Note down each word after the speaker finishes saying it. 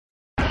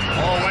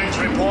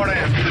report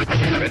in.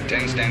 Red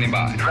 10 standing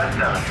by. Red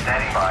 7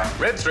 standing by.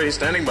 Red 3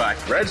 standing by.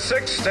 Red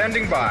 6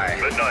 standing by.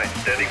 Red 9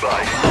 standing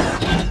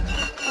by.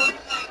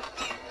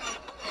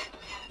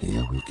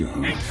 Here we go.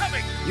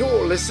 Incoming!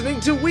 You're listening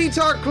to We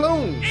Talk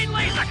Clones,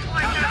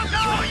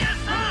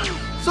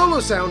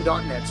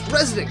 Solosound.net's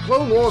resident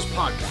Clone Wars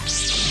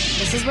podcast.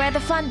 This is where the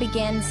fun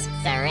begins.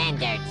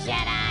 Surrender,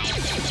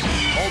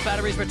 Jedi. All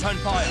batteries return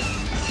fire.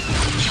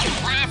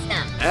 Blast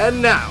them.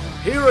 And now,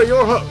 here are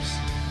your hosts,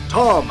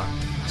 Tom,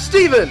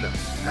 Steven,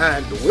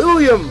 and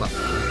William.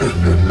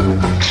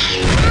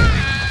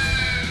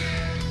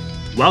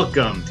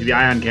 Welcome to the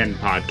Ion Cannon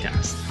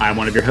Podcast. I'm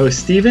one of your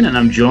hosts, Steven, and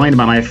I'm joined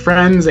by my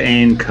friends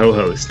and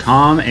co-hosts,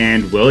 Tom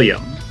and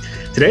William.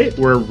 Today,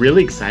 we're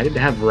really excited to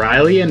have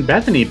Riley and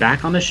Bethany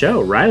back on the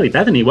show. Riley,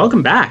 Bethany,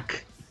 welcome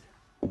back.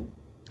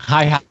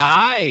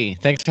 Hi.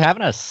 Thanks for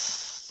having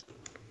us.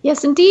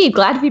 Yes, indeed.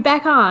 Glad to be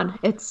back on.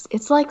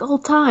 It's like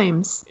old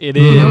times. It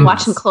is. You know,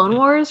 watching Clone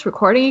Wars,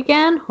 recording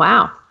again.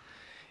 Wow.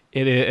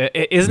 It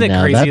is. Isn't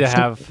it crazy to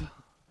have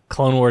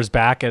Clone Wars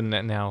back and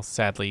now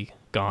sadly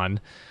gone?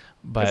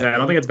 But I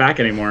don't think it's back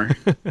anymore.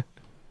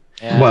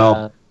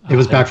 Well, it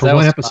was back for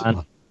one episode.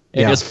 Fun.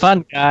 It was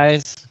fun,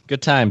 guys.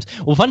 Good times.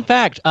 Well, fun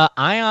fact,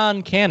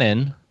 Ion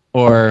Cannon,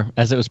 or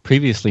as it was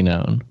previously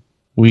known,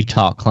 We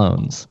Talk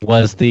Clones,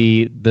 was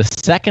the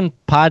second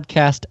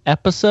podcast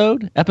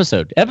episode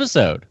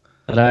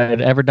that I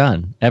had ever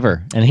done,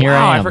 ever. And here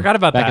I am. I forgot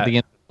about back that. At the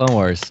end of Clone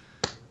Wars.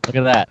 Look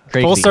at that.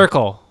 Crazy. Full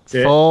circle.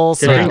 Full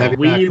circle.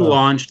 We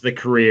launched the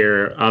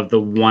career of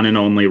the one and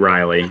only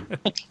Riley.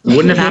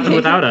 Wouldn't have happened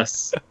without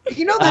us.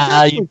 You know, that's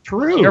actually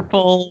true.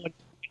 Careful what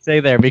you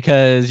say there,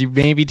 because you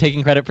may be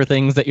taking credit for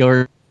things that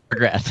you'll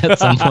regret at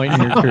some point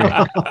in your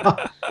career.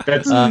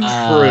 That's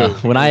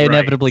true. When I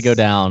inevitably go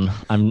down,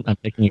 I'm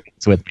taking you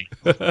with me.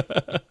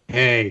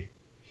 Hey.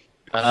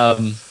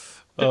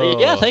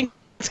 Yeah,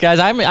 thanks, guys.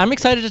 I'm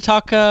excited to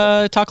talk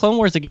Clone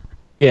Wars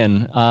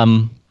again.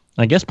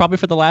 I guess probably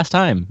for the last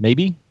time,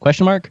 maybe?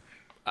 Question mark.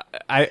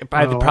 I'd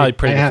probably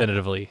pretty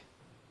definitively.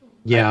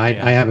 I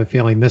have a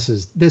feeling this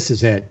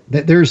is it.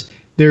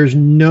 There's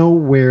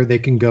nowhere they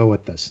can go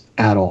with this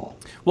at all.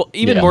 Well,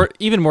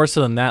 even more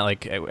so than that,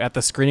 like at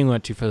the screening we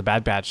went to for the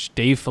Bad Batch,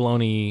 Dave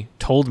Filoni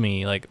told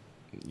me, like,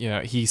 you know,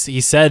 he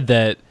said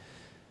that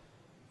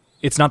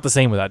it's not the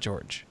same without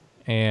George,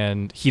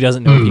 and he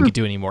doesn't know if he could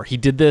do anymore. He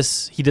did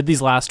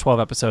these last 12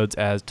 episodes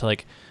as to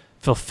like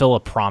fulfill a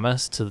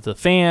promise to the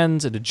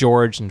fans and to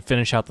George and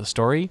finish out the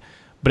story.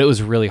 But it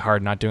was really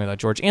hard not doing it without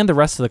George and the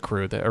rest of the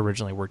crew that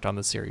originally worked on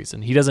the series.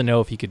 And he doesn't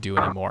know if he could do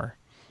any more.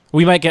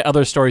 We might get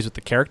other stories with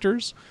the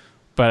characters,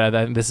 but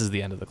this is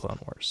the end of the Clone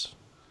Wars.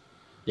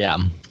 Yeah.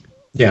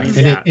 Yeah,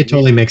 and it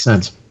totally makes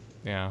sense.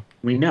 Yeah.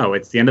 We know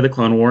it's the end of the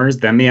Clone Wars,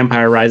 then the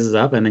Empire rises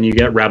up, and then you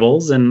get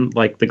Rebels and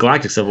like the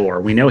Galactic Civil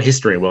War. We know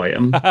history,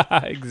 William.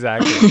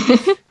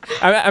 Exactly.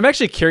 I'm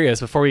actually curious,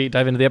 before we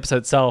dive into the episode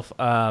itself,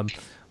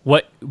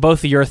 what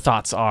both of your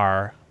thoughts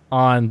are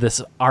on this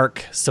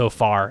arc so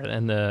far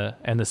and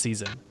the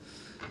season.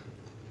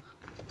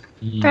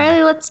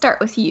 Riley, let's start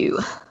with you.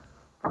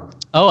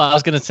 Oh, I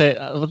was going to say,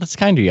 that's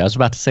kind of you. I was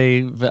about to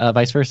say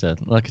vice versa.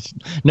 Look,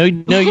 no,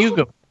 you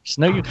go first.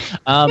 No, you.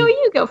 No,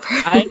 you go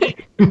first. I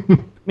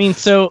mean,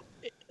 so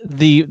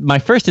my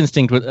first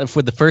instinct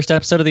for the first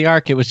episode of the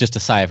arc, it was just a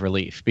sigh of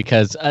relief,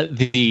 because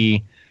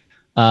the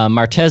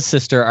Martez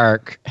sister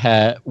arc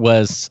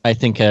was, I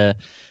think, an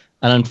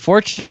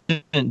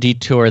unfortunate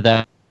detour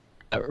that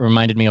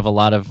reminded me of a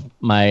lot of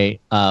my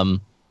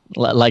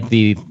like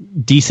the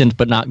decent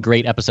but not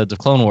great episodes of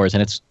Clone Wars,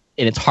 and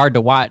it's hard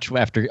to watch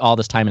after all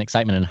this time and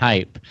excitement and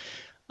hype.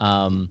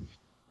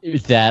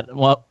 That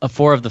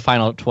 4 of the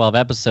final 12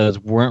 episodes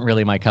weren't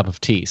really my cup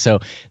of tea. So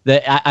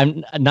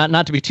I'm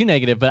not to be too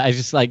negative, but I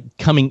just like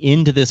coming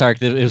into this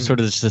arc, it was sort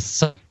of just a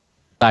sigh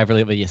of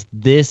relief. But yes,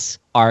 this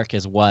arc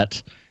is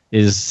what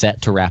is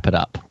set to wrap it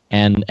up,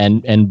 and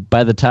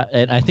by the time,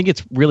 and I think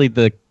it's really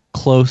the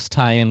close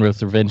tie-in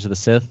with Revenge of the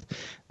Sith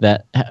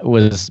that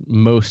was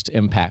most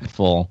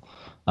impactful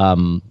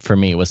for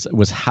me,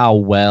 was how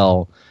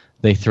well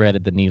they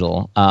threaded the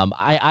needle.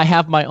 I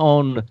have my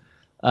own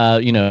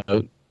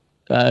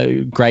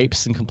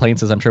gripes and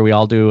complaints, as I'm sure we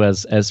all do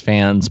as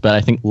fans, but I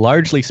think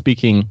largely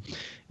speaking,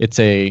 it's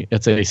a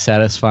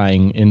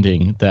satisfying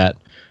ending that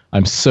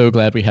I'm so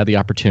glad we had the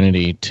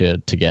opportunity to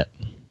get.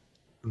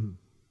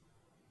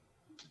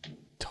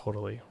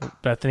 Totally.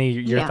 Bethany,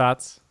 your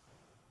thoughts?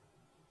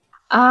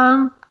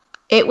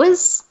 It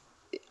was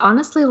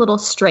honestly a little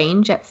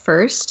strange at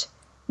first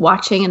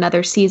watching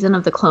another season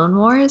of the Clone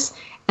Wars,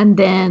 and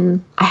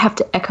then I have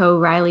to echo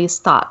Riley's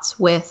thoughts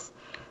with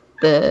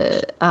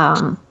the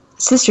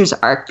Sisters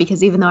arc,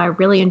 because even though I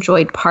really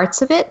enjoyed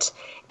parts of it,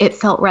 it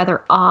felt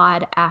rather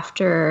odd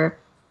after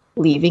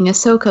leaving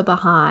Ahsoka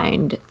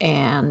behind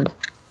and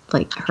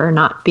like her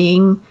not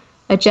being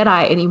a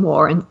Jedi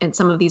anymore, and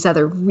some of these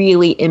other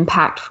really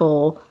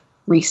impactful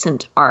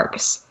recent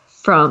arcs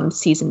from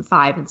season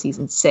 5 and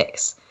season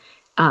 6.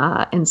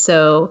 And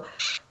so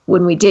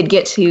when we did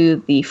get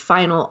to the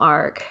final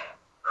arc,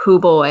 hoo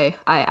boy,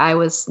 I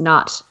was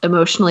not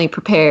emotionally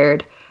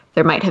prepared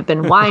There might have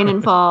been wine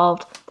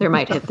involved. There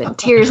might have been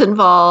tears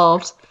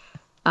involved.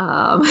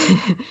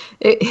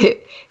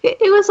 It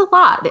was a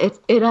lot.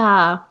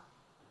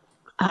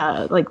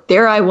 Like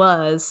there I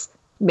was,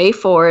 May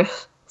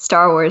 4th,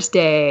 Star Wars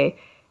Day,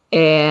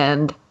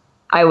 and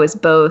I was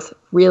both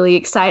really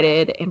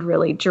excited and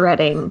really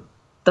dreading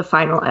the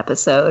final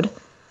episode.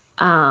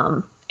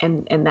 And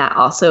that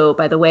also,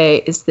 by the way,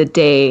 is the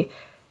day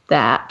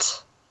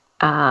that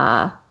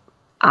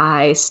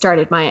I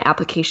started my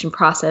application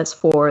process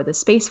for the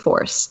Space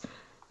Force.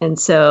 And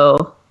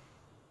so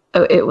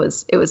it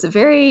was a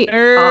very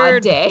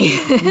odd day.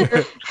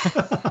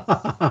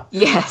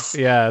 Yes.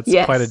 Yeah, it's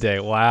yes. quite a day.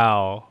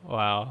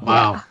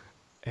 Wow.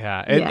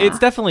 Yeah, it's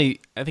definitely,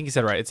 I think you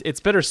said it right. It's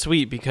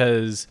bittersweet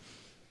because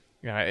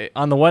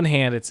on the one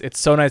hand, it's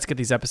so nice to get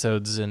these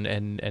episodes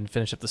and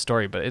finish up the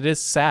story, but it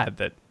is sad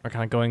that we're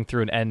kind of going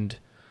through an end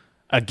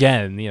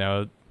again.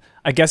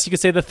 I guess you could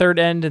say the third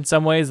end in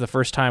some ways. The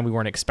first time we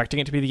weren't expecting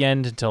it to be the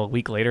end until a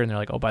week later, and they're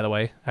like, "Oh, by the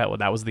way,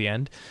 that was the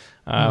end."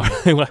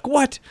 We're like,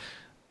 "What?"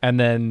 And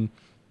then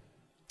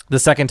the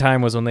second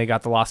time was when they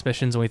got the Lost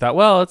missions, and we thought,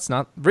 "Well, it's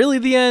not really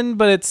the end,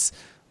 but it's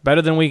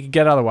better than we could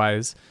get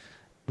otherwise."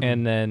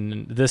 And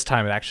then this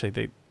time,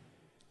 actually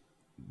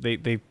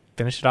they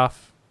finished it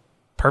off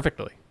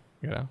perfectly.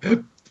 And I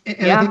think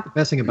the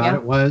best thing about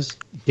it was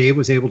Dave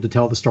was able to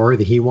tell the story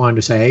that he wanted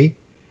to say,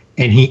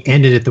 and he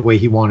ended it the way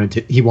he wanted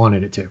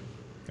it to.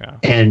 Yeah.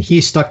 And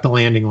he stuck the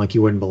landing like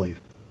you wouldn't believe.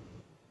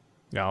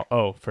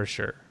 No, for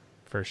sure.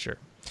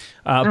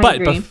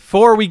 But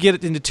before we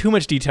get into too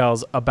much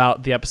details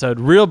about the episode,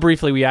 real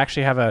briefly, we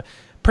actually have a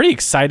pretty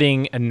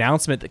exciting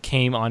announcement that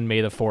came on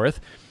May the 4th.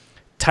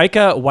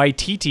 Taika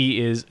Waititi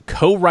is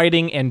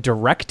co-writing and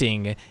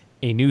directing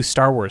a new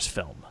Star Wars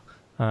film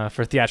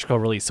for theatrical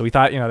release. So we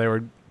thought, they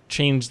would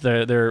change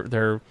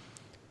their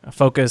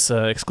focus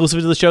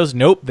exclusively to the shows.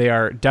 Nope, they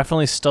are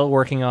definitely still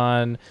working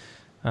on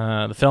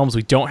the films.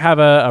 We don't have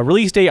a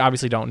release date.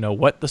 Obviously, don't know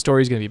what the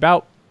story is going to be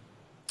about.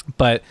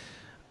 But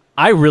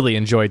I really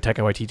enjoyed Taika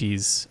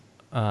Waititi's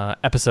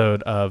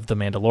episode of The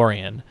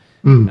Mandalorian.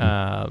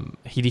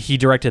 He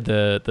directed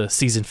the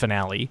season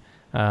finale.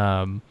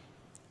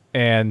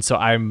 And so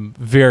I'm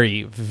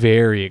very,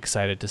 very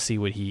excited to see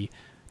what he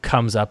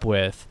comes up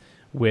with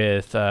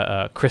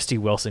Christy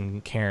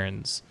Wilson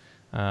Cairns,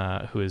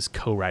 who is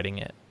co-writing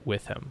it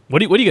with him. What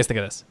do you guys think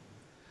of this?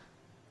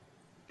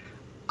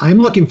 I'm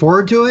looking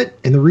forward to it,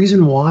 and the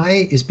reason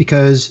why is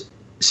because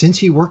since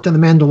he worked on The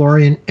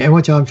Mandalorian and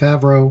with Jon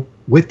Favreau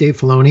with Dave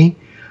Filoni,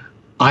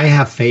 I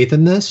have faith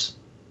in this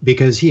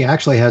because he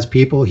actually has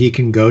people he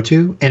can go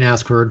to and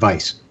ask for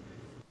advice,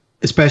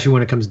 especially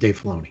when it comes to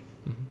Dave Filoni.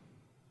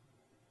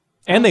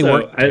 And they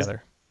work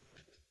together.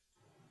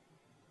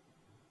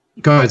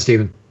 Go ahead,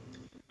 Steven.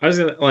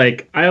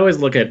 I always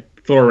look at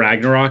Thor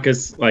Ragnarok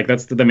as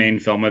that's the main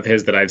film of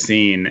his that I've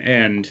seen,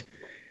 and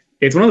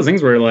it's one of those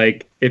things where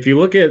if you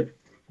look at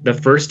the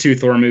first two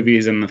Thor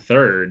movies and the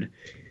third,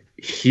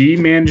 he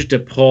managed to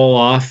pull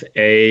off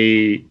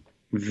a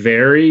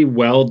very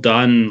well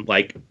done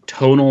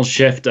tonal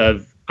shift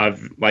of at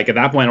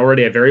that point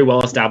already a very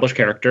well established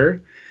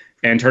character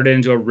and turned it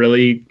into a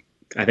really,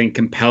 I think,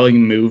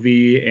 compelling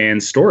movie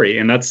and story.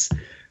 And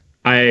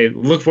I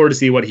look forward to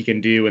see what he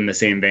can do in the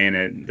same vein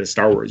in the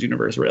Star Wars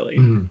universe, really.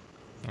 Mm-hmm.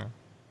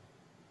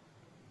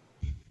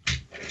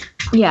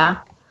 Yeah.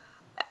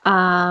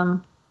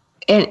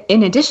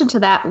 In addition to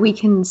that, we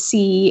can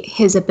see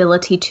his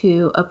ability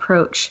to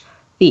approach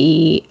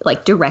the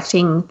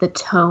directing the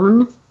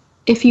tone,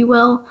 if you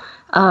will,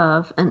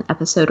 of an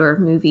episode or a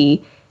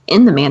movie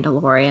in The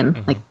Mandalorian.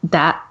 Mm-hmm.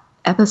 That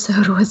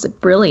episode was a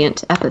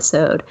brilliant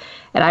episode,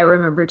 and I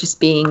remember just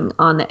being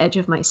on the edge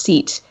of my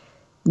seat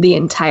the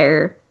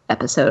entire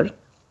episode.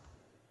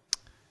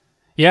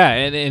 Yeah,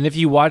 and if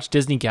you watch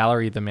Disney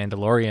Gallery The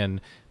Mandalorian,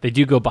 they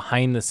do go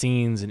behind the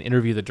scenes and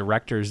interview the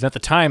directors. And at the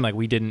time,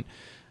 we didn't,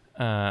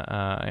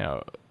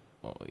 it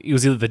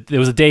was there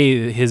was a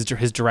day his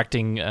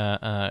directing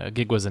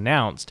gig was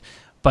announced,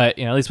 but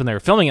at least when they were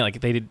filming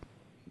it,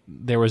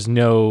 there was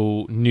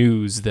no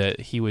news that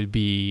he would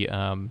be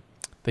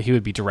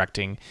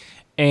directing.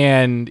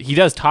 And he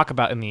does talk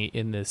about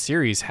in the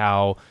series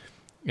how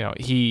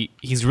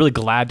he's really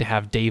glad to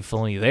have Dave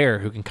Filoni there,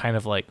 who can kind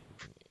of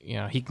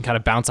he can kind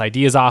of bounce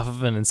ideas off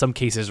of him, and in some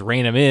cases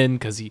rein him in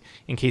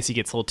in case he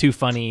gets a little too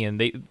funny, and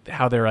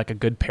they're a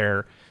good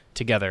pair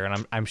together.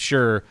 And I'm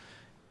sure,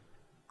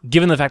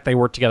 given the fact they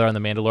worked together on The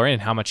Mandalorian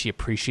and how much he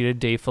appreciated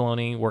Dave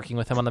Filoni working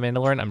with him on The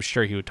Mandalorian, I'm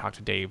sure he would talk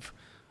to Dave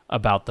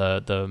about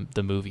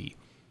the movie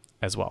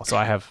as well. So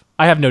I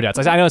have no doubts.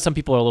 I know some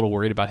people are a little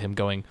worried about him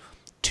going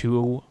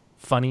too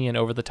funny and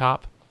over the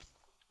top,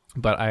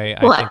 but I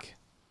think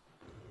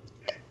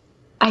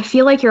I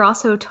feel like you're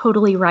also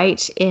totally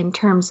right in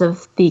terms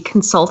of the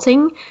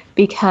consulting,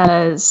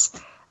 because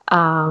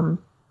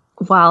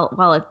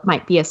while it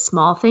might be a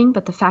small thing,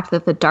 but the fact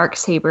that the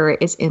Darksaber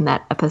is in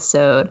that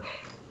episode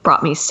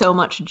brought me so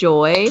much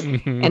joy.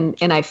 Mm-hmm.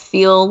 And I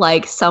feel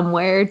like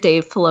somewhere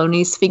Dave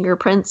Filoni's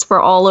fingerprints were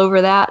all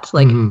over that,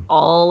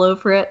 all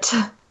over it.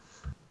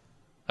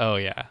 Oh,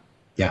 yeah.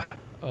 Yeah.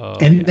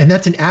 and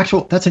that's an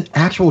actual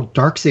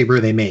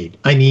Darksaber they made.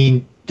 I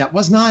mean, that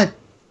was an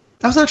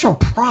actual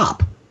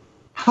prop.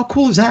 How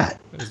cool is that?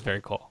 It was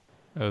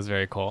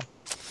very cool.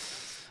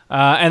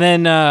 And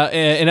then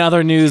in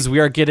other news, we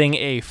are getting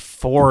a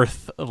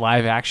 4th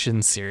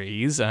live-action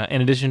series.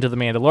 In addition to The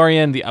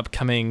Mandalorian, the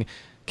upcoming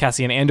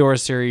Cassian Andor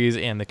series,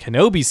 and the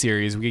Kenobi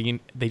series,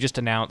 they just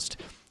announced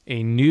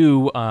a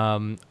new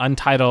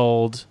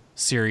untitled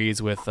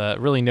series with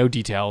really no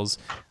details,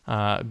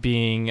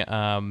 being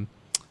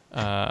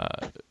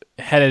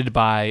headed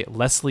by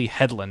Leslie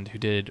Headland, who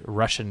did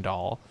Russian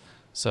Doll.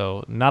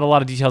 So not a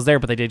lot of details there,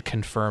 but they did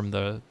confirm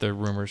the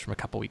rumors from a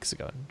couple weeks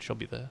ago, and she'll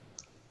be the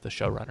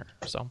showrunner.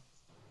 So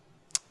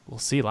we'll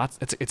see.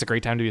 It's a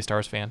great time to be a Star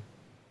Wars fan.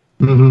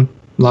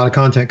 Mm-hmm. A lot of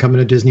content coming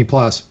to Disney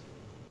Plus,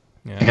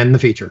 and the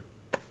feature.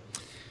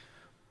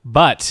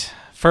 But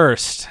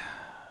first,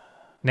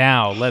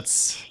 now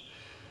let's.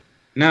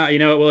 No, you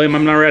know what, William?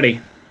 I'm not ready.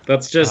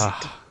 Let's just.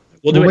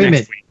 We'll do it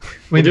next week.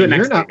 We'll do it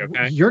next week.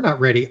 Okay. You're not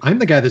ready. I'm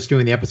the guy that's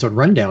doing the episode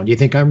rundown. Do you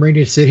think I'm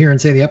ready to sit here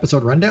and say the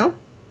episode rundown?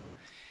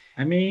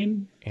 I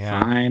mean,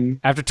 fine.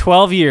 After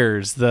 12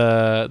 years,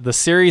 the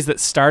series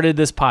that started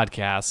this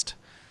podcast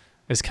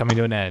is coming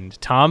to an end.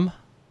 Tom,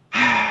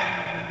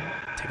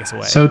 take us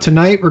away. So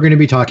tonight we're going to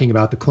be talking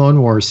about the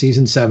Clone Wars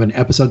Season 7,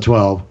 Episode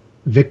 12,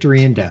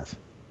 Victory and Death.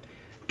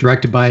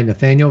 Directed by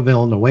Nathaniel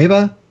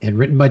Villanueva and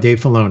written by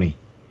Dave Filoni.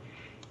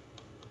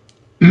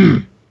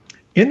 In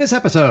this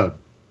episode,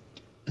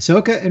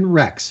 Ahsoka and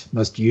Rex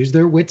must use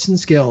their wits and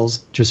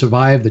skills to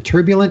survive the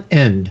turbulent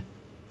end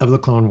of the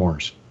Clone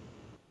Wars.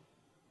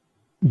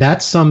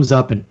 That sums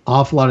up an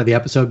awful lot of the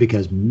episode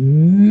because,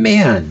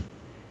 man,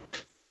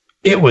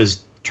 it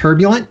was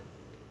turbulent,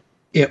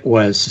 it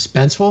was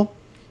suspenseful,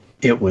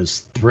 it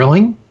was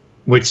thrilling,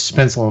 which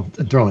suspenseful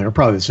and thrilling are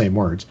probably the same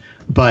words,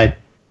 but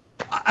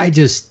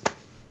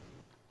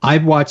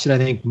I've watched it, I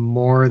think,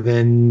 more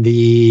than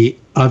the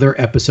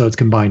other episodes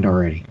combined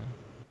already.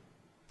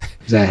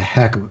 It's a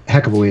heck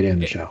of a way to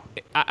end the show.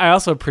 I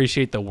also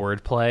appreciate the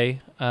wordplay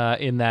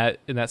in that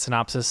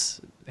synopsis,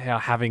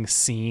 having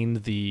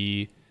seen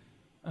the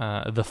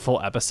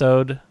full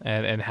episode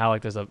and how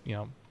like there's a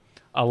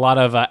lot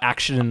of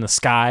action in the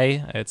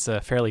sky. It's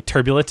fairly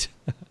turbulent.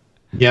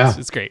 Yeah,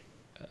 it's great.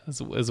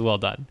 It's well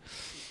done.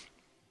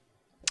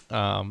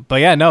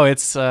 But yeah, no,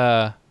 it's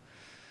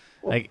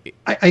like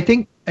I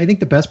think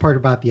the best part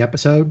about the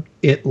episode,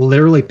 it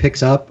literally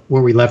picks up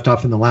where we left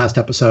off in the last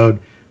episode,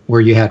 where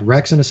you had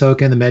Rex and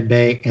Ahsoka in the med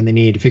bay, and they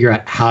needed to figure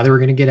out how they were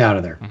going to get out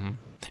of there. Mm-hmm.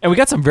 And we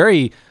got some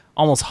very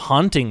almost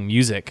haunting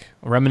music,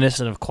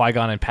 reminiscent of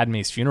Qui-Gon and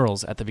Padme's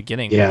funerals at the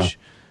beginning. Yeah. Which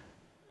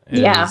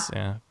is,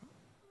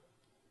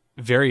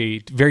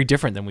 very, very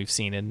different than we've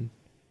seen in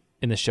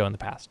the show in the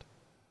past.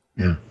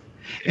 Yeah.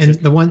 And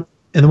the one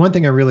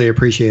thing I really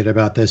appreciate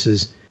about this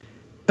is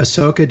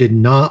Ahsoka did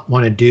not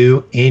want to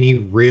do any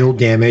real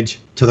damage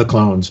to the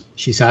clones.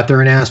 She sat there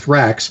and asked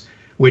Rex,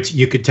 which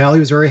you could tell he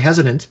was very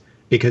hesitant,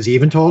 because he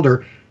even told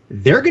her,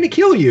 they're going to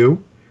kill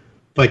you,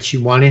 but she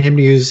wanted him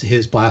to use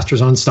his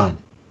blasters on stun,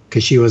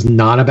 because she was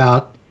not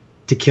about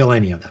to kill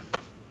any of them.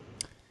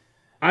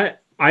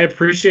 I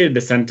appreciated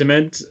the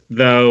sentiment,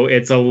 though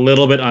it's a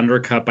little bit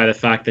undercut by the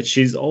fact that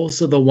she's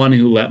also the one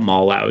who let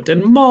Maul out.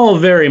 And Maul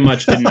very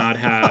much did not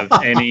have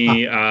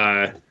any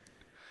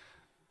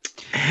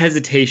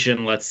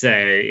hesitation, let's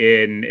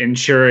say, in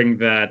ensuring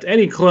that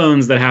any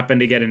clones that happened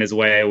to get in his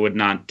way would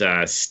not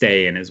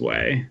stay in his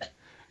way.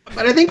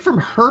 But I think from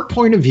her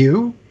point of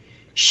view,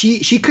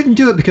 she couldn't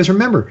do it because,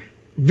 remember,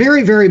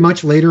 very, very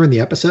much later in the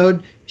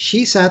episode,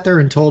 she sat there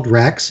and told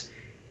Rex,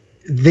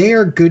 they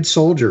are good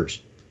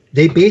soldiers.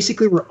 They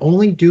basically were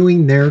only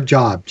doing their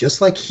job, just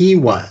like he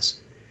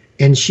was.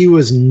 And she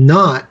was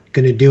not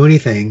going to do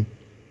anything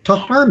to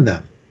harm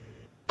them.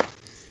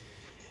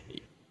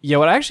 Yeah,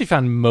 what I actually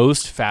found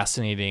most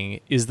fascinating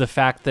is the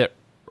fact that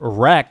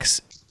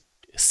Rex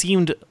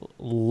seemed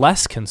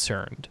less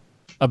concerned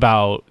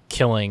about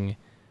killing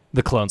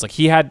the clones. Like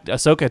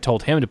Ahsoka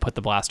told him to put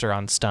the blaster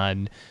on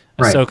stun.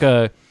 Right.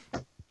 Ahsoka,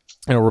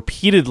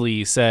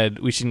 repeatedly said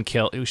we shouldn't,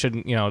 I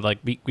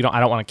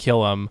don't want to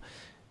kill him.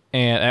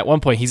 And at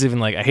one point he's even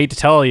like, I hate to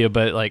tell you,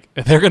 but like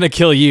they're gonna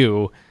kill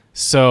you.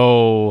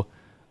 So,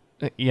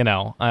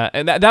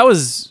 and that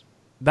was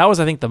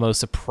I think the most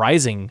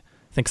surprising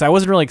thing, because I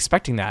wasn't really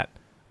expecting that.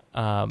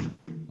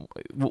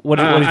 What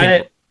do you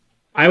think?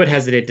 I would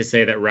hesitate to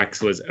say that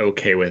Rex was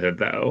okay with it,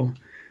 though.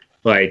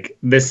 Like,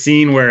 the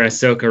scene where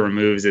Ahsoka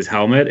removes his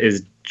helmet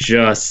is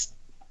just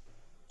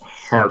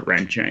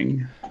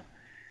heart-wrenching.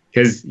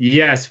 Because,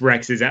 yes,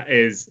 Rex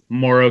is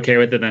more okay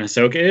with it than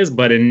Ahsoka is,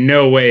 but in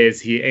no way is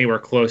he anywhere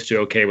close to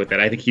okay with it.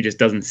 I think he just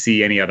doesn't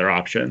see any other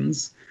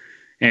options.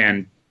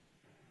 And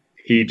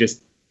he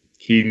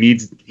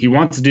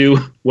wants to do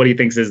what he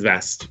thinks is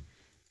best.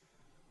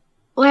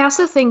 Well, I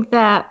also think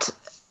that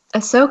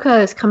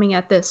Ahsoka is coming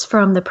at this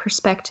from the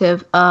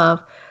perspective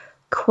of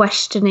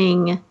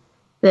questioning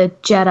the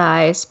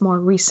Jedi's more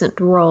recent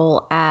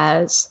role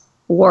as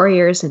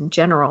warriors and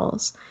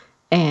generals.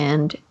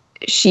 And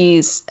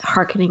she's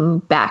hearkening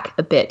back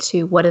a bit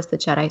to what is the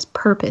Jedi's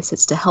purpose?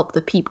 It's to help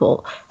the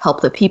people,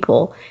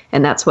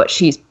 and that's what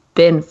she's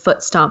been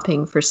foot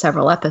stomping for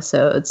several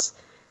episodes,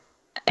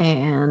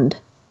 and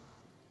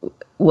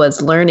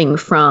was learning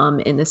from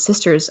in the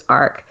Sisters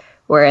arc,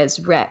 whereas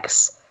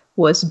Rex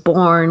was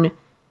born,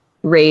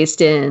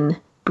 raised in,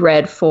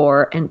 bred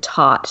for, and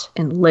taught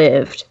and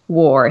lived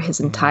war his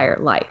entire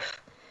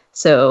life.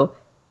 So,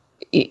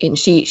 and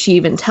she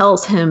even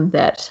tells him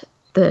that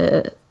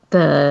the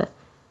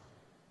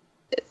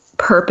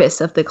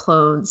purpose of the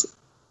clones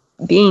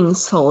being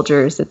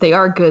soldiers, that they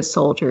are good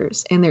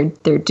soldiers, and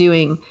they're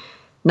doing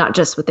not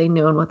just what they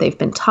know and what they've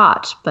been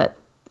taught, but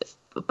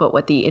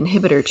what the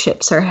inhibitor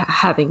chips are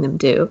having them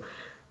do.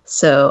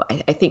 So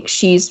I think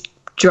she's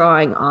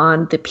drawing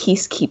on the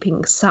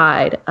peacekeeping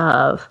side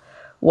of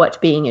what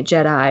being a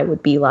Jedi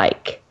would be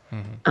like.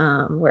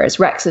 Whereas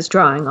Rex is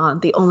drawing on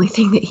the only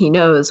thing that he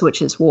knows,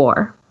 which is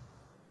war.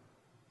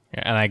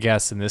 Yeah, and I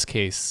guess in this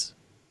case,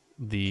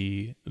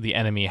 the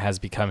enemy has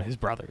become his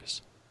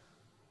brothers.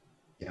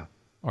 Yeah.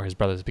 Or his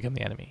brothers become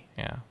the enemy.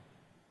 Yeah.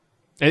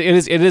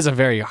 It is a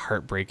very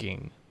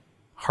heartbreaking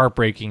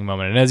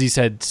moment. And as you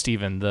said,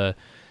 Stephen, the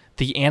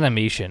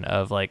animation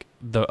of like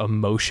the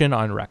emotion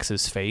on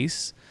Rex's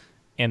face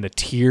and the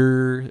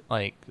tear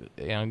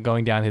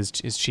going down his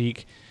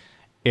cheek,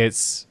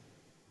 it's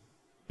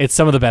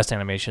some of the best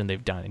animation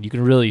they've done, and you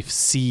can really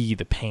see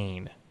the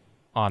pain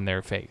on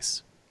their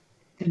face.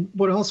 And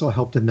what also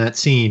helped in that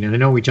scene, and I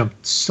know we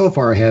jumped so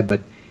far ahead,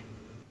 but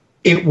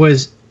it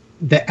was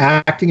the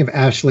acting of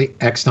Ashley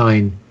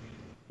Eckstein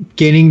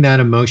getting that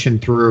emotion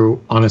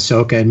through on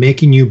Ahsoka and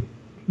making you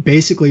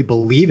basically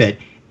believe it.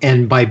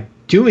 And by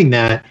doing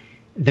that,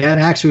 that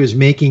actually was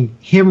making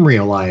him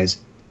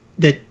realize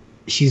that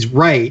she's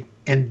right,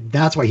 and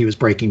that's why he was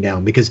breaking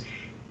down. Because,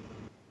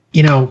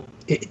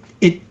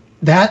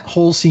 that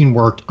whole scene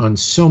worked on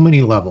so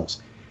many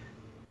levels.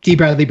 D.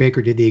 Bradley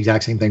Baker did the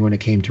exact same thing when it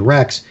came to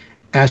Rex.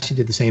 Ashley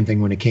did the same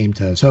thing when it came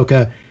to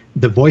Ahsoka.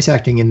 The voice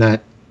acting in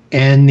that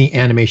and the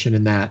animation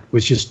in that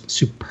was just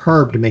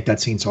superb to make that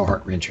scene so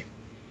heart-wrenching.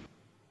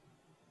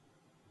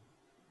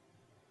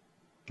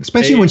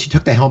 Especially when she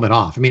took the helmet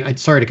off. I mean, I'm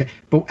sorry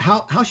but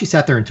how she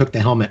sat there and took the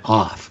helmet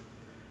off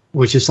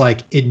was just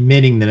like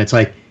admitting that it's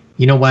like,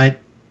 you know what?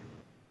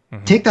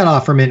 Take that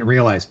off for a minute and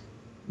realize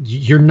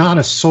you're not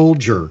a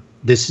soldier.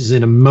 This is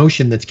an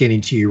emotion that's getting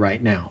to you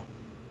right now.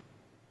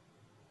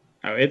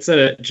 Oh, it's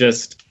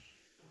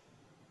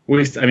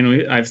we've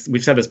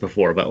said this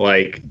before, but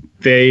like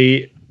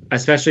they,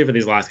 especially for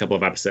these last couple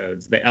of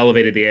episodes, they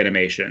elevated the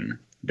animation.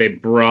 They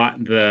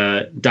brought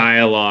the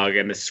dialogue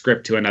and the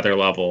script to another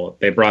level.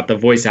 They brought the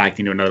voice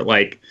acting to another.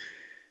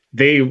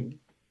 They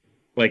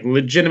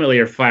legitimately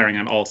are firing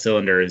on all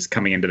cylinders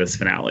coming into this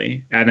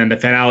finale, and then the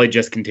finale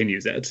just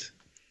continues it.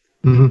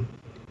 Mm-hmm.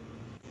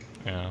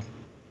 Yeah.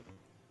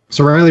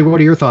 So Riley,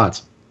 what are your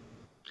thoughts?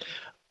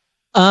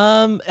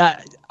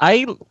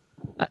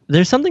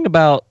 There's something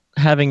about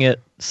having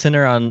it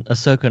center on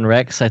Ahsoka and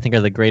Rex I think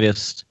are the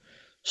greatest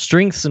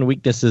strengths and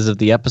weaknesses of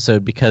the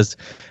episode, because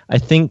I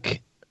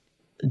think,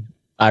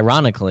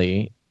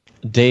 ironically,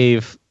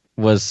 Dave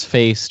was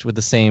faced with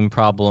the same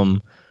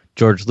problem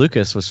George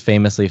Lucas was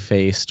famously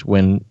faced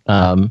when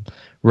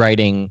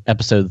writing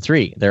Episode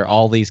 3. There are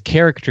all these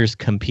characters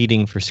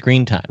competing for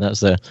screen time. That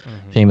was a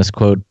famous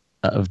quote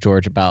of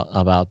George about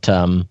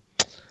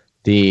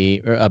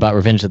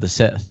Revenge of the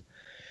Sith,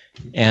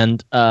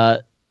 and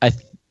I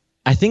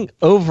think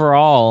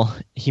overall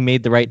he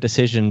made the right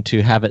decision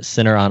to have it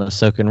center on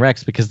Ahsoka and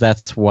Rex, because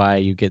that's why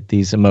you get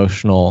these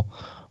emotional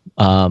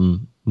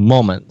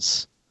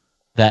moments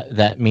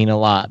that mean a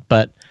lot.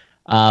 But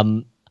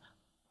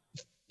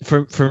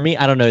for me,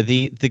 I don't know,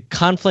 the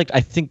conflict.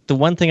 I think the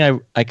one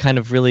thing I kind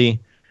of really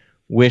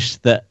wish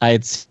that I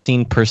had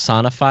seen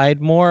personified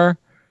more,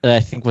 that I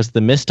think was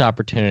the missed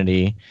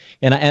opportunity.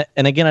 And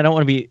again, I don't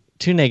want to be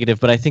too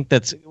negative, but I think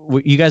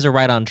you guys are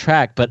right on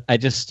track. But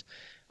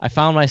I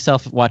found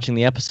myself watching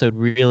the episode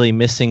really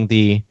missing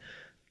the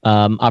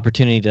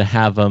opportunity to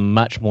have a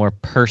much more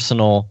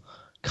personal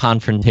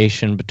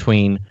confrontation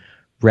between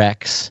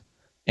Rex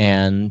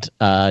and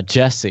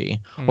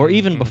Jesse, or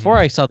even before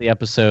I saw the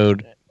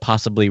episode,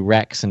 possibly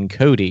Rex and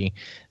Cody,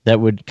 that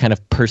would kind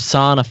of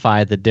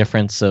personify the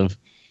difference of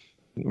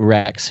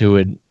Rex, who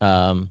would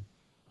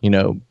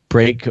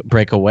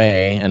break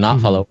away and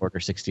not follow Order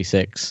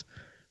 66,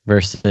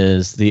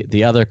 versus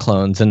the other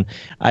clones. And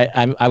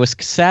I was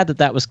sad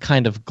that was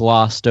kind of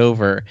glossed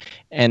over,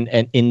 and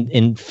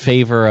in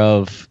favor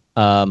of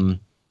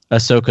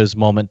Ahsoka's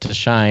moment to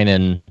shine.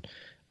 And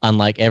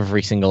unlike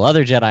every single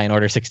other Jedi in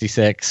Order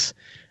 66,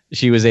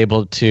 she was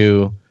able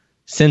to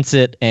sense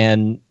it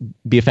and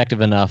be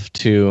effective enough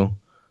to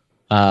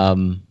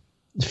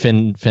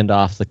fend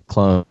off the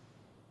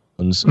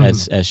clones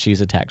as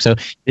she's attacked. So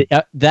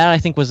that I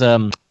think was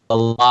a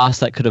loss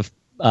that could have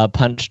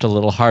punched a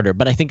little harder.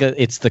 But I think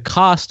it's the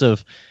cost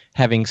of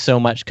having so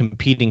much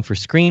competing for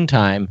screen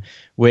time,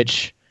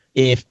 which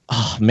if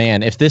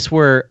this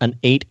were an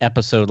 8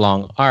 episode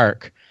long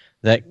arc,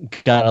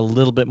 that got a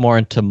little bit more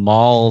into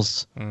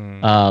Maul's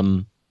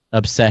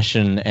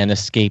obsession and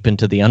escape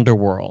into the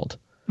underworld,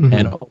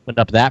 and opened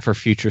up that for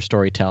future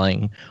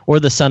storytelling, or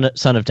the Son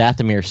of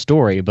Dathomir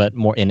story, but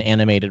more in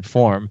animated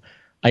form.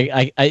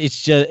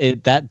 It's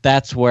just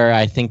that's where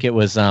I think it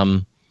was.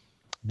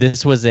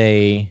 This was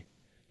a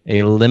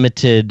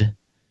limited,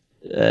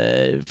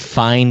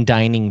 fine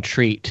dining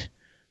treat,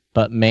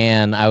 but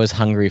man, I was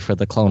hungry for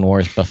the Clone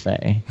Wars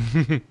buffet.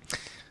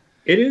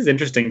 It is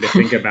interesting to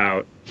think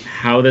about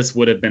how this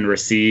would have been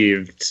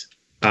received.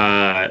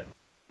 What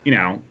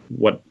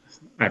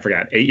I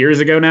forgot, 8 years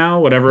ago now,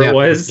 whatever it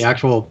was.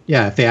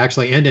 If they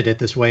actually ended it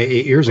this way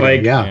 8 years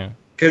ago,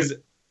 Because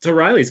to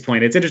Riley's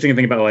point, it's interesting to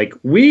think about. Like,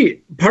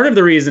 part of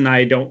the reason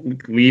I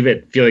don't leave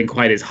it feeling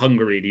quite as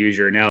hungry, to use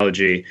your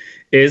analogy,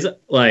 is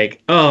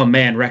like, oh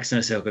man, Rex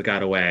and Ahsoka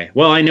got away.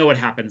 Well, I know what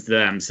happens to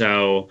them,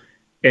 so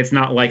it's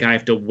not like I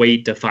have to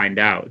wait to find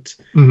out.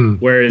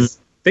 Whereas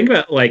think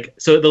about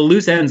so the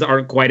loose ends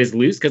aren't quite as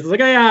loose, because it's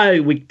like,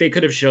 they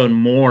could have shown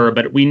more,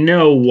 but we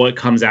know what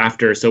comes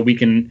after, so we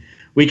can.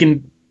 I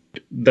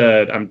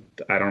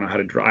don't know how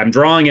to draw. I'm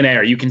drawing in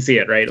air. You can see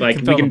it, right? Like,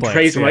 we can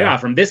trace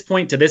from this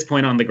point to this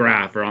point on the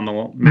graph or on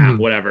the map,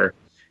 whatever.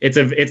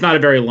 It's not a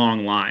very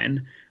long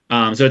line.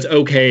 So it's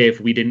okay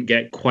if we didn't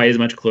get quite as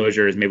much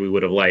closure as maybe we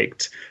would have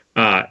liked.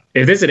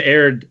 If this had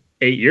aired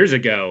 8 years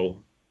ago,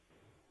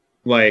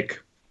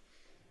 like,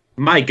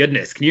 my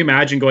goodness, can you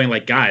imagine going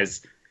like,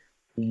 guys,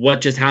 what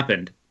just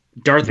happened?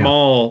 Darth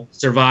Maul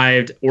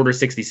survived Order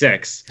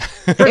 66.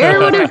 There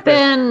would have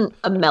been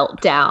a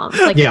meltdown,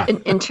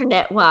 an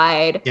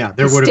internet-wide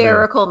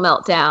hysterical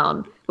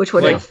meltdown, which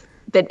would have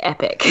been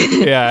epic.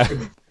 Yeah.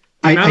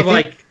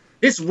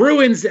 This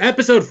ruins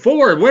episode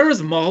 4. Where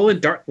was Maul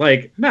and Darth?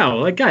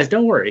 Guys,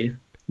 don't worry.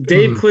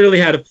 Dave clearly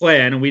had a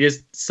plan, and we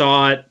just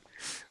saw it.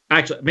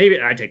 Actually,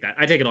 maybe I take that.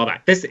 I take it all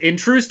back. This, in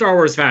true Star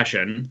Wars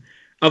fashion,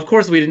 of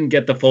course, we didn't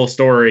get the full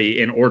story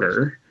in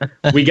order.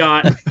 We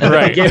got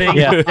the beginning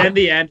and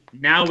the end.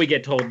 Now we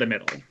get told the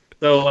middle.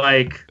 So,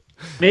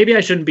 maybe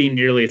I shouldn't be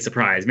nearly as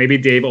surprised. Maybe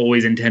Dave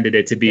always intended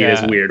it to be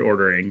this weird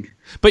ordering.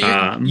 But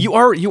you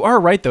are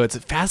right, though. It's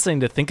fascinating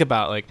to think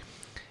about.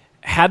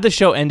 Had the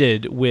show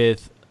ended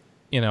with,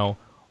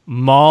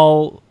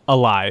 Maul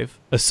alive,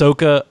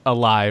 Ahsoka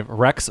alive,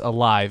 Rex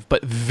alive,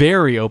 but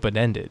very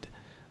open-ended,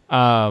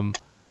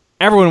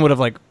 everyone would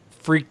have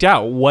freaked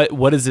out.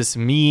 What does this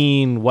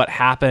mean? What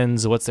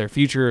happens? What's their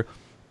future?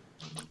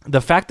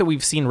 The fact that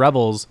we've seen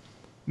Rebels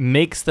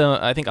makes them,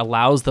 I think,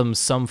 allows them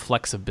some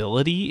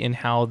flexibility in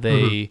how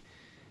they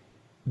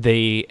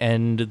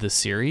end the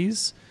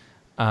series.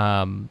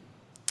 Do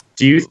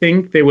you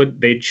think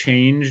they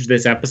changed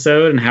this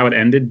episode and how it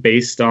ended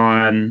based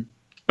on?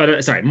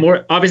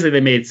 More obviously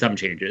they made some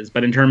changes,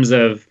 but in terms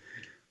of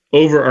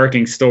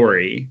overarching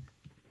story,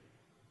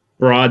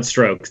 broad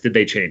strokes, did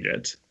they change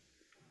it?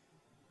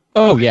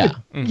 Oh yeah,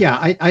 yeah.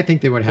 I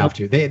think they would have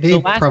to. They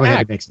probably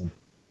had to make some.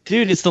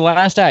 Dude, it's the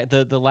last act,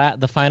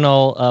 the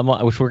final,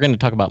 which we're going to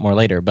talk about more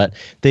later. But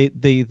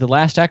the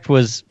last act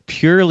was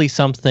purely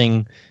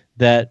something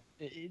that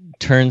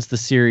turns the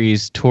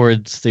series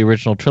towards the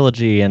original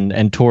trilogy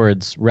and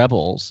towards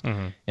Rebels,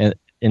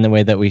 in the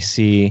way that we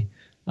see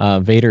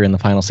Vader in the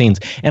final scenes.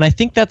 And I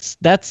think that's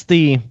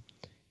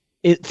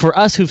for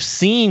us who've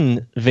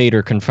seen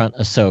Vader confront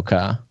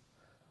Ahsoka.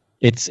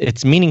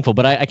 It's meaningful,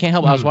 but I can't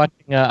help. I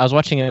was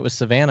watching it with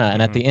Savannah,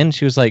 and at the end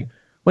she was like,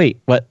 "Wait,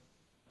 what?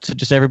 So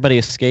just everybody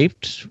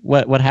escaped?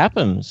 What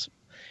happens?"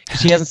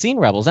 Because she hasn't seen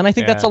Rebels, and I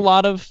think that's a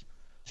lot of.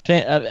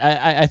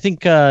 I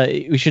think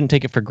we shouldn't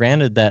take it for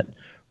granted that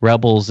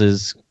Rebels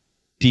is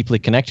deeply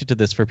connected to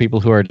this for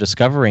people who are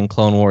discovering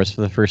Clone Wars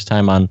for the first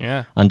time on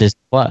Disney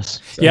Plus.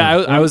 So,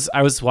 I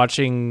was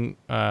watching.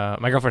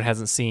 My girlfriend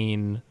hasn't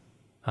seen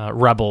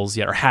Rebels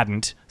yet, or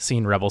hadn't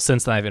seen Rebels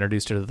since then. I've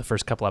introduced her to the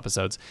first couple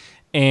episodes,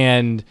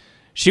 and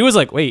she was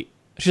like, "Wait,"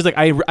 she's like,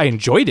 "I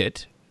enjoyed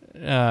it."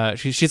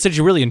 She said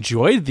she really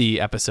enjoyed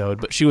the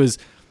episode, but she was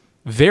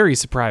very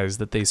surprised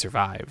that they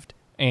survived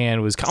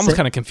and was almost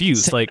kind of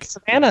confused.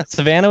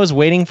 Savannah was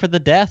waiting for the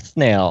death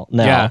nail.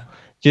 Yeah,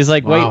 she's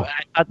like, "Wait,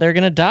 I thought they're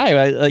gonna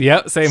die."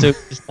 Yeah, same. So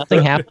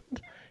nothing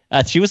happened.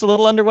 She was a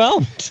little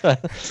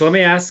underwhelmed. So let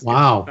me ask.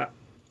 Wow.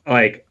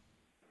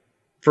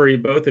 For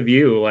both of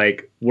you,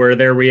 were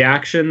there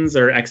reactions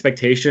or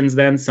expectations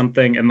then?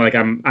 Something, and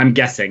I'm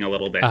guessing a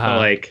little bit.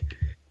 But,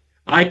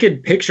 I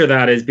could picture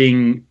that as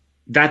being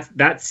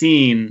that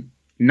scene.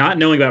 Not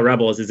knowing about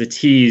Rebels is a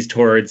tease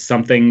towards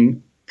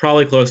something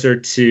probably closer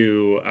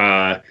to.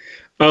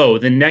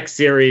 The next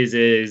series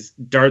is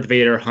Darth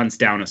Vader hunts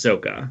down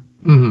Ahsoka.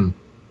 Mm-hmm.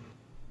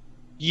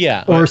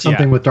 Yeah, or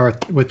something with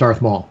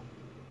Darth Maul.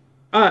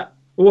 The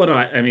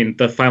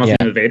final scene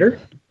with Vader.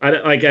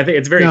 I think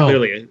it's very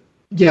clearly.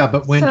 Yeah,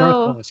 but when Darth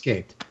Maul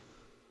escaped.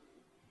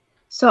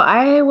 So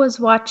I was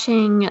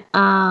watching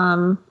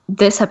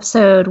this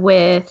episode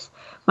with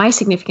my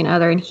significant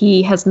other, and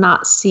he has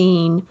not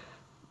seen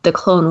the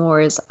Clone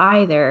Wars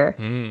either.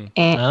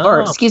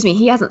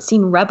 He hasn't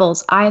seen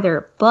Rebels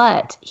either,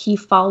 but he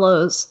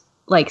follows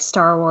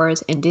Star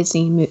Wars and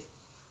Disney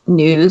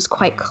news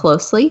quite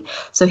closely.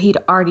 So he'd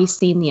already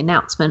seen the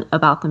announcement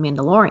about The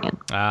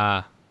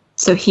Mandalorian.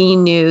 So he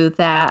knew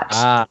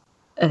that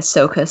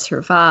Ahsoka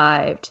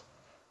survived.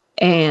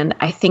 And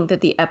I think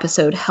that the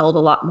episode held a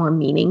lot more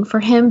meaning for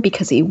him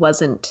because he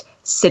wasn't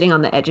sitting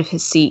on the edge of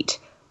his seat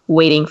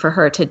waiting for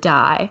her to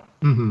die.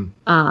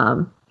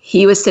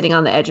 He was sitting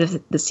on the edge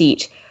of the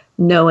seat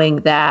knowing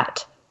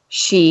that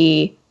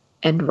she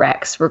and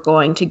Rex were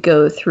going to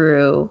go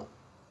through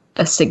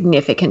a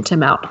significant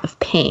amount of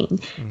pain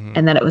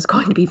and that it was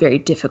going to be very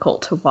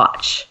difficult to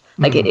watch.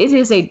 Like it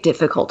is a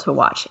difficult to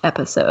watch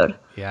episode.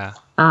 Yeah.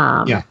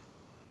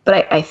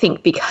 But I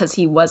think because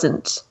he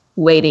wasn't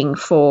waiting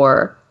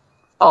for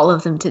all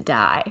of them to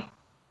die,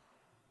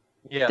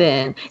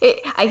 then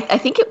I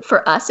think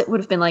for us it would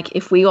have been like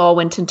if we all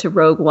went into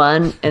Rogue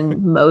One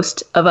and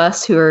most of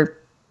us who are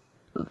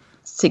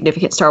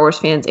significant Star Wars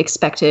fans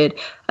expected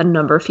a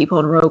number of people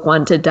in Rogue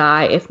One to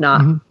die, if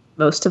not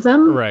most of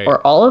them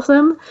or all of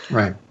them.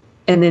 Right.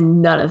 And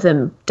then none of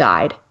them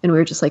died. And we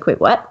were just like, wait,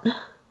 what?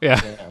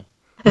 Yeah.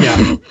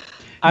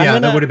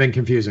 That would have been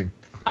confusing.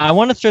 I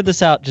want to throw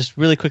this out just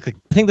really quickly.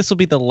 I think this will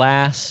be the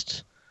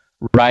last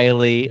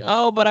Riley,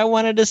 but I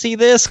wanted to see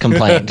this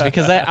complaint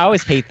because I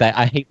always hate that.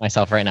 I hate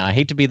myself right now. I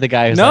hate to be the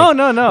guy who's no.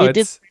 It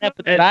did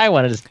but I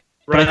wanted to.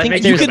 Right, I think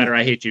that makes you better.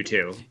 I hate you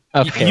too.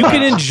 Okay. You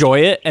can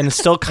enjoy it and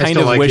still kind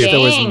of like wish you. there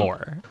was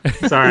more.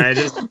 Sorry,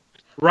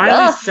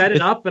 Riley set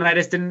it up, and I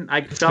just didn't.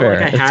 I felt like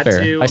I had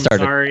to. I'm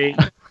sorry.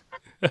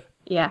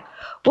 Yeah.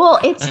 Well,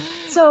 it's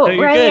so No,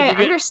 you're Ray, good, I you're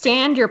good.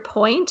 understand your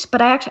point,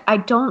 but I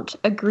don't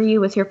agree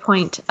with your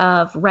point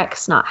of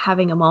Rex not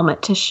having a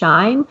moment to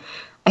shine.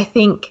 I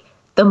think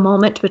the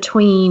moment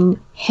between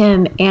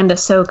him and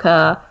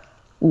Ahsoka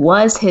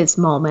was his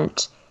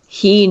moment.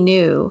 He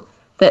knew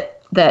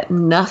that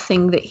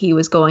nothing that he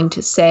was going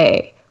to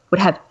say would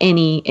have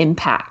any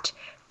impact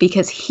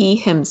because he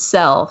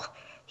himself,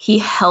 he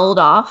held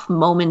off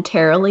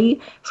momentarily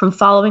from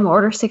following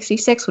Order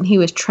 66 when he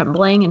was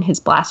trembling and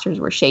his blasters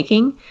were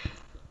shaking.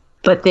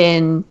 But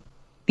then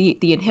the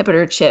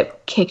inhibitor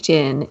chip kicked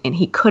in and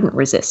he couldn't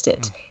resist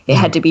it. It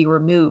had to be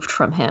removed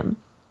from him.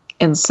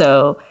 And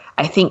so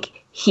I think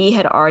he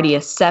had already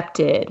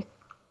accepted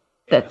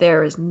that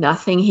there is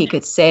nothing he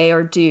could say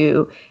or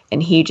do,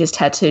 and he just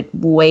had to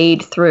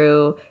wade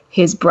through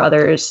his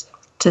brothers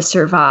to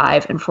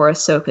survive and for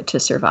Ahsoka to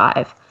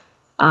survive.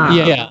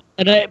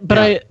 And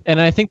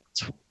I think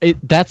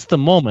that's the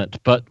moment.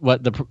 But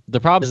what the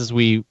problem is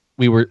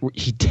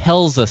he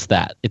tells us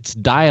that it's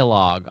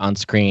dialogue on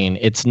screen.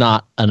 It's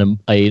not an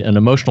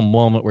emotional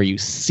moment where you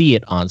see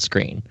it on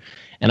screen,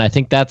 and I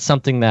think that's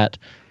something that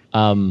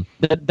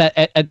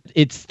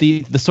it's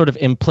the sort of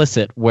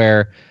implicit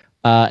where.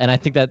 And I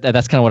think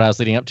that's kind of what I was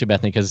leading up to,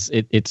 Bethany, because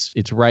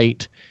it's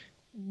right,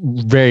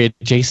 very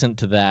adjacent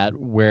to that,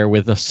 where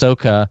with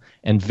Ahsoka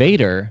and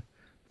Vader,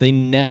 they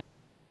never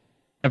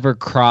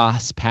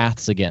cross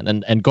paths again.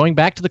 And going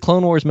back to the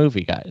Clone Wars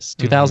movie, guys,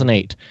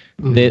 2008,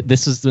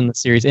 this is when the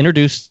series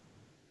introduced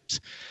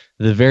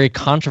the very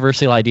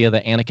controversial idea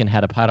that Anakin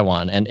had a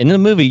Padawan. And in the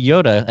movie,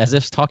 Yoda, as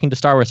if talking to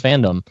Star Wars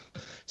fandom,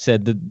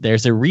 said that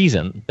there's a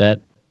reason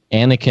that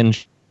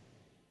Anakin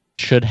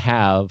should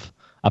have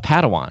a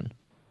Padawan.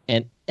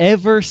 And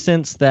ever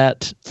since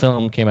that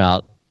film came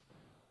out,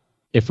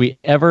 if we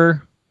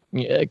ever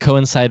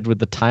coincided with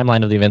the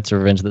timeline of the events of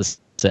Revenge of the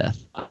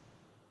Sith,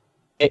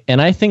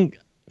 and I think,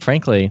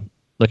 frankly,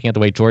 looking at the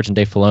way George and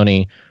Dave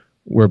Filoni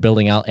were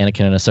building out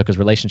Anakin and Ahsoka's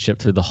relationship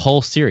through the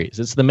whole series,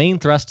 it's the main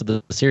thrust of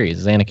the series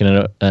is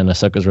Anakin and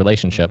Ahsoka's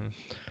relationship.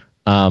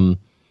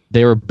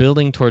 They were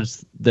building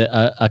towards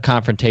a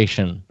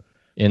confrontation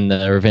in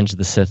the Revenge of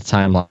the Sith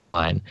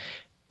timeline,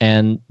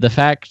 and the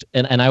fact,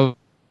 and I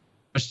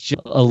was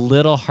just a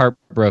little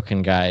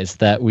heartbroken, guys,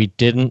 that we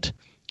didn't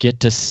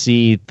get to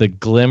see the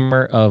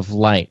glimmer of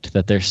light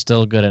that they're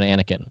still good at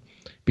Anakin,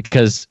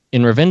 because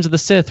in Revenge of the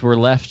Sith we're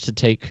left to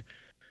take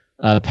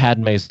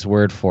Padme's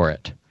word for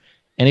it,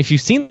 and if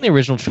you've seen the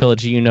original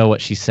trilogy, you know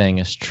what she's saying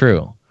is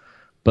true.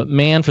 But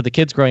man, for the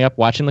kids growing up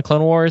watching the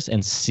Clone Wars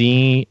and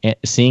seeing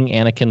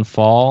Anakin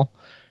fall,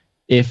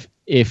 if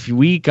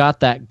we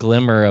got that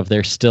glimmer of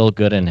they're still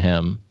good in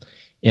him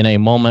in a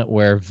moment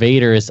where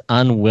Vader is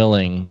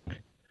unwilling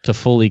to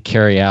fully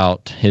carry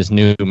out his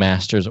new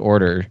master's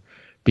order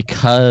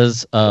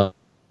because of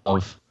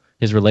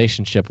his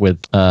relationship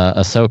with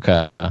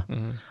Ahsoka,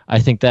 I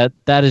think that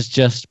is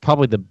just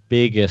probably the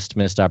biggest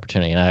missed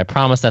opportunity. And I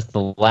promise that's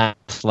the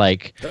last,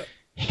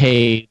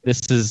 hey,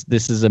 this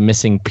is a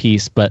missing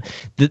piece. But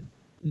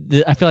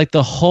I feel like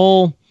the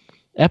whole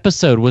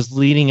episode was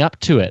leading up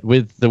to it,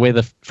 with the way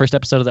the first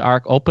episode of the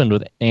arc opened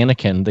with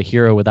Anakin, the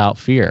hero without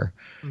fear.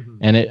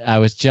 And I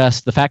was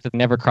just, the fact that they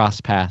never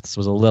crossed paths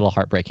was a little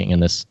heartbreaking in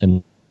this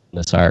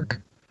arc.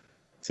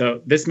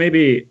 So this may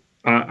be,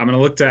 I'm going to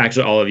look to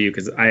actually all of you,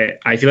 because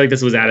I feel like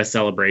this was at a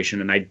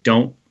celebration and I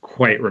don't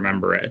quite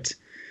remember it.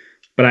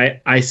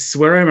 But I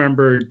swear I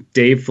remember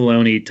Dave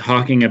Filoni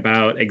talking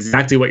about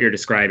exactly what you're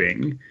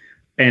describing,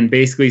 and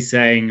basically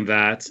saying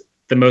that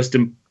the most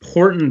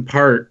important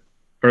part,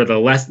 or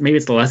maybe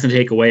it's the lesson to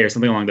take away or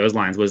something along those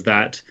lines, was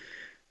that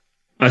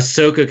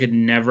Ahsoka could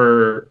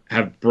never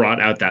have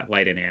brought out that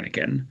light in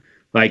Anakin.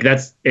 Like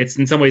it's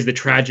in some ways the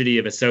tragedy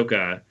of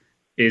Ahsoka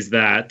is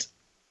that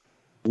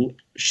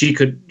she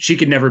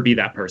could never be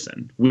that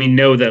person. We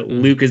know that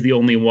Luke is the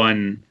only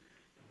one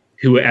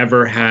who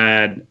ever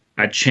had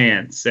a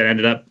chance and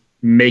ended up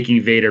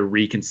making Vader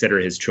reconsider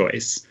his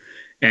choice.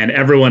 And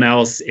everyone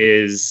else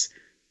is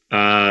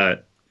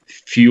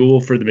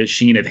fuel for the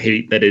machine of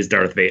hate that is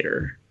Darth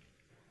Vader.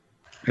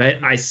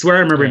 I swear I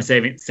remember him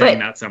saying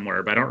that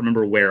somewhere, but I don't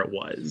remember where it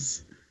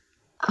was.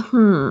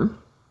 Do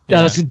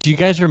you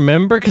guys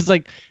remember? Because,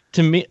 like,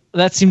 to me,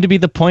 that seemed to be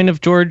the point of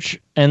George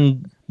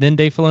and then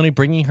Dave Filoni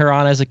bringing her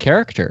on as a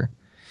character.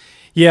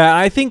 Yeah,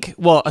 I think.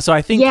 Well, so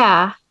I think.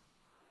 Yeah.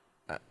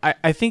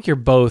 I think you're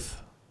both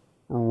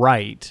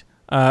right.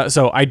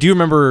 So I do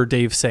remember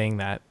Dave saying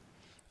that.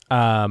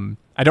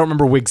 I don't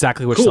remember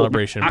exactly which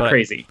celebration, not but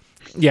crazy.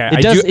 Yeah,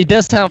 it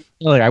does sound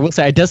familiar. I will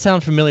say it does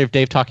sound familiar if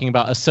Dave talking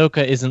about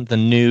Ahsoka isn't the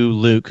new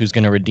Luke who's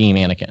going to redeem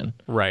Anakin.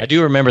 Right. I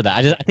do remember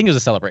that. I think it was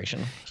a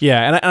celebration.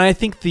 Yeah, and I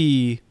think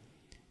the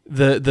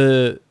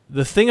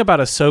thing about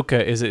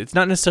Ahsoka is it's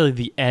not necessarily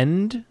the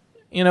end,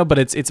 but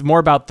it's more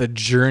about the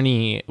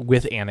journey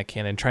with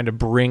Anakin and trying to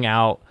bring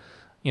out,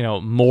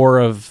 more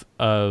of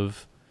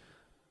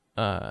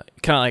kind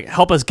of like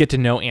help us get to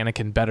know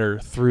Anakin better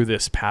through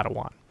this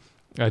Padawan,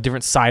 a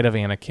different side of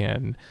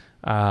Anakin.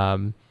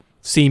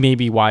 See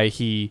maybe why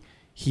he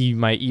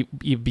might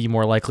be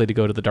more likely to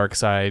go to the dark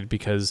side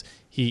because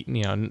he,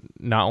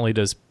 not only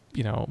does,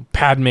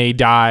 Padme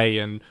die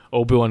and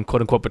Obi-Wan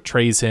quote unquote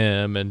betrays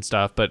him and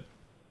stuff, but,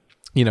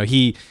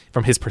 he,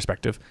 from his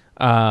perspective,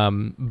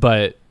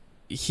 but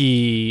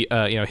he,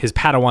 his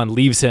Padawan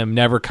leaves him,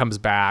 never comes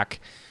back,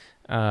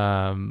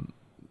 not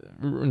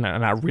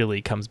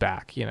really comes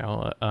back,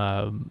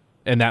 and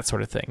that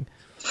sort of thing.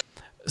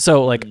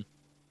 So like,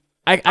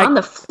 on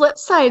the flip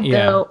side,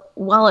 though,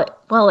 while it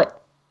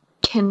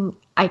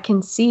I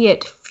can see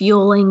it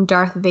fueling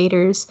Darth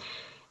Vader's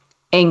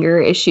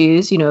anger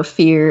issues,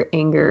 fear,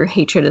 anger,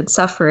 hatred, and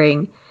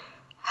suffering.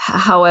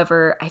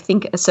 However, I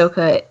think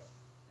Ahsoka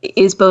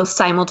is both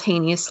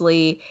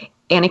simultaneously.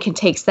 Anakin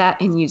takes that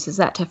and uses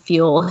that to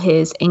fuel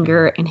his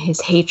anger and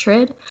his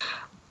hatred,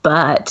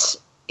 but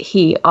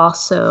he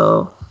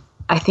also,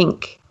 I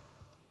think,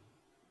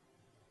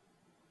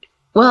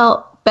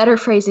 better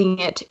phrasing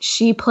it,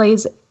 she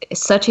plays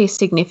such a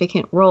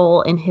significant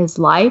role in his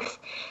life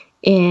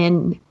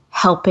in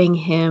helping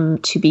him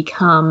to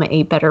become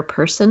a better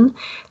person,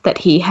 that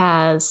he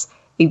has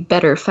a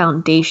better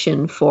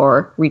foundation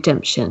for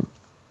redemption.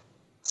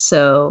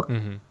 So,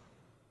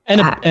 and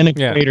a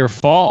greater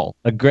fall,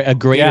 a greater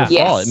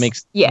fall. It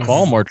makes the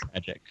fall more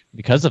tragic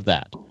because of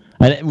that.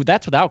 And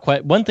that's without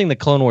quite one thing that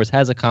Clone Wars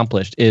has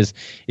accomplished is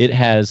it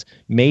has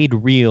made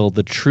real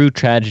the true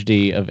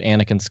tragedy of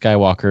Anakin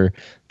Skywalker,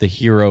 the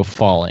hero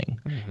falling,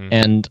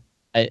 and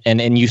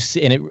you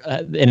see, and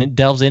it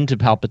delves into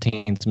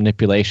Palpatine's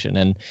manipulation,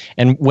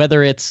 and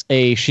whether it's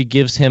she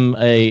gives him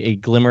a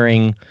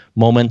glimmering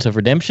moment of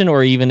redemption,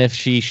 or even if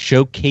she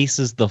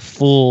showcases the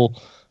full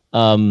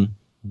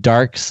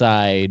dark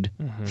side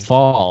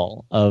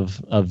fall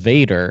of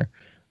Vader.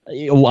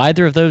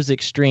 Either of those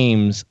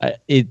extremes,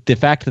 the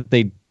fact that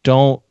they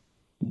don't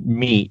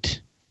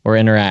meet or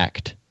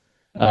interact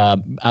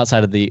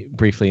outside of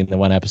briefly in the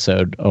one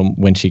episode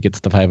when she gets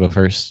the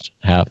 501st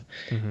half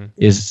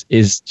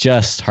is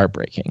just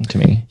heartbreaking to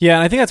me. Yeah,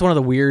 and I think that's one of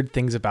the weird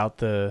things about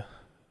the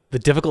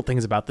difficult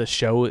things about this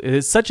show.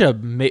 It's such a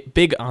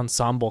big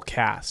ensemble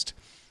cast,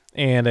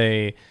 and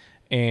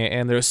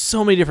there's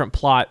so many different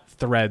plot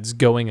threads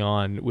going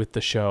on with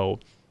the show.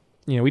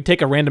 We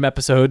take a random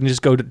episode and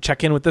just go to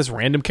check in with this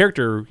random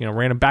character,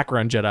 random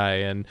background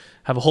Jedi, and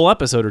have a whole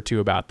episode or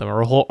two about them,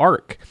 or a whole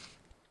arc.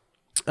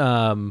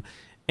 And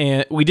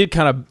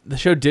the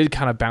show did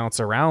kind of bounce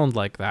around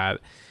like that.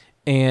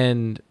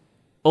 And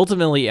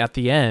ultimately at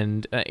the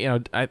end,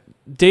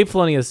 Dave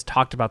Filoni has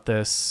talked about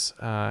this.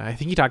 I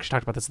think he actually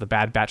talked about this in the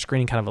Bad Batch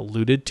screening, kind of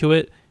alluded to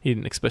it. He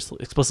didn't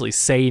explicitly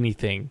say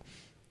anything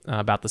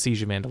about the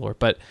Siege of Mandalore,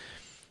 but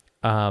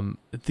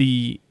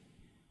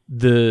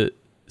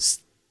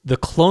the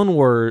Clone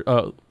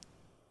War,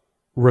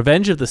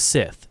 Revenge of the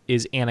Sith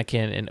is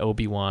Anakin and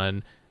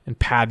Obi-Wan and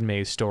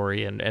Padme's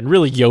story, and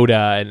really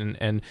Yoda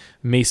and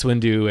Mace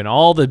Windu and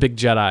all the big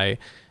Jedi.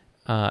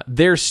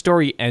 Their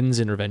story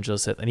ends in Revenge of the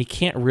Sith, and he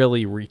can't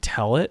really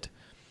retell it,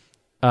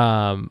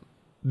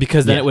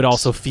 because then it would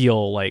also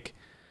feel like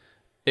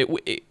it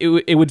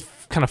would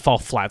kind of fall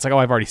flat. It's like, oh,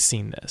 I've already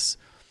seen this.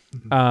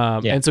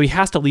 And so he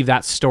has to leave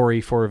that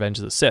story for Revenge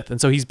of the Sith. And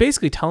so he's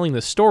basically telling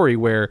the story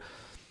where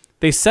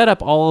they set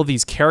up all of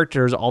these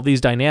characters, all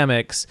these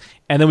dynamics,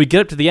 and then we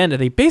get up to the end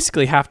and they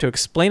basically have to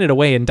explain it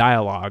away in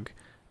dialogue,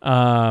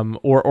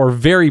 or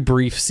very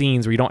brief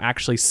scenes where you don't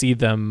actually see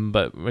them,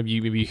 but maybe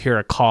you hear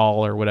a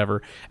call or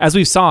whatever, as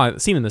we've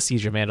seen in the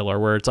Siege of Mandalore,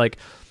 where it's like,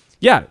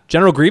 yeah,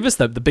 General Grievous,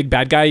 the big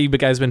bad guy you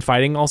guys have been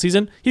fighting all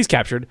season, he's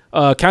captured.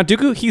 Count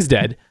Dooku, he's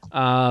dead.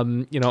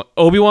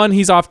 Obi-Wan,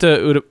 he's off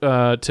to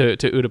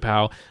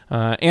Utapau.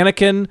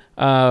 Anakin,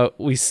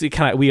 we see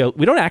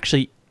we don't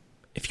actually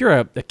if you're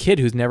a kid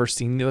who's never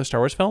seen the other Star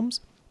Wars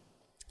films,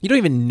 you don't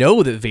even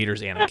know that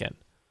Vader's Anakin.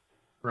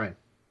 Right.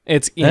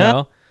 It's, you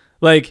know,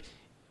 like,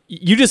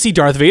 you just see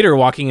Darth Vader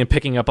walking and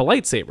picking up a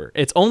lightsaber.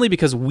 It's only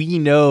because we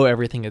know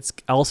everything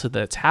else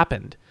that's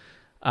happened.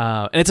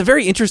 And it's a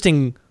very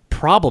interesting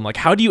problem. Like,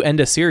 how do you end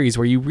a series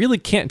where you really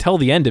can't tell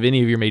the end of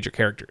any of your major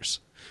characters?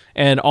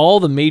 And all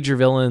the major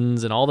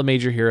villains and all the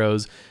major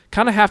heroes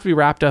kind of have to be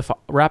wrapped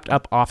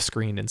up off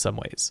screen in some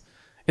ways.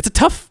 It's a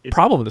tough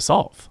problem to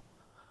solve.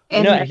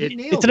 And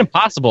it's an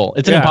impossible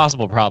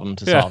problem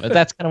to solve.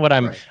 That's kind of what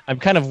I'm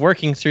kind of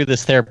working through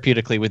this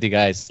therapeutically with you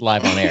guys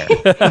live on air.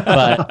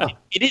 But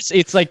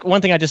it's like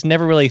one thing I just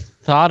never really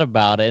thought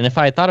about it. And if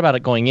I had thought about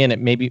it going in, it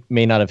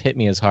may not have hit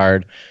me as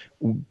hard.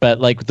 But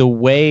like the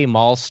way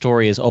Maul's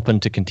story is open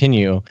to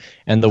continue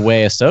and the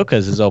way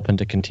Ahsoka's is open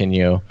to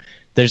continue,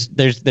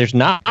 there's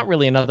not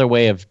really another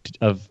way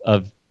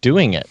of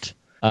doing it.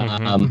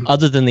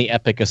 Other than the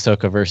epic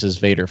Ahsoka versus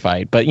Vader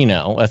fight, but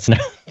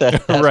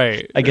that's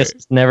right. I guess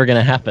it's never going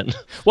to happen.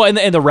 Well,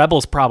 and the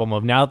Rebels problem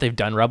of now that they've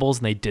done Rebels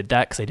and they did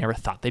that because they never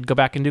thought they'd go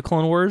back and do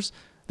Clone Wars.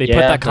 They put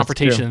that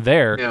confrontation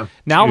there. Yeah.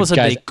 Now all of a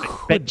sudden they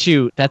could. Bet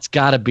you that's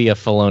got to be a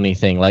Filoni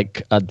thing.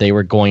 Like they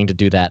were going to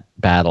do that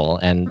battle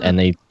and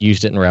they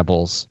used it in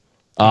Rebels.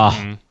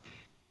 You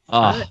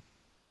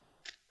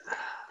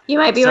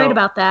might be right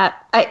about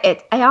that.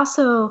 I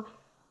also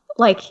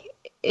like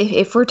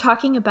if we're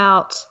talking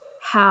about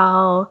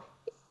how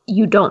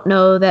you don't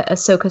know that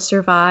Ahsoka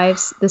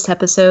survives, this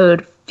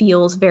episode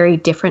feels very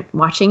different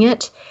watching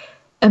it.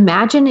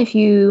 Imagine if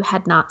you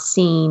had not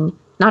seen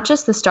not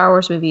just the Star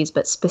Wars movies,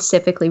 but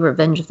specifically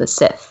Revenge of the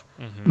Sith.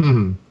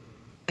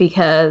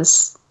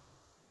 Because,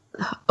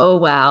 oh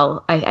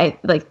wow, I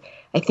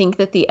think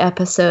that the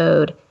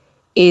episode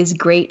is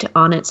great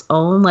on its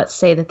own. Let's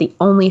say that the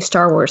only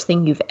Star Wars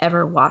thing you've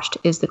ever watched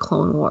is the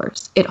Clone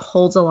Wars. It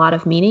holds a lot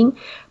of meaning.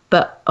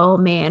 But, oh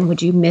man,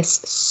 would you miss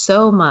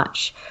so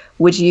much?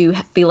 Would you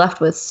be left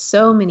with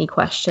so many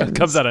questions? It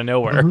comes out of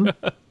nowhere.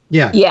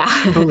 Yeah.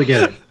 Totally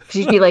get it. Because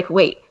you'd be like,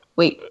 wait,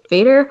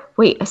 Vader?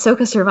 Wait,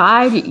 Ahsoka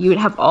survived? You would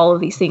have all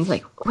of these things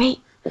like, wait,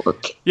 hold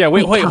on.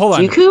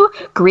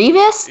 Dooku?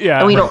 Grievous? Yeah.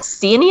 And we don't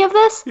see any of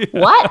this? Yeah.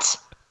 What?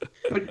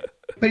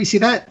 But you see,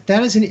 that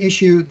is an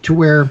issue to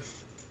where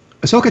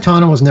Ahsoka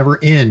Tano was never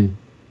in,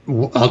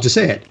 I'll just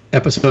say it,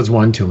 episodes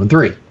 1, 2, and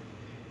 3.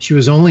 She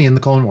was only in the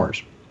Clone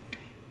Wars.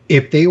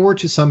 If they were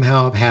to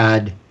somehow have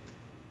had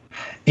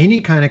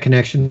any kind of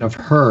connection of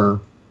her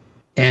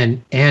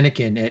and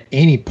Anakin at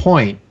any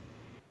point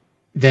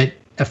that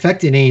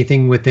affected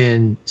anything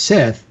within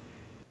Sith,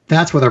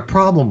 that's where their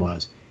problem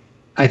was.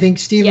 I think,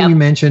 Stephen, you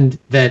mentioned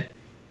that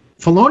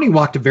Filoni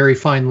walked a very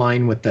fine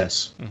line with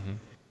this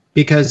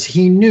because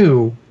he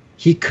knew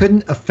he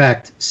couldn't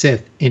affect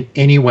Sith in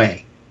any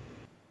way.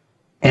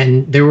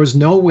 And there was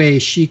no way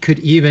she could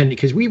even,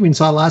 because we even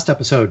saw last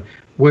episode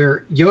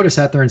where Yoda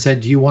sat there and said,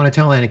 do you want to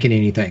tell Anakin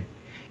anything?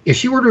 If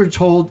she would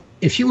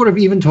have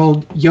even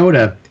told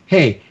Yoda,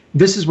 hey,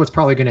 this is what's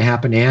probably going to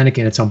happen to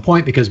Anakin at some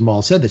point because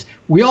Maul said this.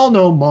 We all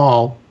know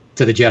Maul,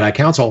 to the Jedi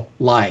Council,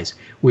 lies.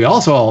 We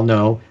also all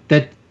know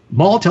that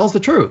Maul tells the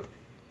truth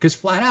because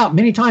flat out,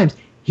 many times,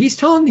 he's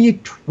telling the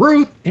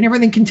truth and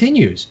everything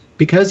continues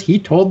because he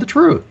told the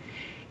truth.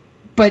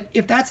 But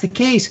if that's the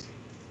case,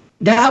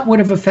 that would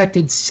have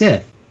affected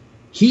Sith.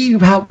 He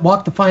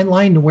walked the fine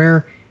line to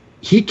where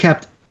he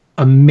kept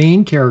a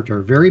main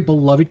character, very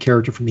beloved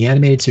character from the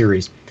animated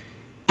series,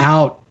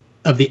 out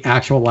of the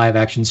actual live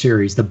action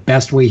series the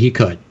best way he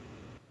could.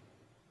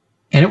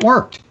 And it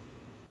worked.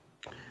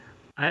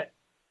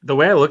 The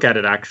way I look at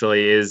it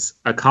actually is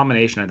a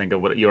combination, I think,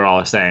 of what you're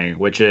all saying,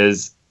 which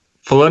is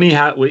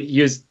Filoni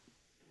used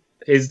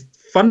his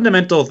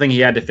fundamental thing he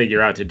had to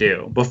figure out to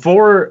do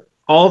before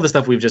all the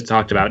stuff we've just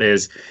talked about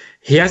is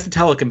he has to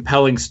tell a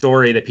compelling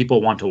story that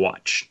people want to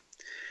watch.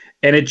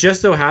 And it just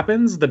so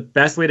happens the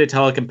best way to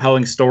tell a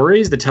compelling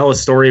story is to tell a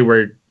story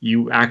where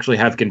you actually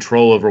have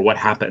control over what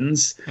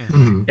happens.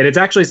 And it's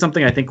actually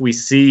something I think we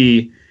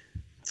see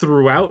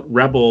throughout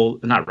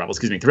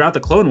throughout the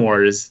Clone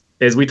Wars,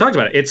 as we talked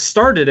about it. It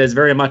started as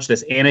very much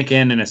this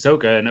Anakin and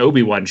Ahsoka and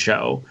Obi-Wan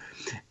show.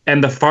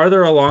 And the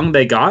farther along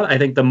they got, I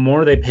think the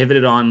more they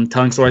pivoted on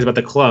telling stories about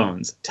the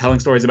clones, telling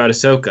stories about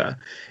Ahsoka,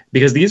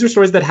 because these are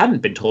stories that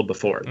hadn't been told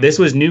before. This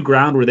was new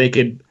ground where they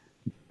could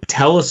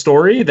tell a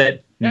story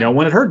that no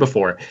one had heard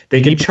before.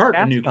 They could chart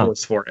a new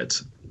course for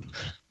it.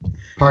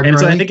 Pardon, and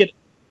so Riley? I think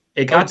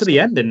it got to the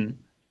end and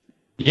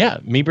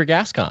Meeber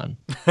Gascon.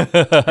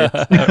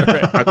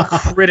 a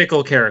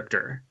critical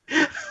character.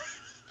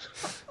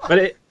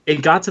 But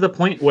it got to the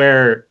point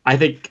where I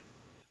think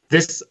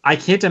I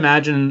can't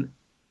imagine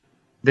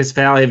this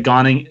finale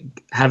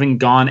having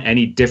gone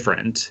any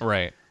different.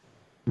 Right.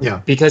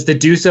 Yeah. Because to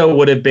do so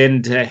would have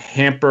been to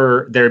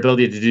hamper their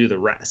ability to do the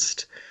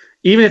rest.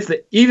 Even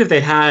if they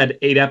had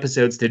 8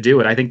 episodes to do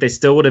it, I think they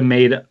still would have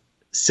made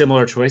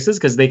similar choices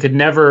because they could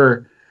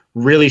never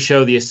really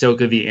show the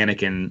Ahsoka v.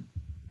 Anakin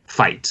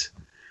fight.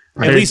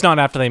 Right. At least not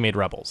after they made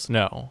Rebels.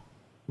 No.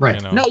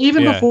 Right. No,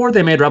 even before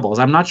they made Rebels.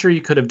 I'm not sure you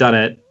could have done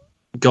it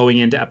going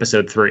into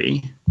episode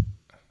 3.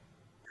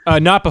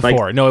 Not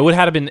before. Like, no, it would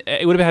have been.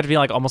 It would have had to be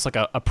like almost like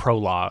a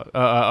prologue,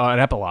 an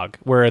epilogue,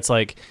 where it's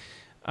like,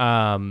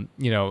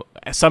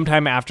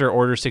 sometime after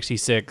Order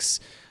 66,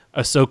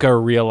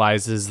 Ahsoka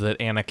realizes that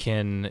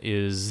Anakin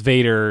is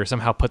Vader.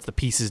 Somehow puts the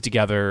pieces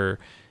together,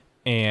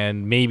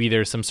 and maybe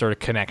there's some sort of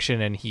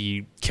connection, and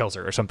he kills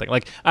her or something.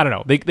 Like, I don't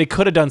know. They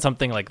could have done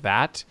something like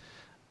that,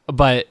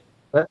 but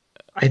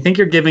I think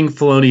you're giving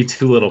Filoni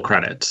too little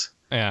credit.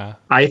 Yeah,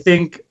 I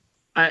think.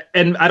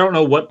 And I don't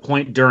know what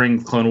point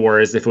during Clone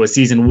Wars, if it was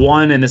season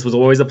 1 and this was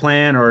always a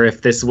plan, or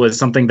if this was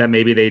something that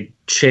maybe they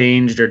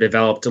changed or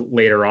developed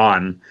later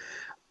on.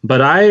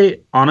 But I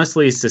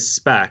honestly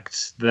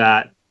suspect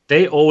that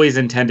they always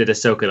intended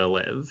Ahsoka to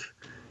live.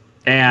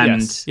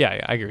 And yes.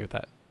 Yeah, I agree with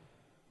that.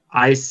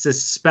 I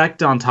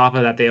suspect on top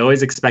of that, they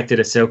always expected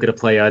Ahsoka to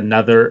play a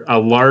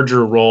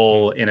larger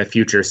role in a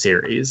future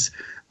series.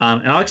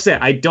 And I'll actually say,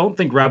 I don't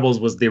think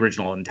Rebels was the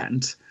original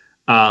intent.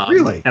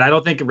 Really? And I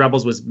don't think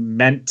Rebels was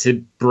meant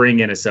to bring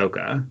in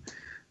Ahsoka.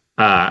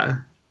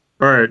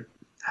 Or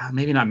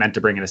maybe not meant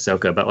to bring in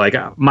Ahsoka, but like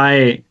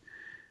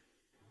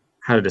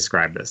how to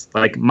describe this?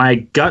 Like, my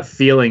gut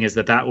feeling is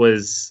that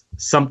was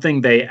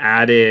something they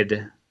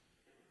added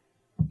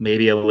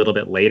maybe a little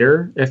bit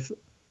later. If,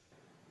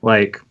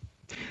 like,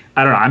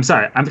 I don't know. I'm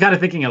sorry. I'm kind of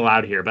thinking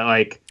aloud here, but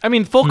like, I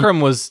mean, Fulcrum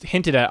was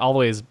hinted at all the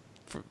way as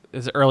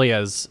early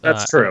as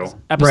that's true.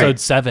 Episode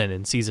 7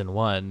 in season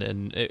 1,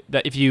 and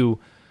if you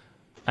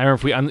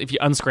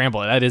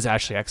unscramble it, that is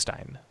Ashley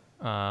Eckstein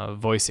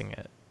voicing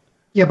it.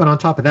 Yeah, but on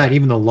top of that,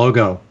 even the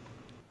logo,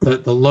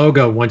 the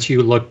logo, once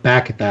you look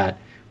back at that,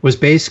 was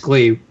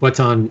basically what's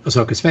on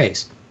Ahsoka's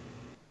face.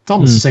 It's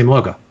almost the same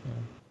logo.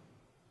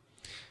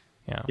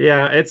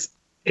 Yeah, it's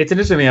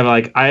interesting to me.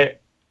 Like,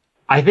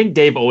 I think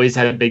Dave always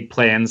had big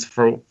plans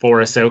for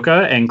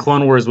Ahsoka, and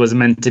Clone Wars was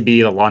meant to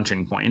be the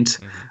launching point.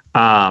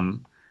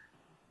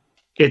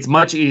 It's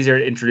much easier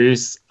to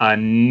introduce a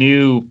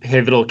new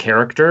pivotal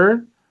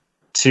character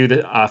to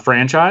the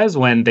franchise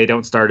when they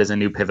don't start as a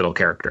new pivotal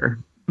character.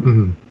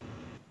 Mm-hmm.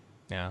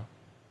 Yeah.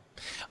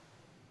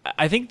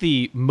 I think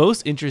the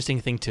most interesting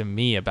thing to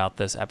me about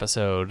this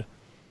episode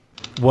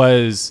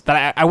was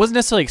that I wasn't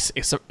necessarily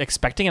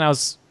expecting, and I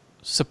was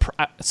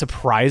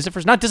surprised at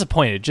first. Not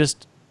disappointed,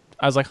 just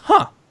I was like,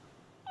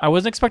 I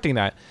wasn't expecting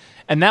that.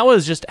 And that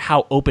was just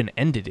how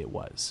open-ended it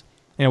was.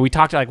 You know, we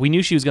talked, like, we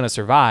knew she was going to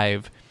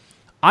survive.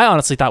 I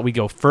honestly thought we'd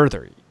go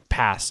further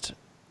past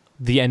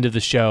the end of the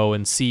show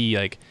and see,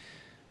 like,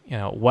 you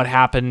know, what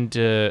happened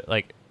to,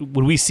 like,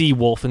 would we see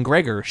Wolf and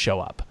Gregor show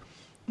up?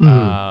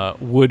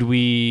 Mm-hmm. Would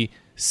we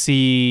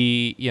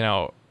see, you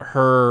know,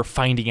 her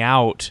finding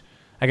out,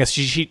 I guess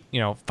she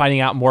finding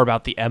out more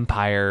about the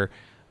Empire,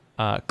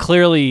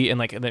 clearly, and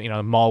like, you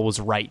know, Maul was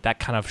right, that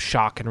kind of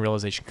shock and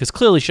realization, because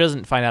clearly she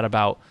doesn't find out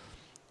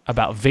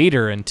about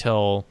Vader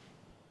until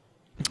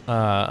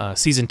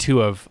season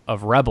 2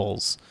 of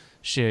Rebels.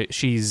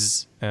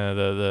 She's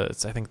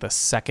it's I think the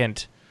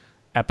second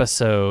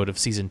episode of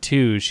season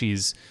 2.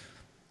 She's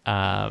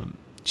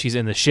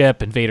in the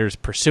ship, and Vader's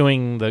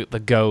pursuing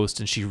the ghost,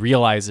 and she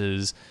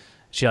realizes,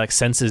 she like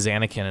senses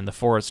Anakin in the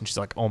Force, and she's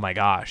like, oh my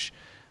gosh.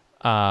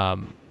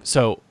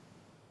 So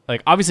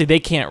like, obviously they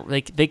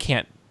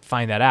can't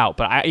find that out,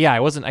 but I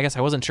guess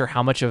I wasn't sure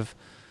how much of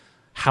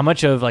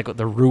like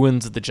the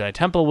ruins of the Jedi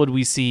Temple would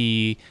we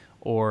see,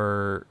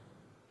 or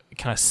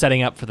kind of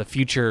setting up for the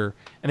future.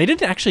 And they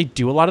didn't actually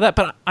do a lot of that,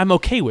 but I'm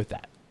okay with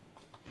that.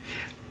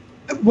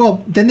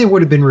 Well, then they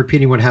would have been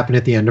repeating what happened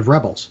at the end of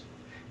Rebels,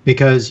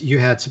 because you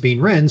had Sabine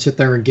Wren sit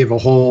there and give a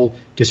whole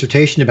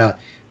dissertation about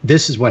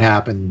this is what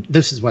happened,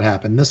 this is what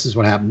happened, this is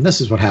what happened,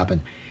 this is what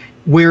happened,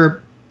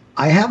 where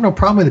I have no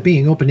problem with it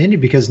being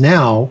open-ended, because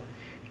now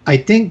I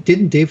think,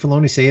 didn't Dave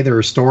Filoni say there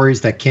are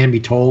stories that can be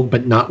told,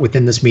 but not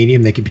within this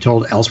medium, they can be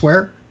told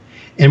elsewhere?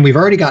 And we've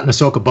already gotten an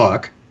Ahsoka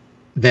book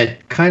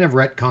that kind of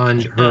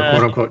retconned her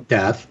quote-unquote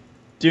death.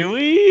 Do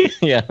we?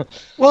 Yeah.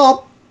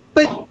 Well,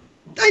 but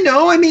I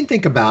know, I mean,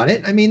 think about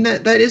it. I mean,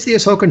 that is the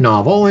Ahsoka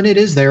novel, and it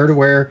is there to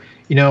where,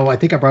 you know, I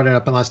think I brought it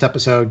up in the last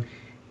episode.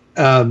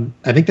 I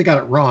think they got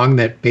it wrong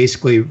that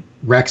basically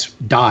Rex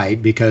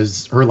died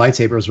because her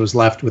lightsabers was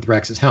left with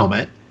Rex's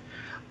helmet.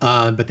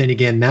 But then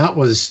again, that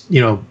was,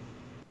 you know,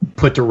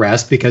 put to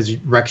rest because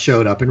Rex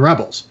showed up in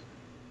Rebels.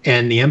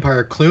 And the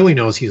Empire clearly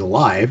knows he's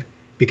alive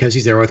because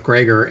he's there with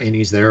Gregor and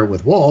he's there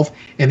with Wolf.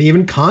 And they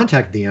even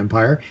contacted the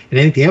Empire. And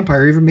I think the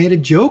Empire even made a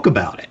joke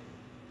about it.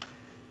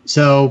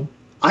 So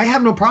I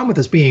have no problem with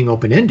this being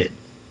open-ended.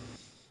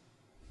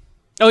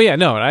 Oh yeah,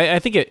 no, I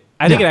think it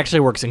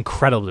actually works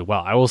incredibly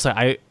well. I will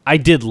say I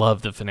did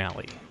love the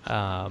finale. Like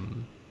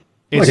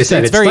I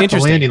said, it's very stuck interesting.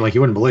 the landing like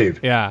you wouldn't believe.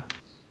 Yeah,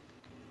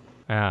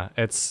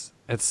 it's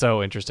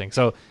so interesting.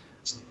 So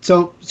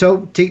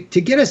to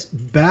get us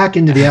back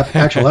into the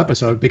actual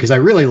episode, because I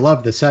really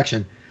love this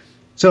section.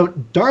 So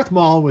Darth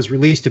Maul was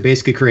released to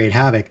basically create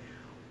havoc.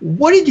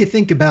 What did you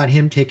think about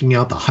him taking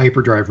out the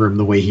hyperdrive room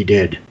the way he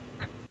did?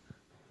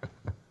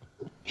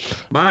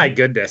 My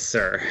goodness,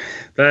 sir.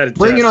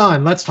 Bring it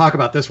on. Let's talk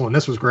about this one.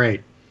 This was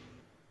great.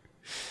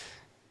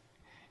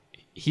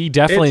 He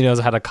definitely knows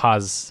how to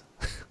cause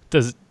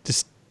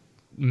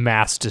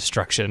mass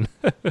destruction.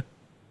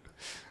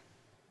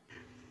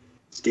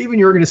 Steven,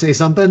 you were going to say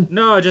something?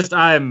 No, just it's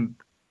one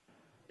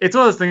of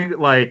those things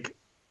like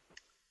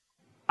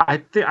I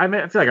feel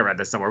like I read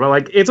this somewhere, but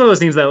like it's one of those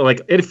things that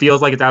like it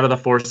feels like it's out of the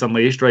Force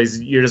Unleashed, right?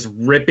 You're just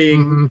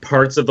ripping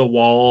parts of the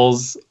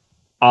walls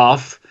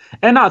off,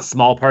 and not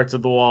small parts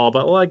of the wall,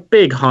 but like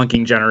big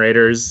honking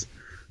generators.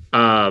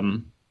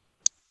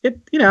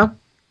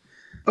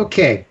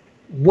 Okay,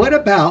 what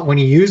about when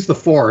he used the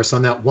Force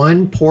on that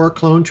one poor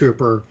clone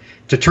trooper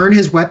to turn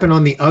his weapon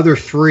on the other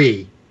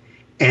three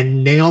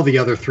and nail the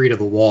other three to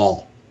the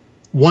wall?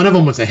 One of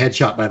them was a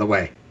headshot, by the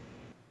way.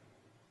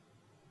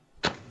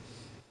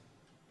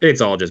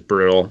 It's all just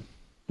brutal.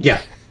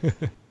 Yeah.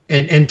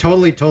 and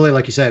totally,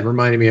 like you said,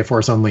 reminded me of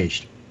Force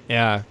Unleashed.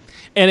 Yeah.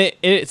 And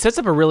it sets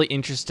up a really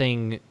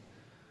interesting,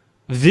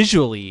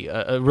 visually,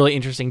 a really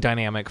interesting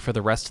dynamic for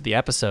the rest of the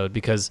episode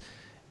because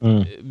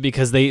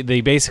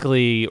they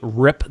basically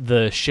rip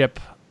the ship,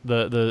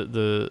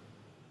 the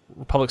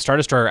Republic Star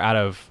Destroyer out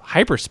of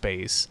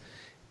hyperspace,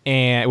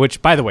 and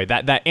which, by the way,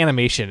 that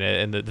animation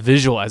and the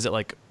visual as it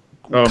like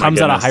comes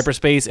out of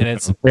hyperspace, and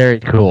it's very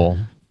cool.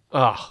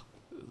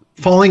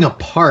 Falling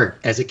apart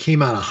as it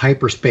came out of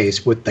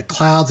hyperspace with the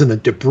clouds and the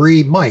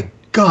debris. My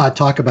God,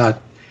 talk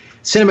about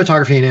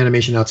cinematography and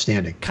animation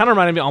outstanding. Kind of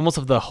reminded me almost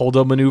of the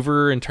Holdo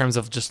maneuver in terms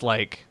of just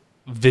like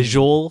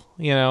visual,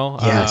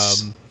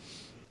 Yes.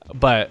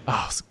 But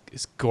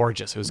it's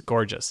gorgeous. It was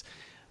gorgeous.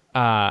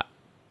 And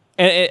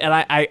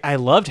I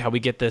loved how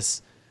we get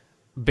this,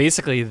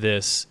 basically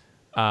this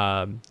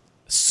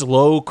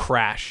slow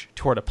crash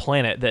toward a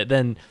planet that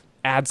then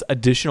adds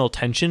additional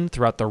tension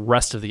throughout the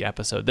rest of the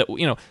episode. That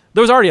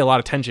there was already a lot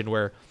of tension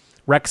where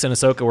Rex and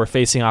Ahsoka were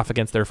facing off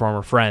against their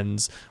former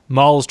friends.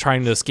 Maul's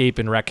trying to escape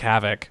and wreak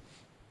havoc.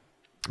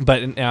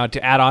 But now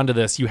to add on to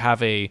this, you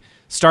have a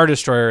Star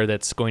Destroyer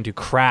that's going to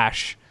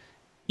crash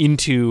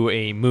into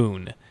a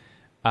moon.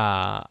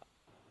 Not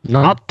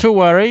to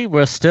worry,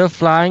 we're still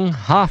flying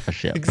half a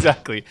ship.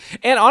 Exactly.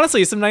 And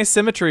honestly, some nice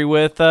symmetry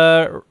with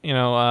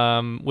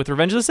with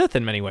Revenge of the Sith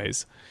in many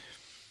ways.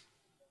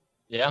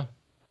 Yeah.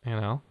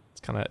 It's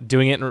kind of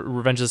doing it in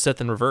Revenge of the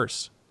Sith in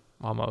reverse,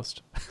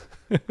 almost.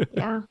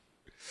 Yeah.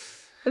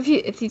 If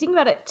you think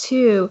about it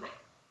too,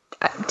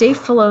 Dave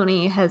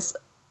Filoni has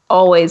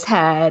always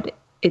had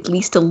at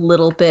least a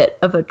little bit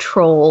of a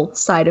troll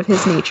side of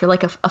his nature,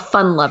 like a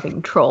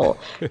fun-loving troll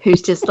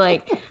who's just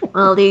like,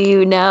 well, do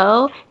you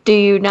know? Do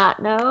you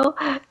not know?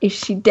 Is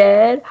she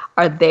dead?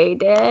 Are they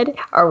dead?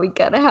 Are we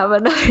gonna have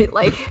another?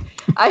 Like,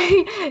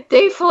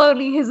 Dave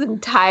Filoni, his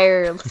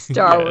entire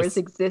Star Wars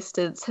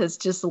existence has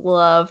just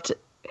loved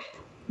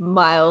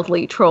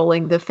mildly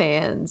trolling the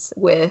fans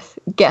with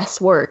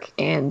guesswork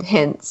and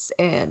hints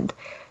and,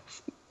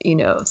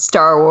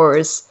 Star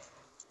Wars.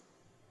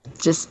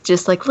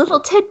 Just like little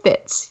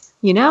tidbits,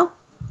 Yeah.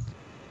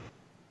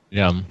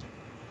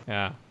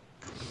 Yeah.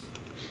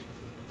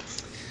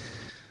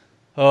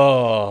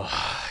 Oh,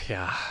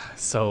 yeah.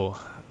 So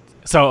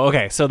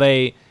okay. So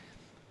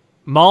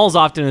Maul's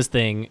off doing his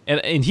thing,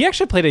 and he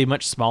actually played a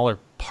much smaller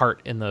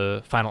part in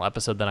the final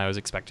episode than I was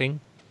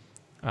expecting.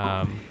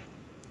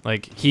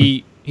 Like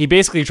he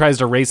basically tries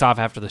to race off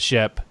after the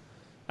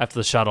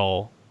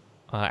shuttle,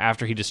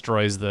 after he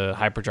destroys the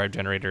hyperdrive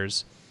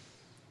generators.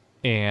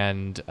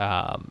 And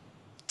like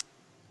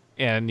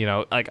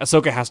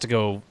Ahsoka has to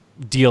go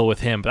deal with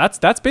him, but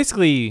that's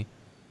basically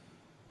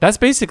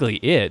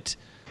it.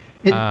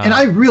 And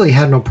I really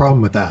had no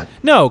problem with that.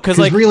 No, because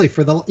really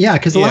the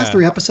last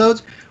 3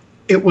 episodes,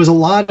 it was a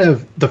lot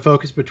of the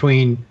focus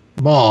between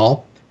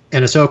Maul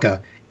and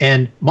Ahsoka,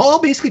 and Maul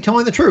basically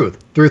telling the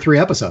truth through 3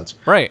 episodes.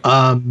 Right.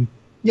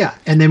 Yeah,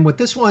 and then with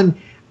this one,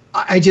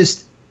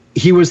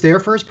 he was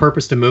there for his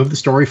purpose to move the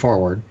story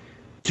forward,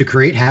 to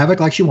create havoc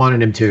like she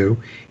wanted him to,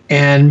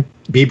 and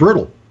be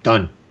brutal.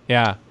 Done.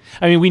 Yeah.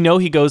 I mean, we know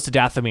he goes to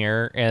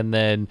Dathomir and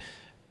then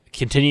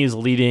continues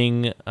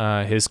leading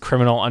his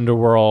criminal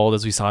underworld,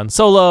 as we saw in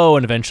Solo,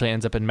 and eventually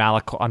ends up on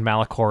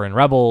Malachor and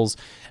Rebels.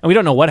 And we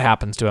don't know what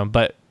happens to him,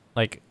 but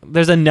like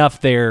there's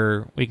enough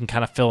there we can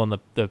kind of fill in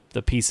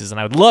the pieces. And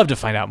I would love to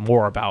find out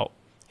more about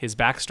his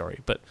backstory,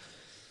 but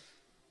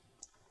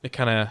it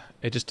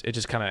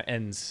just kind of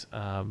ends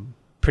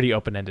pretty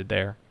open-ended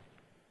there.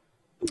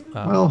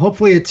 Well,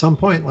 hopefully at some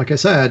point, like I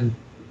said,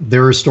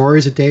 there are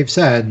stories that Dave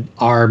said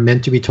are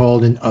meant to be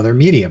told in other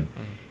medium.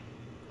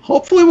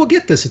 Hopefully we'll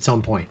get this at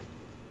some point.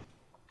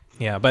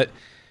 Yeah, but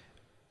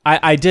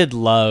I did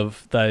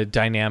love the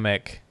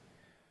dynamic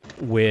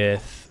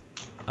with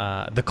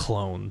the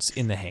clones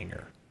in the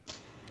hangar.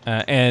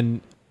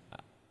 And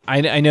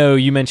I know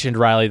you mentioned,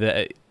 Riley,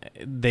 that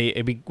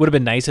it would have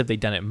been nice if they'd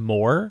done it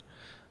more.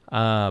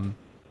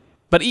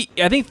 But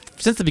I think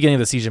since the beginning of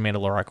the Siege of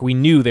Mandalore arc, we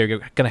knew they were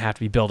going to have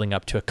to be building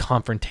up to a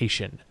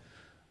confrontation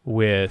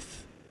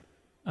with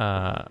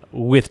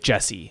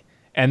Jesse,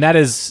 and that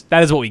is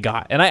what we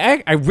got. And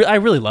I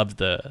really loved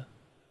the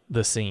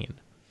scene.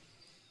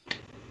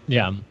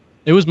 Yeah,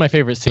 it was my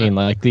favorite scene,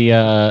 like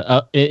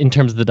the in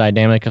terms of the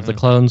dynamic of the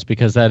clones,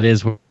 because that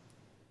is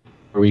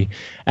we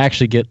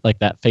actually get like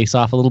that face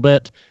off a little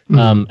bit.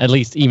 At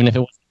least even if it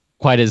wasn't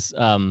quite as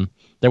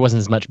there wasn't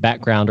as much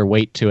background or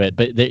weight to it,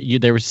 but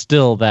there was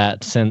still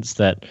that sense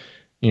that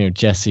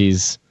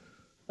Jesse's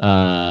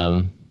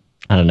I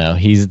don't know,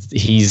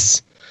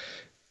 he's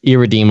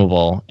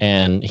irredeemable,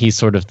 and he's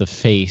sort of the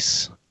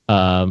face,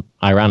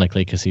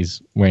 ironically, because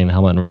he's wearing the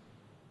helmet and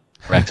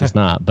Rex is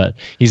not, but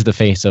he's the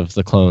face of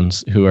the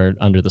clones who are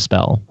under the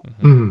spell.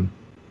 And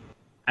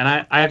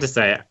I have to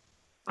say,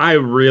 I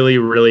really,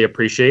 really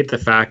appreciate the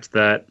fact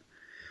that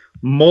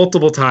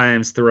multiple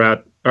times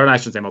throughout, or I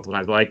shouldn't say multiple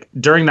times, but like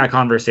during that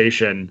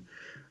conversation,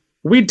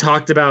 we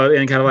talked about it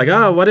and kind of like,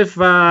 oh, what if,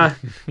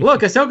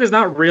 look, Ahsoka's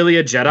not really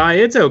a Jedi.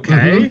 It's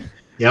okay.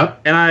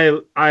 Yep. And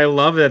I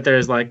love that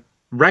there's like,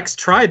 Rex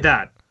tried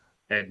that.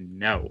 And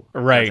no.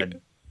 Right.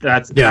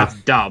 That's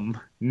dumb.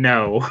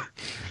 No.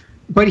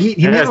 But he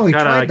not only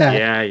tried like, that.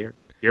 Yeah,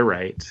 you're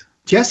right.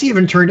 Jesse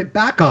even turned it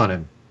back on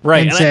him.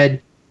 Right. And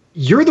said,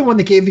 you're the one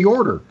that gave the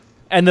order.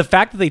 And the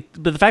fact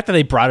that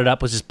they brought it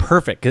up was just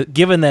perfect,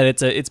 given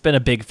that it's been a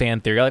big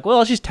fan theory. Like,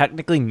 well, she's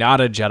technically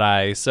not a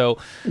Jedi, so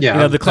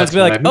the clones could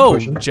be like, oh,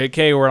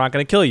 JK, we're not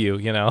going to kill you,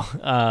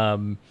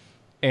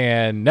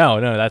 and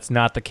no, that's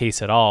not the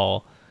case at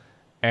all.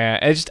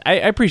 And I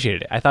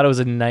appreciated it. I thought it was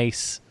a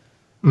nice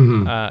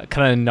kind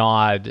of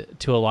nod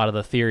to a lot of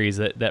the theories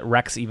that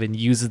Rex even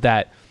uses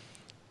that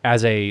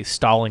as a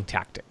stalling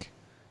tactic,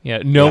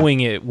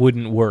 knowing it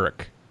wouldn't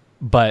work,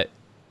 but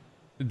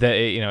that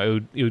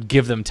it would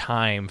give them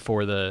time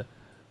for the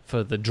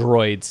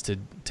droids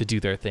to do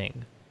their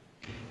thing.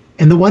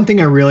 And the one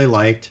thing I really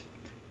liked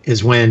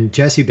is when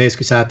Jesse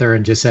basically sat there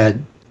and just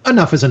said,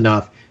 enough is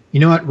enough. You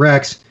know what,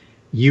 Rex?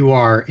 You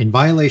are in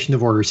violation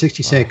of Order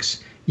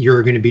 66.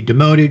 You're going to be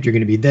demoted. You're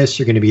going to be this.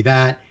 You're going to be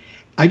that.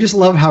 I just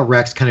love how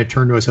Rex kind of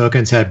turned to Ahsoka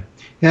and said,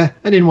 yeah,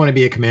 I didn't want to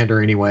be a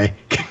commander anyway.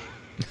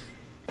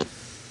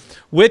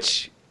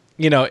 Which,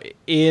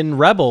 in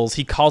Rebels,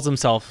 he calls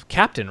himself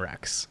Captain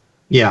Rex.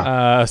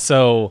 Yeah.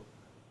 So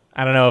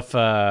I don't know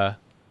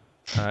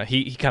if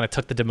he kind of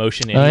took the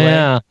demotion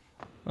anyway.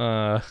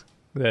 Oh,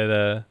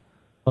 yeah.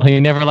 Well, he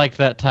never liked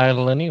that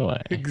title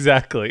anyway.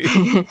 Exactly.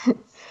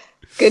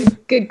 Good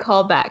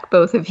callback,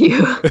 both of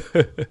you.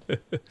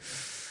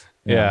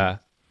 Yeah.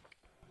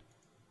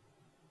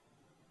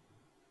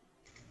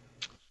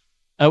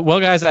 Well,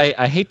 guys,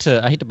 I hate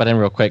to butt in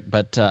real quick,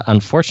 but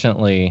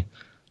unfortunately,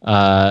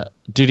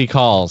 duty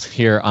calls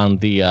here on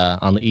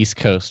the East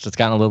Coast. It's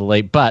gotten a little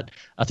late, but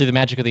through the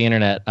magic of the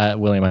internet,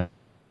 William, I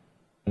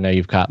know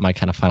you've got my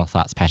kind of final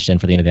thoughts patched in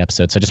for the end of the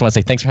episode. So I just want to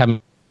say thanks for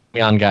having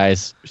me on,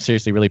 guys.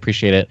 Seriously, really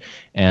appreciate it,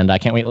 and I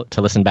can't wait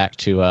to listen back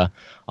to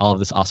all of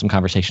this awesome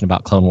conversation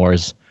about Clone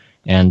Wars.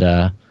 And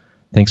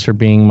thanks for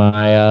being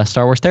my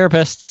Star Wars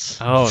therapist.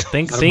 Oh,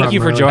 thank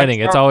you for joining.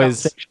 It's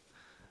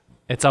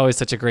always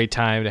such a great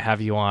time to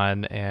have you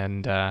on,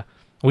 and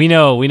we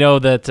know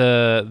that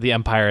the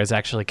Empire is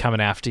actually coming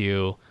after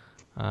you.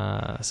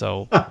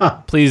 So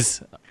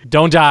please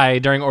don't die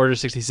during Order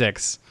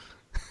 66.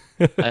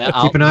 Keep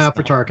an eye out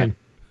for Tarkin.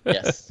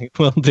 Yes,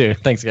 will do.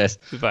 Thanks, guys.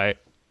 Bye.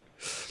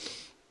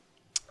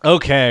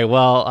 Okay,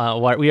 well,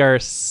 we are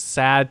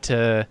sad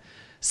to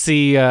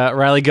see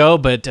Riley go,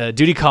 but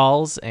duty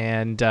calls.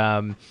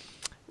 And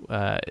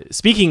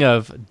speaking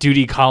of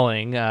duty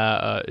calling,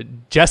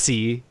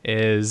 Jesse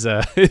is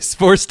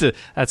forced to.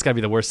 That's got to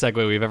be the worst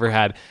segue we've ever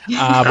had.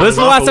 But this is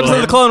the last episode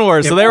of the Clone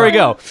Wars, so there we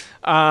go.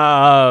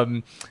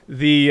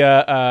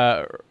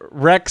 The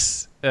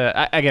Rex.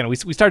 Again, we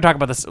started talking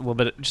about this a little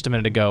bit just a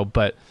minute ago,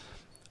 but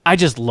I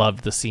just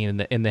loved the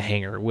scene in the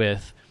hangar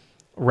with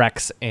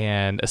Rex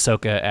and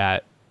Ahsoka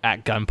at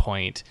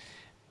gunpoint,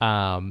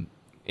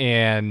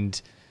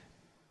 and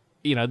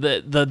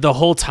the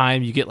whole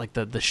time you get like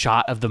the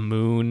shot of the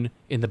moon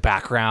in the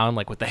background,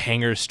 like with the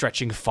hangar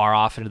stretching far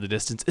off into the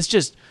distance. It's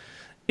just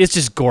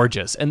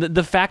gorgeous, and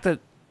the fact that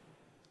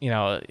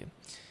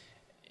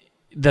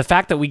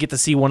we get to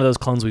see one of those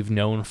clones we've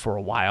known for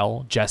a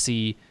while,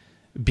 Jesse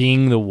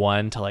being the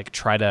one to like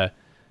try to.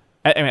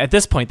 I mean, at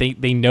this point,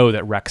 they know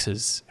that Rex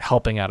is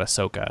helping out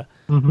Ahsoka.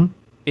 Mm-hmm.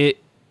 It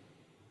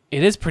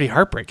is pretty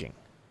heartbreaking.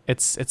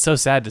 It's so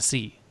sad to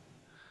see.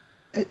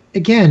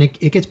 Again,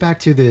 it gets back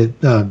to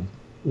the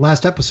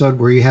last episode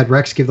where you had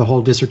Rex give the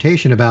whole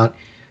dissertation about,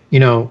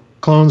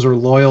 clones are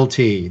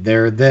loyalty.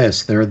 They're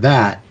this, they're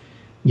that,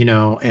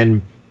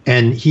 and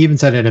he even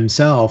said it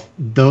himself.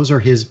 Those are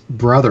his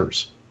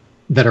brothers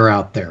that are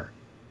out there.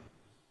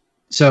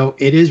 So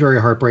it is very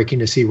heartbreaking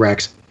to see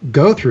Rex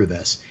go through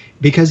this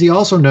because he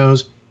also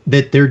knows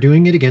that they're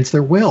doing it against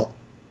their will.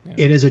 Yeah.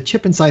 It is a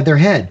chip inside their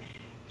head.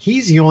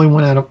 He's the only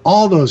one out of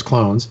all those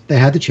clones that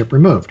had the chip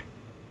removed.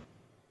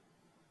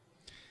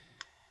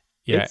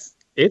 Yeah,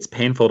 it's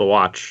painful to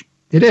watch.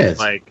 It is.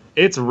 Like,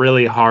 it's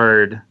really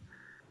hard.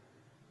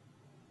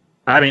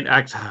 I mean,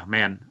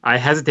 I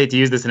hesitate to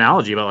use this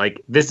analogy, but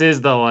like, this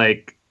is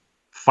the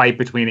fight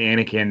between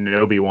Anakin and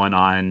Obi-Wan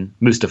on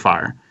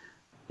Mustafar.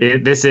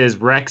 This is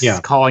Rex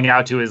calling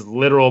out to his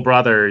literal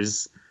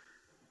brothers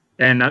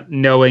and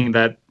knowing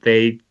that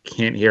they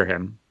can't hear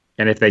him.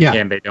 And if they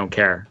can, they don't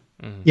care.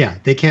 Yeah,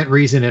 they can't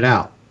reason it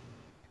out.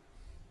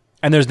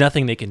 And there's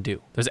nothing they can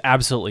do. There's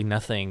absolutely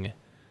nothing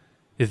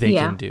that they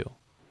can do.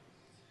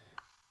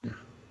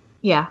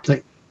 Yeah. It's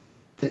like,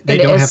 And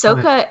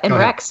Ahsoka and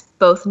Rex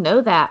both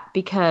know that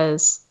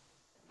because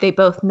they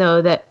both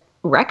know that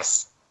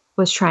Rex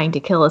was trying to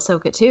kill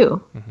Ahsoka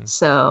too.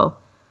 So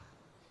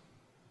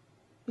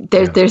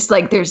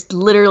there's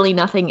literally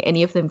nothing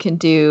any of them can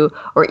do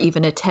or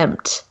even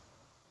attempt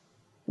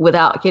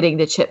without getting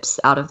the chips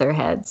out of their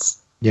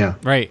heads. Yeah.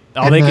 Right.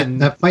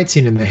 That fight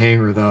scene in the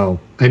hangar, though,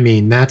 I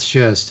mean, that's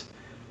just,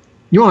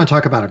 you want to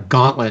talk about a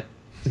gauntlet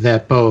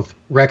that both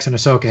Rex and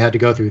Ahsoka had to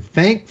go through.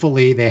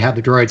 Thankfully, they had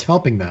the droids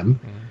helping them.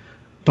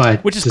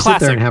 But which is to classic,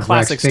 sit there and have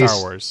classic Rex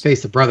Star Wars.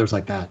 face the brothers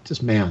like that,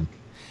 just man.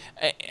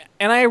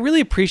 And I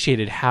really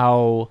appreciated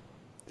how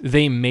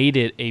they made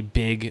it a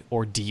big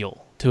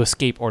ordeal to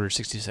escape Order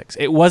 66.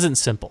 It wasn't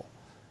simple.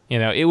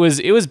 It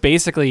was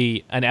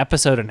basically an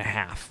episode and a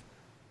half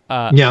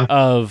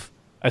of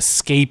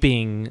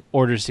escaping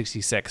Order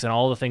 66 and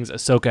all the things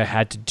Ahsoka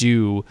had to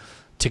do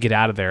to get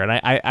out of there. And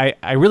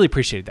I really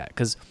appreciated that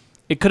because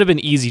it could have been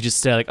easy just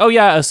to say like, oh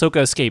yeah,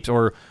 Ahsoka escapes,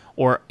 or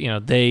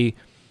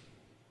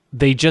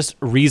they just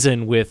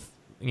reason with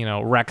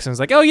Rex and it's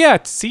like, oh yeah,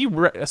 see,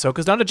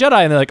 Ahsoka's not a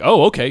Jedi, and they're like,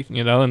 oh okay,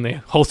 and they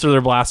holster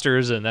their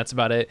blasters and that's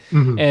about it.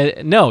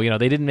 And no,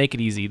 they didn't make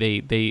it easy.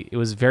 It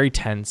was very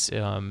tense.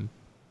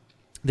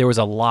 There was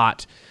a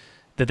lot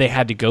that they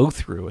had to go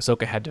through.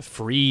 Ahsoka had to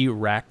free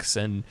Rex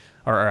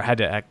or had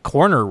to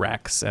corner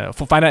Rex,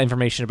 find out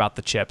information about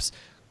the chips,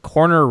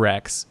 corner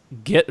Rex,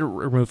 get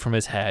removed from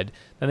his head.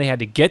 Then they had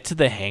to get to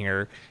the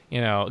hangar,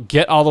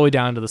 get all the way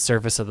down to the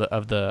surface of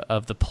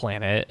the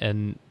planet,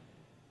 and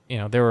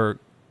they were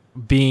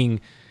being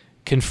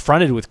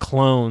confronted with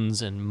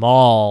clones and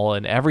Maul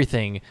and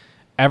everything,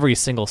 every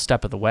single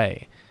step of the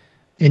way.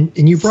 And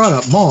you brought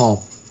up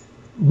Maul.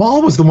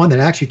 Maul was the one that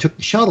actually took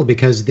the shuttle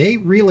because they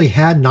really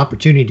had an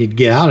opportunity to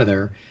get out of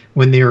there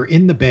when they were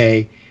in the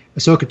bay.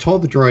 Ahsoka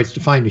told the droids to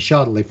find a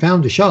shuttle. They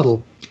found a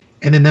shuttle,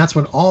 and then that's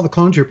when all the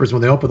clone troopers,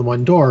 when they open the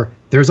one door,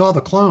 there's all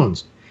the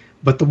clones.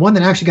 But the one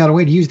that actually got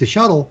away to use the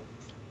shuttle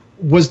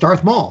was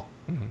Darth Maul.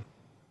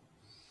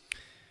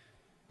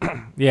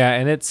 Yeah,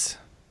 and it's...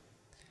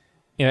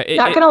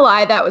 Not gonna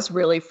lie, that was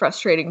really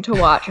frustrating to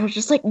watch. I was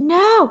just like,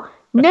 no,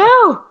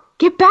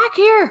 get back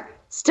here,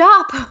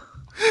 stop.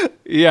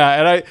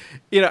 Yeah,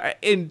 and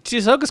in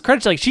Ahsoka's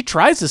credit, like she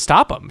tries to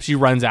stop him. She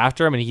runs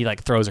after him, and he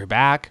like throws her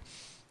back.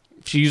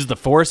 She uses the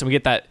Force, and we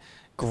get that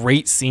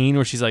great scene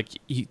where she's like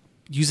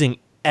using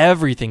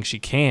everything she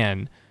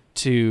can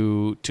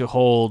to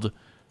hold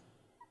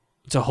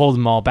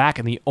Maul back,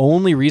 and the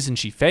only reason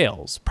she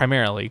fails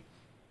primarily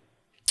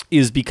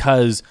is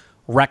because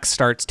Rex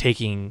starts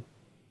taking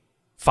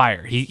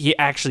fire. He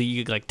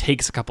actually like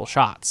takes a couple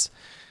shots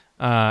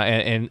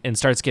and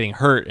starts getting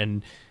hurt,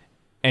 and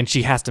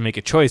she has to make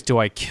a choice. Do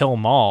I kill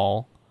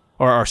Maul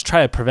or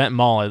try to prevent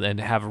Maul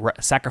and have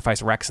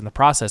sacrifice Rex in the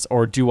process,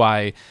 or do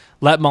I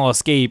let Maul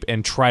escape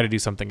and try to do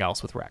something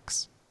else with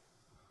Rex?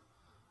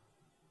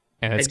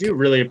 And I do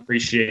really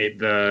appreciate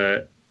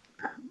the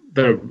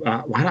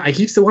I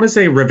keep still want to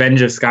say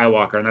Revenge of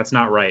Skywalker, and that's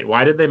not right.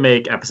 Why did they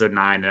make episode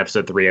 9 and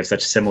episode 3 have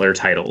such similar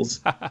titles?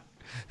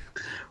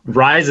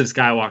 Rise of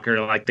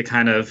Skywalker, like the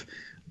kind of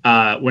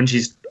when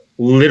she's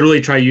literally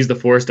trying to use the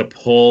Force to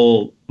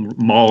pull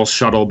Maul's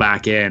shuttle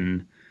back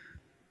in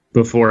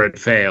before it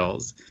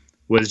fails,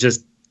 was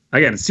just,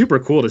 again, super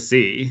cool to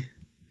see.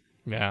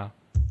 Yeah.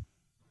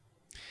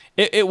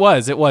 It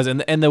was,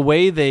 and the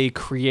way they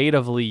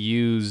creatively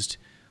used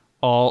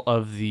all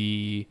of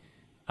the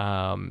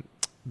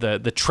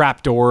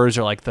trap doors,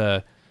 or like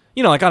the,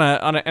 like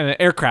on an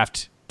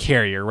aircraft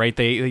carrier, right?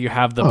 You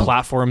have the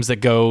platforms that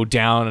go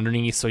down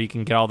underneath, so you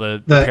can get all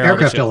the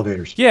aircraft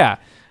elevators. Yeah,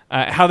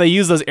 how they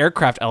use those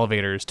aircraft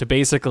elevators to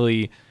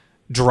basically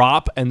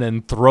drop and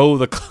then throw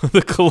the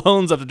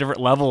clones up to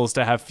different levels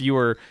to have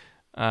fewer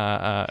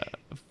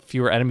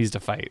enemies to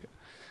fight.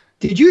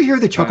 Did you hear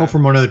the chuckle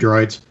from one of the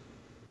droids?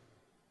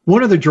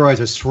 One of the droids,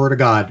 I swear to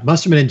God,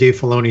 must have been in Dave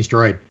Filoni's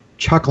droid,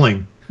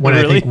 chuckling when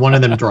I think one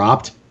of them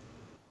dropped.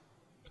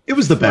 It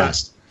was the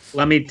best.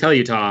 Let me tell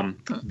you, Tom,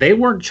 they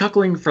weren't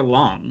chuckling for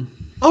long.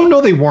 Oh,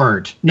 no, they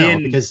weren't. No,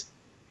 because...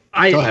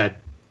 Go ahead.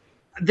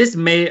 This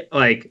may,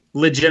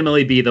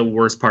 legitimately be the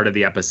worst part of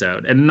the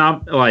episode. And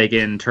not,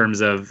 in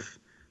terms of,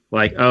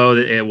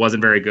 it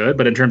wasn't very good,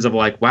 but in terms of,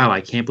 wow,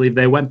 I can't believe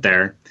they went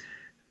there.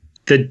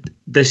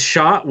 The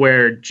shot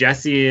where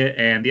Jesse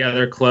and the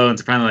other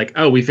clones are finally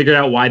we figured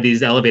out why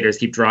these elevators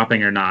keep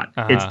dropping or not.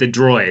 Uh-huh. It's the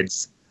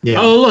droids.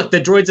 Yeah. Oh, look,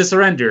 the droids have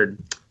surrendered.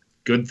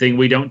 Good thing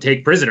we don't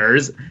take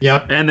prisoners.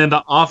 Yep. And then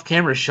the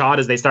off-camera shot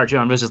as they start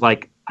shooting, I'm just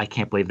I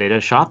can't believe they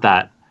just shot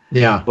that.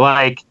 Yeah.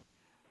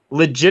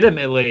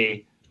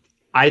 Legitimately,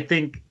 I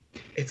think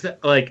it's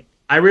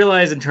I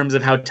realize in terms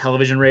of how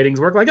television ratings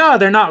work,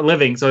 they're not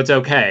living, so it's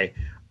okay.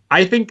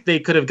 I think they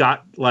could have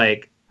got,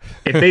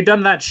 if they'd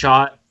done that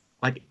shot,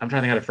 I'm trying to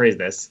think how to phrase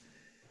this.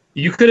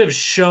 You could have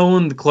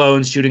shown the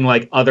clones shooting,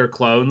 other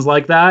clones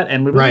like that,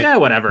 and we'd be like, yeah,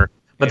 whatever.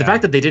 But the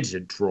fact that they did it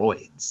to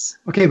droids.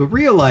 Okay, but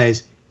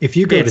realize... If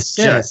you go to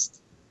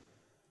Sith,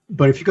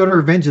 but if you go to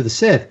Revenge of the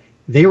Sith,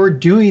 they were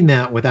doing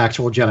that with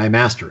actual Jedi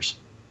Masters.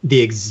 The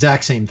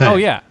exact same thing. Oh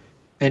yeah.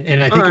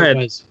 And I think it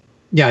was,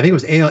 I think it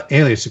was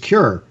Aayla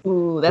Secure,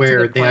 Ooh, that's a where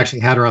good they point.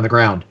 actually had her on the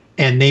ground,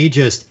 and they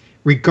just,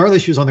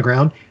 regardless she was on the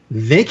ground,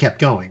 they kept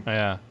going.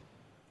 Yeah.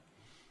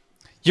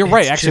 You're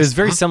right. Actually, it was a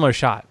very similar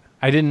shot.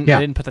 I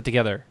didn't put that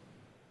together.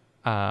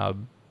 Yeah.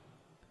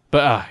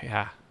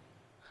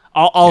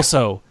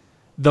 Also,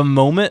 the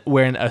moment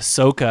when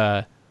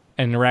Ahsoka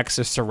and Rex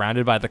are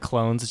surrounded by the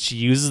clones, she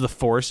uses the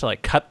Force to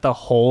like cut the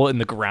hole in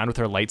the ground with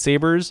her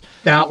lightsabers.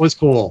 That was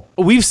cool.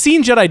 We've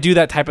seen Jedi do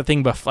that type of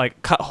thing, but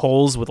like cut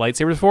holes with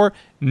lightsabers before.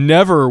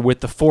 Never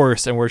with the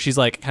Force, and where she's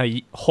like kind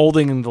of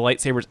holding the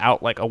lightsabers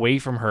out like away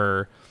from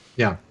her.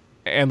 Yeah.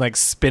 And like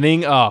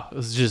spinning. Oh, it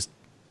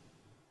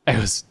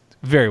was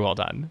very well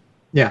done.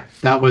 Yeah,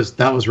 that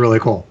was really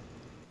cool.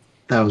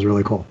 That was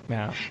really cool.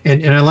 Yeah.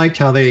 And I liked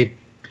how they,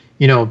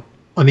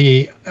 on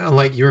the,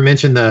 like you were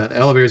mentioned, the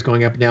elevators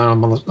going up and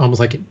down, almost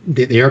like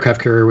the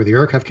aircraft carrier, where the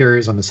aircraft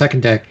carriers on the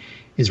second deck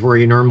is where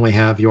you normally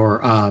have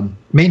your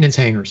maintenance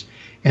hangars.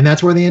 And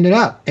that's where they ended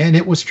up. And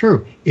it was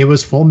true. It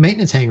was full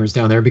maintenance hangars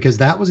down there, because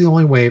that was the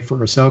only way for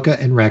Ahsoka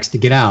and Rex to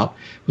get out,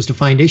 was to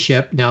find a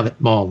ship. Now that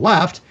Maul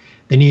left,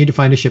 they needed to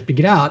find a ship to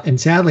get out. And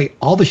sadly,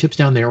 all the ships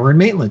down there were in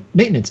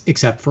maintenance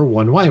except for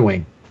one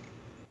Y-Wing.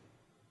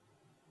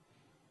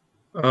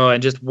 Oh,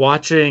 and just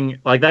watching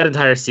like that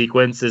entire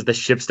sequence as the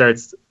ship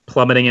starts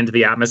plummeting into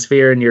the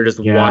atmosphere, and you're just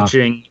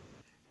watching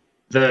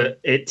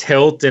it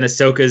tilt, and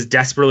Ahsoka's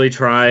desperately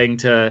trying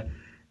to,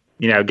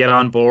 get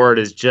on board,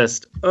 is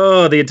just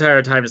the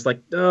entire time just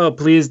like, oh,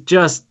 please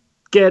just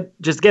get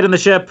in the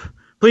ship,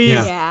 please.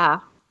 Yeah.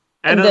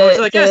 And then it's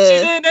like, yes,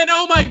 she's in, and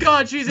oh my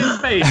god, she's in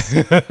space.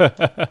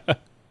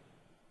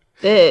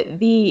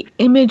 The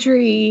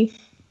imagery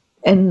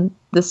and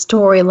the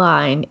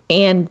storyline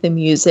and the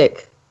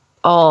music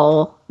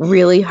all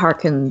really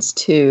harkens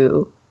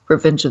to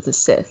Revenge of the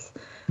Sith.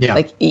 Yeah.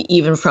 Like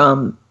even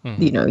from,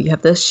 you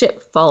have the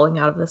ship falling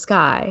out of the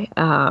sky,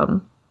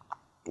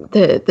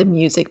 the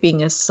music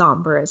being as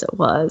somber as it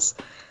was.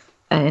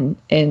 And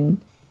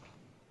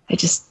I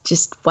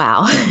just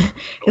wow.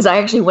 Because I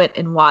actually went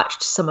and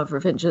watched some of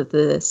Revenge of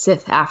the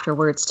Sith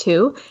afterwards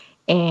too.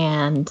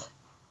 And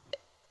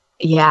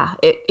yeah,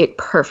 it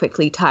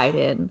perfectly tied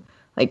in.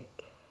 Like,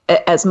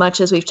 as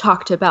much as we've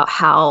talked about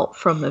how,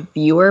 from a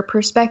viewer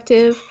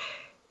perspective,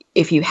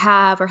 if you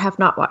have or have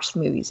not watched the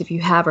movies, if you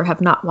have or have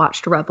not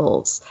watched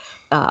Rebels,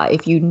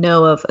 if you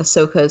know of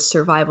Ahsoka's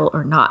survival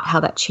or not, how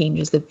that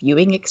changes the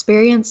viewing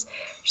experience.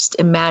 Just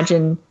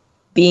imagine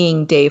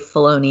being Dave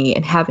Filoni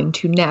and having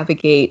to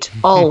navigate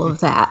all of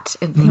that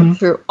and think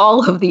through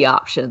all of the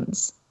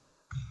options.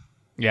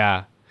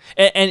 Yeah.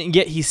 And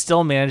yet he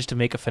still managed to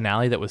make a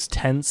finale that was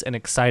tense and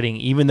exciting,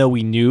 even though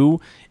we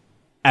knew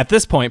at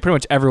this point pretty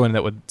much everyone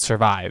that would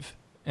survive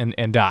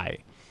and die.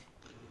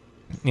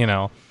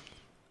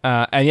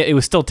 And yet it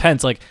was still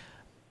tense. Like,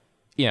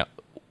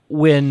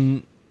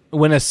 when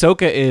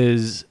Ahsoka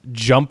is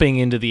jumping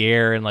into the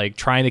air and like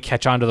trying to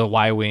catch onto the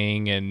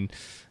Y-Wing and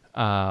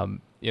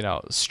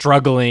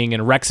struggling,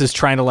 and Rex is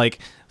trying to like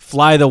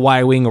fly the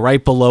Y-Wing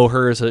right below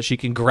her so that she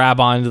can grab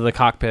onto the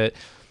cockpit.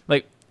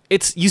 Like,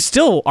 you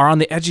still are on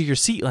the edge of your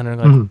seat, Leonard.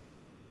 Like,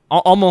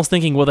 almost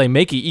thinking, will they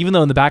make it? Even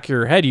though in the back of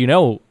your head,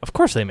 of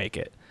course they make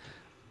it.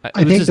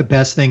 I think the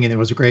best thing, and it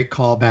was a great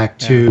callback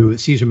to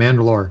Caesar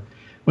Mandalore,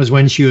 was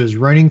when she was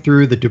running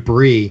through the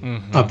debris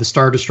of the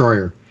Star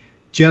Destroyer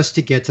just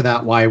to get to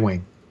that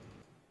Y-Wing.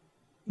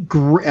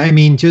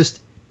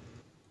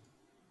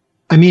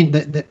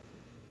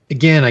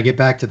 Again, I get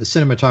back to the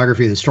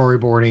cinematography, the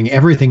storyboarding,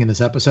 everything in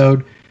this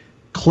episode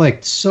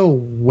clicked so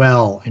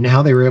well, and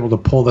how they were able to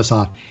pull this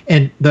off.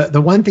 And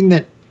the one thing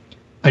that,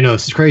 I know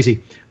this is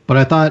crazy, but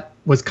I thought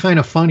was kind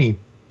of funny,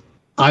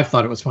 I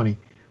thought it was funny,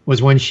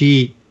 was when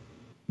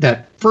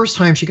that first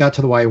time she got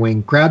to the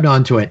Y-Wing, grabbed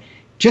onto it,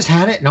 just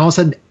had it, and all of a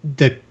sudden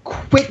the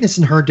quickness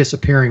in her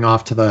disappearing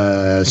off to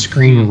the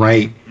screen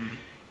right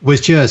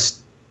was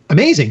just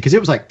amazing, because it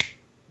was like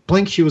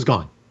blink, she was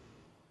gone.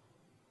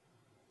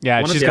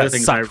 Yeah, one of she's the got other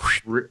things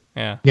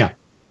yeah.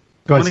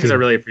 Go one ahead, of the things I Steve.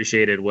 really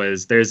appreciated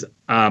was there's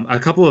a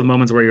couple of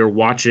moments where you're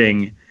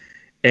watching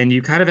and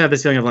you kind of have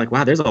this feeling of like,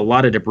 wow, there's a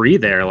lot of debris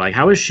there. Like,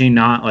 how is she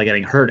not like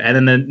getting hurt? And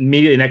then the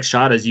immediately next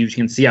shot is you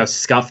can see how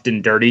scuffed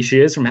and dirty she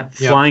is from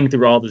flying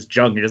through all this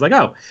junk. You're just like,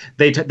 oh,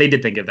 they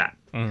did think of that.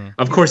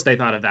 Of course they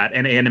thought of that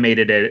and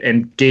animated it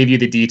and gave you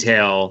the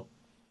detail,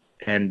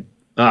 and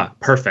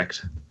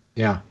perfect.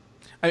 Yeah.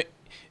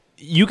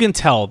 You can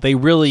tell they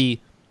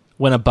really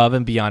went above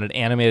and beyond and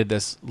animated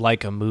this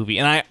like a movie.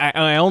 And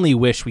I only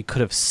wish we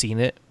could have seen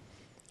it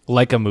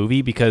like a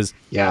movie, because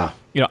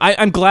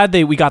I'm glad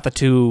we got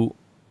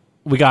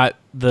we got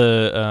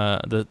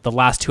the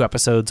last two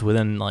episodes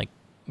within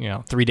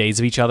 3 days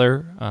of each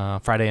other,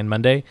 Friday and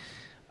Monday.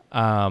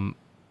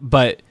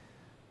 But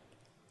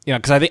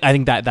because I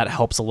think that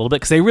helps a little bit,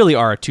 because they really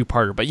are a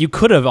two-parter, but you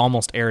could have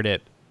almost aired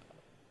it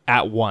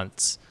at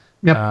once.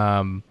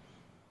 Yep.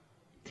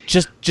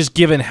 Just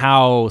given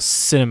how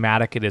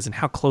cinematic it is and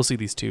how closely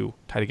these two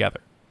tie together.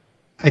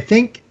 I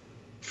think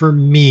for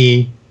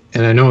me,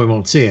 and I know we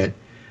won't see it,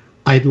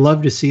 I'd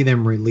love to see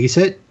them release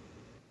it,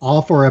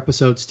 all 4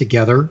 episodes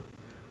together,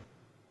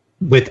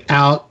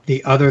 without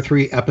the other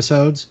 3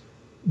 episodes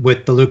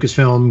with the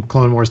Lucasfilm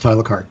Clone Wars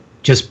title card.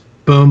 Just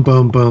boom,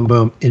 boom, boom,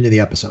 boom into the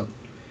episode.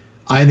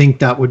 I think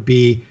that would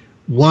be,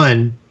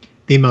 one,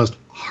 the most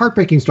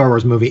heartbreaking Star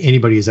Wars movie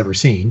anybody has ever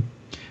seen.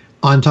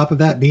 On top of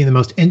that, being the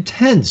most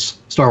intense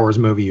Star Wars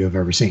movie you have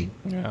ever seen.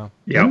 Yeah.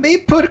 Yeah. It may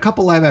put a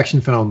couple live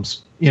action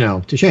films,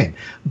 to shame.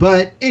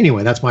 But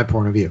anyway, that's my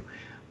point of view.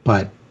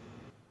 But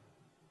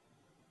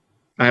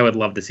I would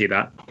love to see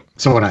that.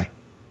 so would I.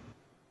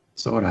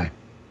 So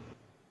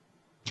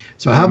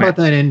how about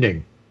that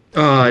ending?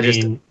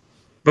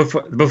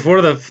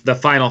 Before the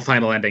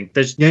final ending,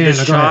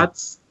 the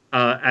shots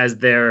as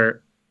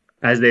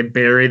they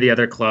bury the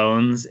other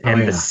clones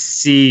in the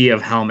sea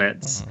of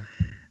helmets.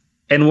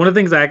 And one of the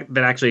things that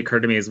actually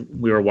occurred to me as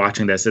we were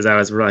watching this is I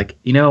was like,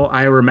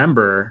 I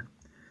remember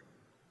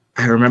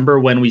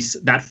when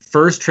that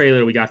first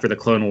trailer we got for the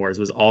Clone Wars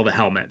was all the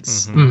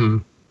helmets. Mm-hmm.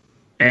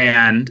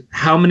 And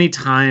how many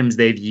times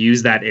they've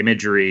used that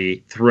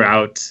imagery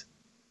throughout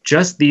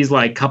just these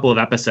like couple of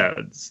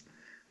episodes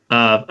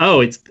of,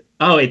 it's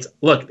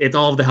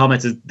all of the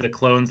helmets as the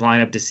clones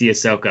line up to see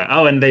Ahsoka.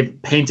 Oh, and they've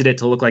painted it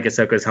to look like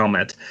Ahsoka's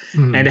helmet.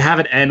 Mm-hmm. And to have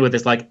it end with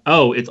this like,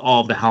 it's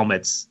all of the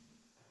helmets,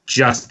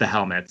 just the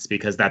helmets,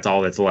 because that's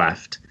all that's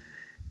left.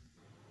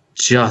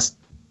 Just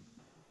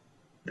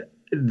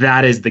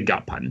that is the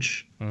gut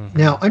punch. Mm-hmm.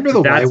 Now, under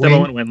the that's Y-wing, the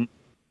moment when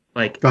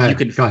you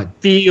could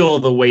feel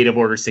the weight of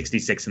Order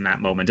 66 in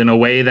that moment in a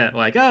way that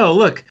like, oh,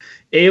 look,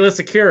 Ayla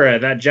Secura,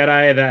 that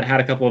Jedi that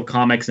had a couple of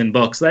comics and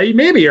books that you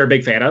maybe you're a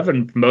big fan of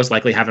and most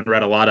likely haven't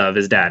read a lot of,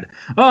 is dead.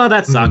 Oh,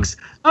 that sucks.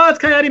 Oh, it's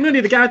Coyote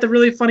Mundi, the guy with the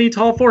really funny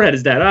tall forehead,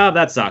 is dead. Oh,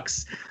 that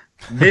sucks.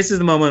 This is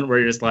the moment where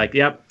you're just like,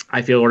 yep,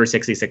 I feel Order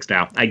 66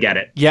 now. I get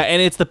it. Yeah,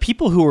 and it's the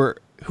people who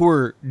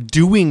are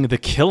doing the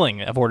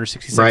killing of Order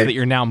 66 that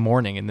you're now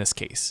mourning in this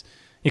case.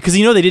 Because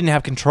they didn't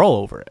have control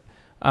over it.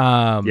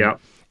 Yeah.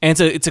 And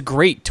so it's a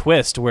great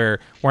twist where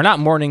we're not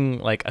mourning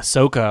like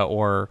Ahsoka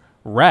or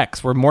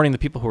Rex. We're mourning the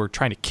people who are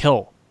trying to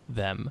kill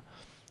them.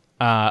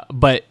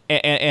 But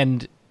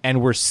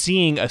we're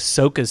seeing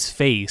Ahsoka's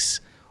face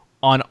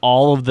on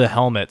all of the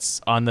helmets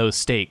on those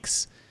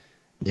stakes.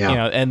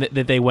 Yeah. And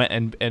that they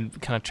went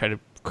and kind of tried to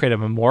create a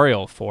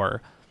memorial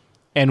for.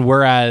 And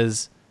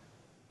whereas,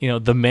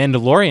 the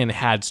Mandalorian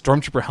had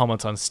Stormtrooper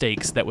helmets on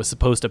stakes that was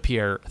supposed to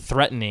appear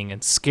threatening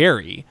and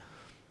scary.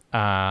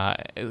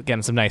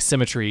 Again, some nice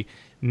symmetry.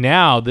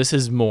 Now this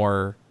is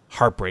more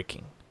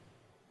heartbreaking.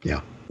 Yeah.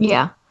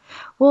 Yeah.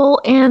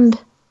 Well,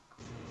 and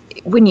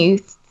when you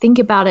think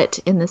about it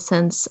in the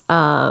sense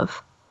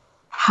of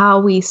how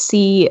we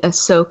see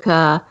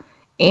Ahsoka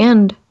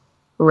and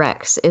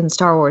Rex in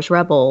Star Wars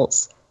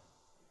Rebels,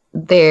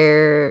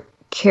 their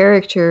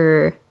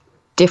character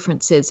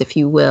differences, if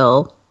you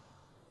will,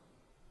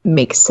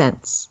 make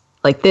sense.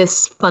 Like,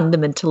 this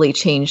fundamentally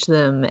changed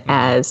them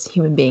as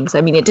human beings.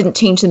 I mean, it didn't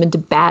change them into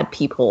bad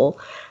people,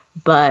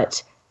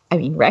 but I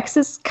mean, Rex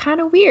is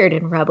kind of weird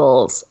in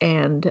Rebels,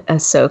 and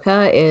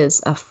Ahsoka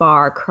is a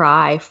far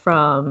cry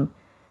from,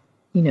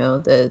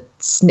 the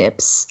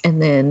Snips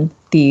and then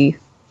the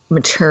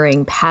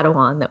maturing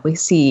Padawan that we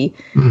see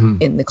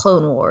in the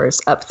Clone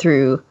Wars up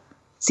through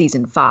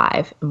season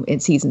 5. In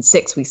season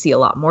 6, we see a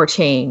lot more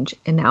change,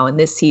 and now in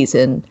this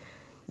season,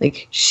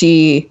 like,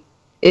 she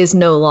is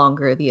no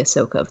longer the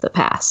Ahsoka of the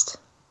past.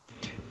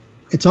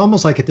 It's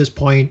almost like at this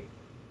point,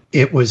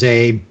 it was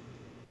a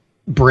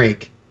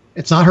break.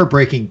 It's not her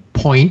breaking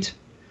point,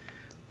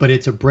 but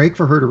it's a break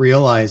for her to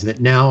realize that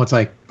now it's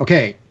like,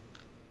 okay,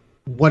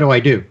 what do I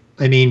do?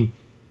 I mean,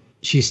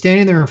 she's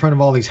standing there in front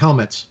of all these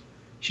helmets.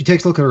 She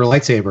takes a look at her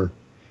lightsaber.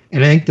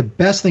 And I think the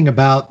best thing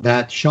about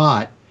that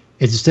shot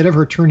is instead of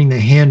her turning the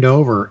hand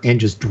over and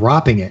just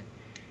dropping it,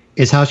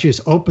 is how she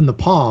just opened the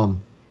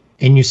palm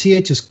and you see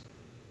it just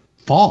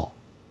fall.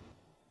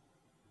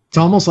 It's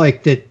almost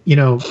like that,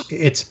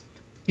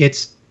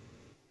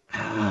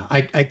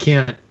 I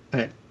can't,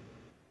 I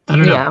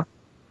don't know.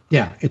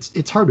 Yeah,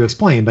 it's hard to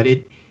explain, but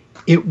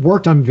it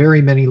worked on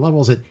very many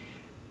levels.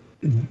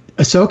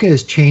 Ahsoka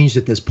has changed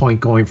at this point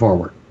going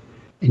forward.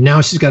 And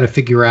now she's got to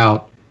figure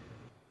out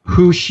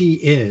who she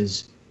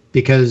is,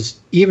 because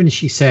even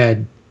she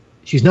said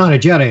she's not a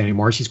Jedi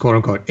anymore. She's quote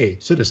unquote a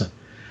citizen.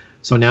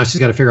 So now she's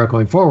got to figure out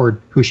going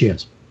forward who she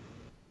is.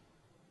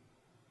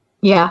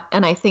 Yeah,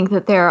 and I think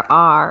that there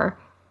are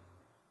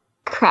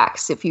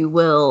cracks, if you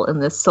will,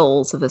 in the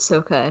souls of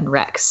Ahsoka and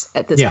Rex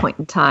at this point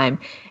in time,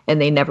 and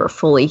they never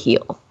fully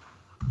heal.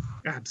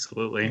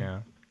 Absolutely. Yeah.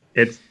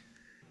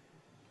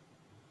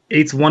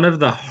 It's one of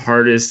the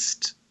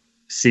hardest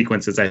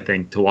sequences, I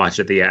think, to watch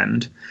at the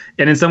end.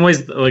 And in some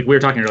ways, like we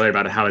were talking earlier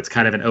about how it's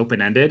kind of an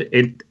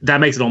open-ended, that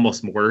makes it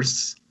almost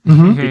worse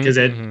because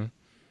it's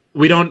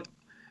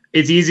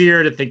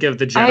easier to think of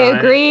the Jedi. I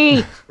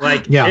agree.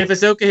 Like if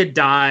Ahsoka had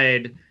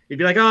died, you'd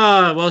be like,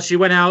 oh, well, she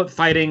went out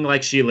fighting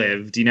like she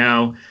lived,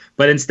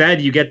 But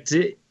instead, you get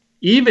to,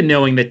 even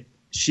knowing that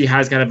she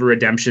has kind of a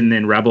redemption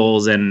in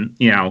Rebels and,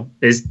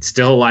 is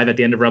still alive at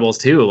the end of Rebels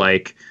too.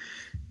 Like,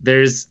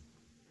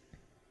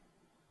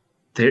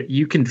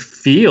 you can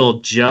feel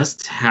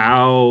just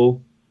how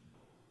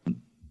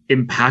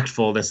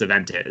impactful this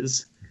event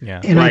is.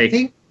 Yeah. And I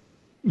think,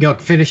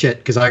 finish it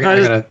because I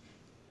gotta.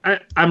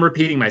 I'm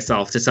repeating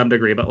myself to some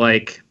degree, but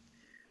like,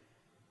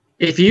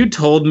 if you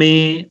told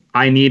me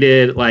I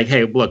needed, like,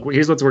 hey, look,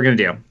 here's what we're gonna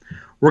do.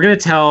 We're gonna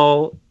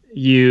tell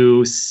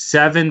you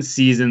 7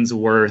 seasons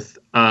worth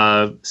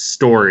of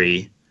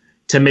story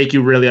to make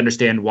you really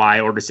understand why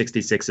Order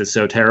 66 is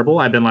so terrible.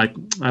 I've been like,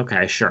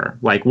 okay, sure.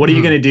 Like, what are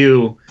you gonna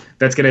do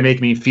that's gonna make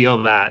me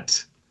feel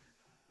that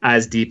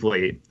as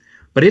deeply?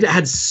 But it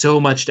adds so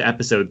much to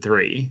episode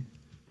 3.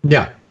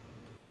 Yeah.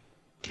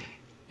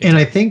 And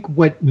I think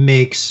what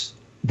makes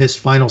this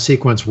final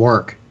sequence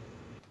work,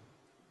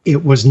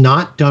 it was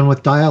not done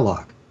with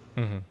dialogue.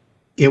 Mm-hmm.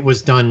 It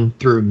was done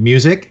through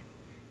music.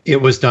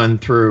 It was done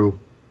through,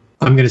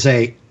 I'm going to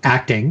say,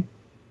 acting.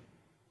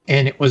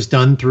 And it was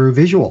done through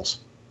visuals.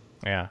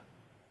 Yeah.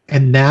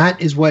 And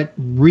that is what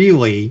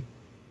really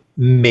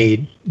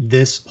made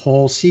this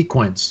whole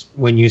sequence,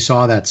 when you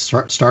saw that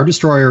Star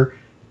Destroyer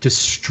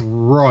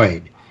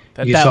destroyed.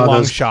 You that saw long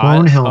those shot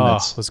clone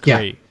helmets. was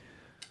great. Yeah.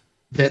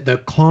 The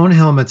clone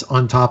helmets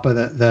on top of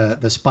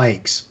the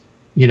spikes,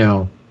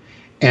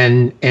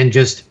 and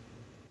just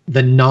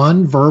the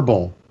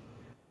non-verbal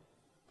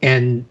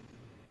and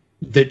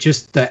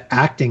the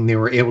acting they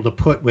were able to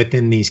put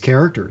within these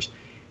characters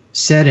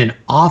said an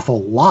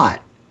awful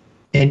lot.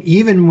 And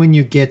even when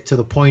you get to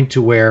the point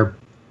to where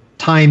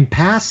time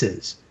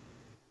passes,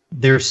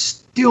 there's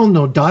still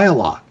no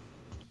dialogue.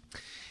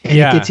 And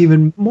it gets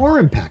even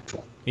more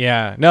impactful.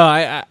 Yeah. No,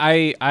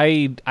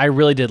 I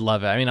really did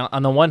love it. I mean,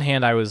 on the one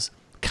hand, I was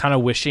kind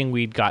of wishing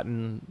we'd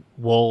gotten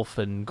Wolf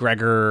and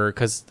Gregor,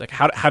 because like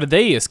how did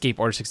they escape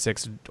Order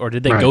 66, or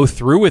did they go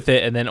through with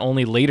it and then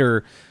only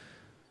later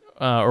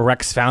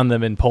Rex found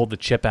them and pulled the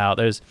chip out?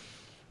 There's,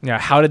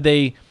 how did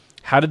they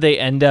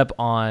end up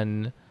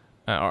on,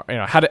 how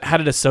did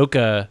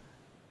Ahsoka,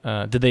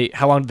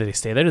 how long did they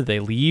stay there? Did they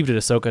leave? Did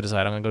Ahsoka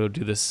decide, I'm gonna go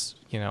do this?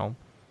 I'm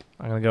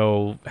gonna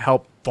go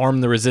help form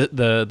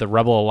the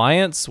Rebel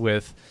Alliance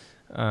with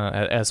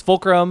as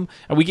Fulcrum,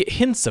 and we get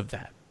hints of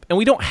that. And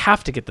we don't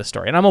have to get the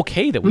story, and I'm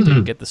okay that we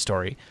didn't get the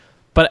story,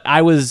 but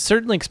I was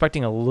certainly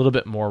expecting a little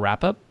bit more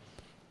wrap up.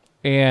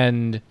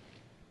 And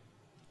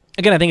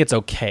again, I think it's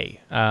okay,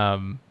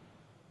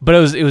 but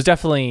it was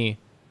definitely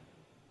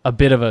a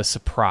bit of a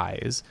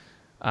surprise.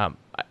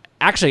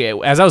 Actually,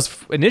 as I was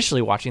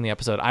initially watching the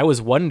episode, I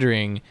was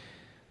wondering,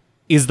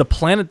 is the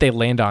planet they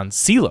land on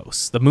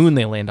Selos, the moon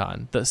they land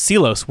on, the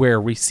Selos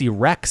where we see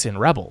Rex in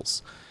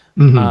Rebels?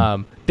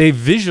 Mm-hmm. They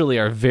visually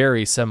are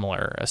very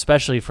similar,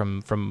 especially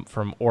from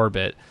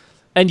orbit.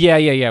 And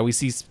yeah, we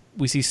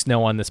see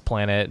snow on this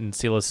planet, and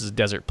Selos is a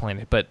desert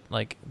planet, but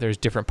like there's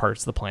different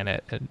parts of the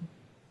planet, and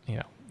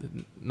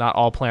not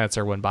all planets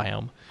are one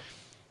biome.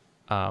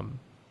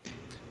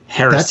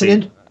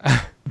 Heresy.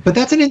 But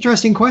that's an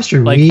interesting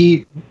question. Like,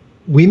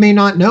 we may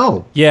not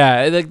know.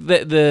 Yeah,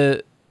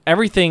 the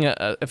everything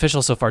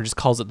official so far just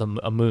calls it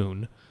a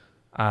moon.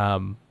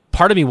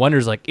 Part of me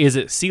wonders, like, is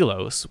it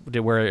Selos,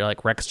 where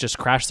like Rex just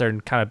crashed there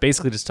and kind of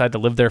basically decided to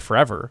live there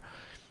forever?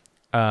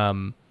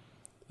 In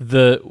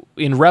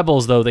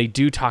Rebels, though, they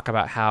do talk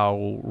about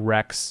how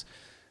Rex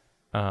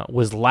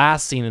was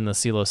last seen in the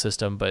Selos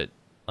system, but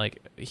like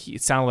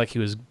it sounded like he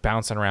was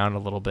bouncing around a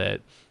little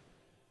bit.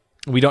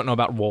 We don't know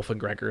about Wolf and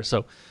Gregor,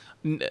 so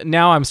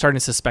now I'm starting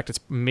to suspect it's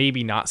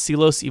maybe not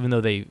Selos, even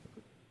though they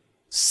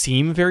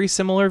seem very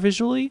similar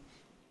visually.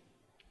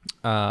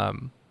 But I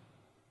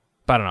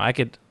don't know. I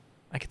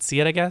could see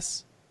it, I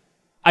guess.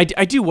 I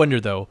do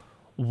wonder, though,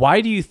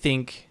 why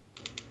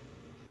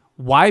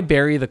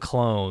bury the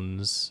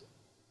clones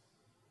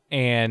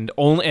and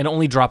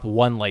only drop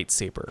one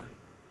lightsaber?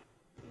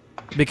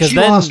 Because she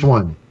lost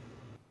one.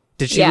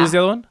 Did she lose the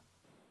other one?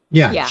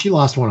 Yeah, she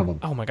lost one of them.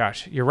 Oh my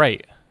gosh, you're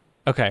right.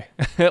 Okay,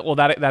 well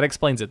that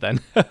explains it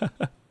then.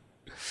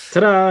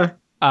 Ta-da!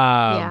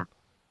 Yeah.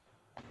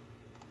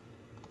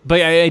 But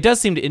it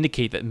does seem to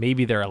indicate that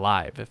maybe they're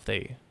alive if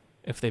they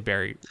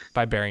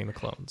burying the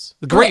clones.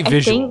 The great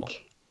visual.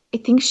 I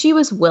think she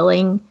was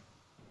willing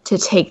to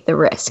take the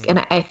risk, and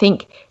I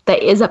think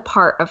that is a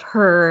part of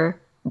her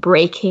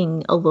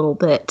breaking a little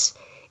bit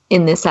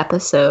in this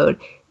episode.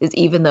 Is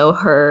even though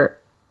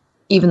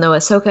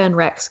Ahsoka and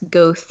Rex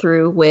go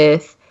through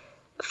with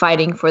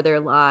fighting for their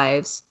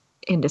lives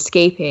and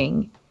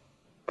escaping,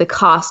 the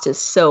cost is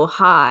so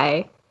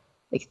high.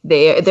 Like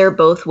they're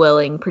both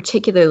willing,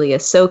 particularly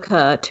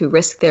Ahsoka, to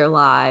risk their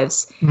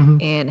lives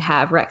and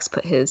have Rex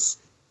put his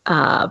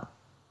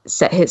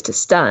set his to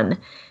stun,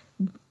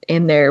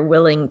 and they're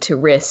willing to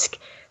risk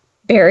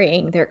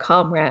burying their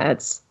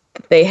comrades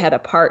that they had a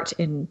part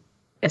in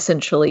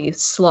essentially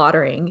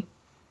slaughtering,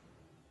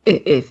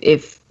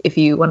 if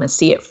you want to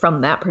see it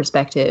from that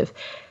perspective.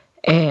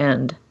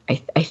 And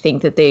I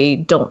think that they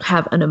don't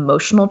have an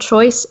emotional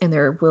choice, and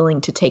they're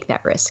willing to take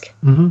that risk.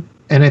 Mm-hmm.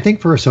 And I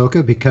think for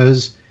Ahsoka,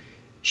 because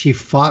she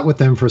fought with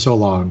them for so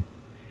long,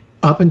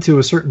 up until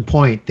a certain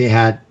point, they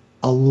had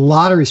a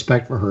lot of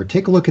respect for her.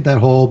 Take a look at that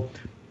whole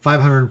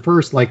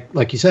 501st,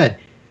 like you said.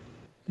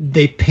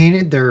 they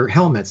painted their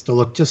helmets to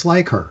look just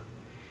like her.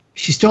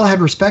 She still had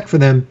respect for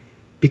them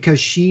because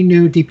she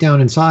knew deep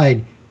down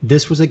inside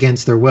this was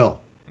against their will.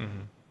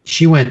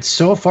 She went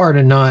so far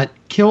to not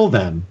kill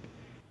them.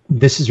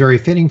 This is very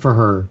fitting for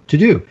her to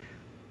do.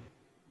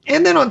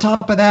 And then on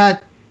top of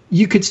that,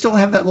 you could still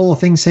have that little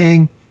thing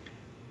saying,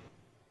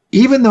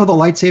 even though the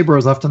lightsaber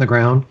was left on the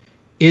ground,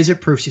 is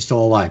it proof she's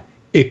still alive?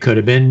 It could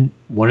have been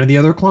one of the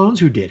other clones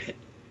who did it.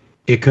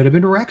 It could have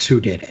been Rex who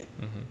did it.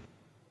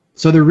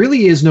 So there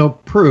really is no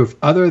proof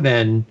other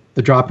than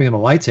the dropping of the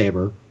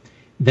lightsaber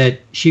that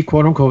she,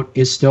 quote unquote,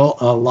 is still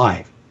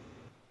alive.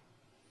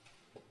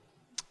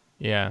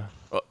 Yeah.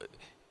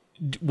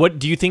 What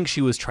do you think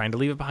she was trying to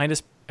leave it behind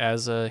us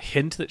as a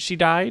hint that she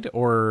died,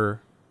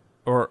 or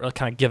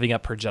kind of giving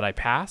up her Jedi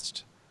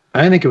past?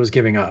 I think it was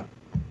giving up.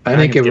 I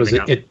think it was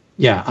it.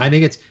 Yeah, I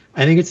think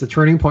it's the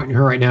turning point in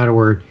her right now to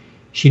where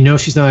she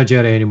knows she's not a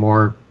Jedi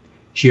anymore.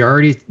 She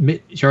already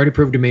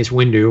proved to Mace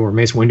Windu, or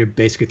Mace Windu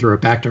basically threw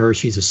it back to her.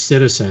 She's a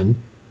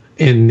citizen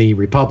in the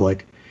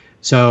Republic.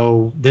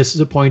 So this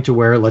is a point to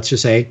where, let's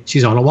just say,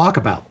 she's on a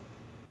walkabout.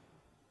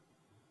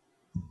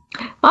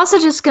 I'm also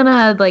just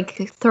gonna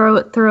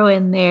throw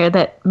in there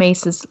that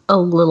Mace is a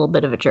little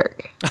bit of a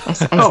jerk. I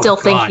still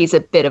think he's a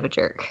bit of a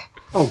jerk.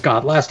 Oh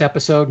God, last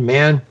episode,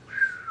 man.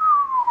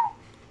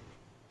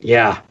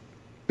 Yeah,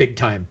 big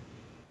time.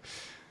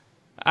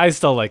 I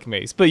still like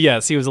Mace, but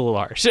yes, he was a little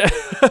harsh.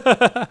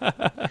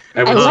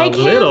 I like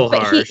him,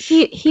 but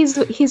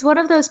he's one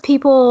of those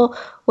people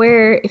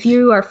where if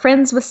you are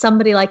friends with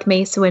somebody like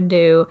Mace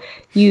Windu,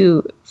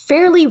 you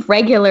fairly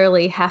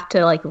regularly have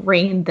to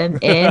rein them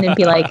in and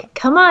be like,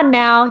 "Come on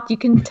now, you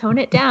can tone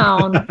it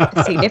down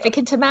a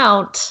significant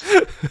amount."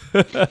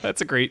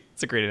 It's a great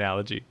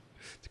analogy.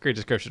 It's a great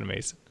description of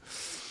Mace.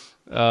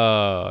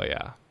 Oh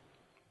yeah.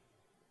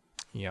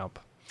 Yep.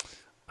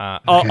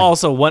 Okay.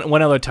 Also,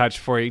 one other touch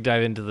before you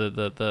dive into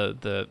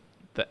the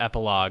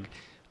epilogue.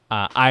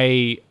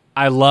 I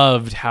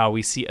loved how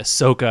we see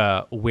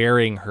Ahsoka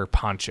wearing her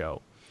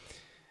poncho,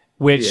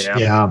 which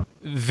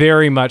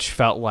very much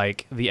felt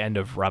like the end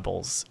of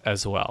Rebels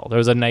as well. There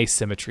was a nice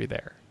symmetry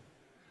there.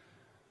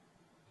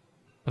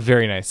 A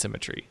very nice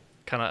symmetry.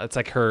 It's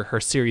like her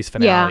series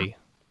finale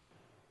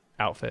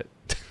outfit.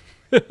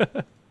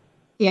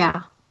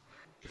 Yeah.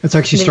 It's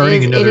like she's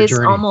starting another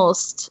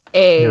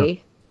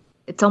journey.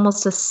 It's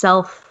almost a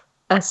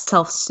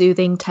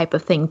self-soothing type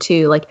of thing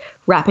too, like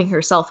wrapping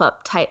herself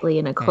up tightly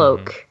in a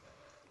cloak.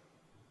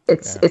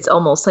 It's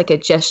almost like a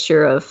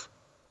gesture of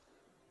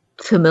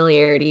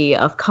familiarity,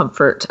 of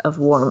comfort, of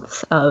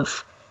warmth,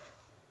 of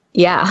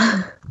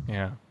yeah.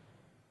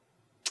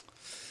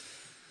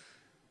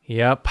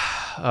 Yep.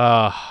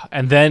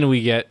 And then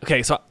we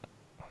get so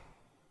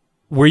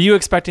were you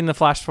expecting the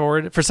flash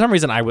forward? For some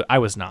reason I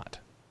was not.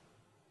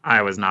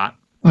 I was not.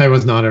 I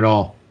was not at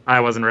all. I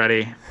wasn't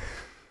ready.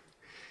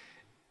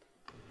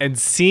 And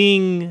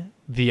seeing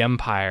the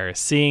Empire,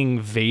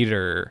 seeing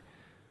Vader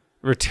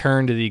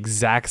return to the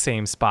exact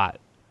same spot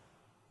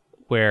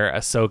where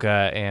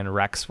Ahsoka and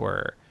Rex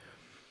were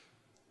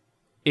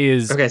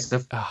is... Okay,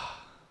 so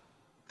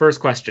first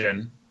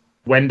question.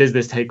 When does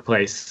this take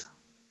place?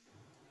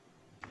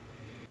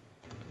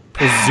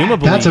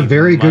 Presumably that's a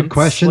very good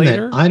question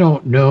later? that I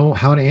don't know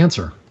how to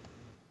answer.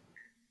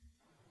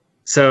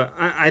 So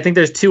I think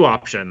there's two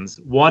options.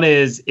 One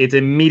is it's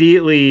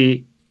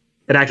immediately...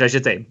 And actually, I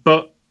should say,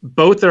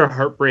 both are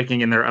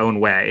heartbreaking in their own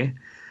way.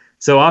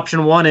 So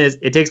option one is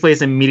it takes place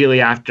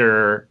immediately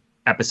after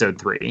episode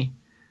 3.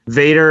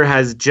 Vader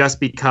has just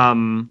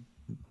become,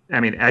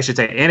 Anakin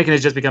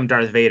has just become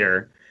Darth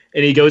Vader,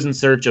 and he goes in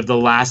search of the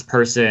last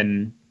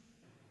person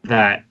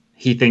that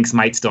he thinks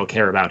might still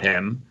care about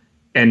him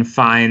and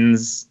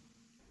finds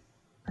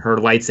her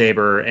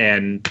lightsaber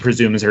and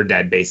presumes her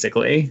dead,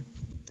 basically.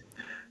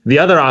 The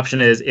other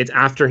option is it's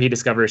after he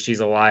discovers she's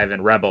alive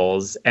in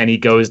Rebels and he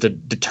goes to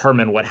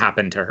determine what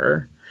happened to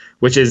her,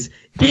 which is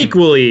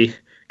equally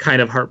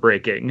kind of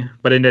heartbreaking,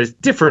 but in a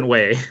different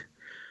way.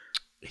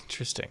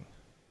 Interesting.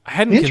 I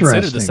hadn't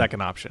considered the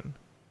second option.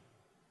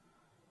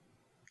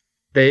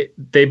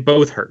 They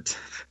both hurt.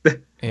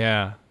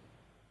 Yeah.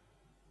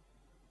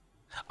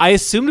 I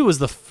assumed it was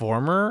the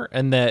former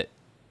and that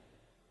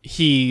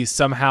he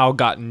somehow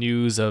got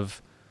news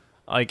of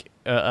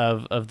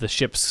of the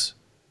ship's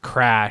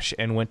crash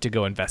and went to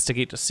go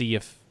investigate to see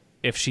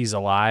if she's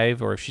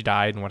alive or if she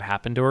died and what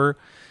happened to her.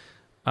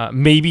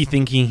 Maybe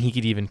thinking he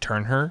could even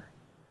turn her,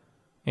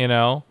 I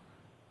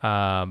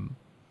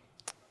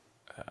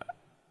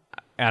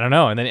don't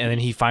know. And then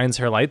he finds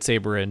her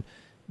lightsaber, and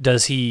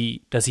does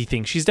he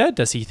think she's dead?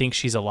 Does he think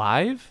she's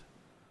alive?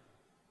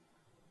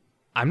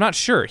 I'm not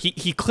sure.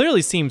 He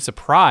clearly seems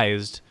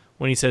surprised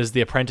when he says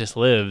the apprentice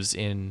lives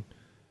in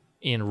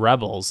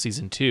Rebels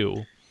season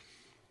 2.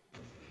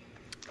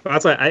 Well,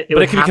 that's why it could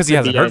be because he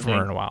hasn't heard from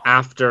her in a while.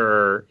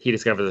 After he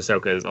discovers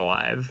Ahsoka is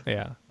alive.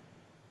 Yeah.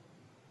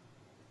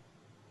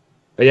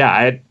 But yeah,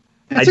 I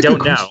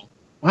don't know.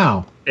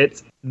 Wow.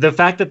 It's the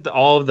fact that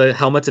all of the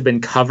helmets have been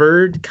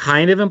covered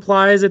kind of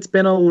implies it's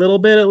been a little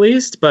bit at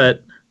least,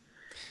 but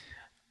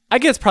I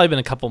guess it's probably been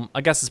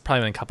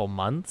a couple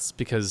months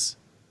because,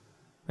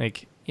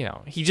 like, you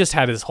know, he just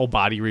had his whole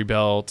body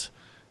rebuilt.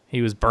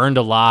 He was burned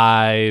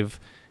alive.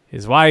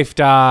 His wife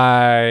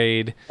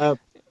died.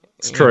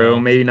 It's true.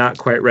 Maybe not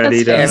quite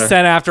ready to. He's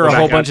sent after a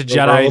whole bunch of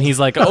Jedi, world. and he's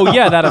like, "Oh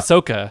yeah, that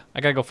Ahsoka.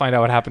 I gotta go find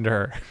out what happened to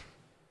her."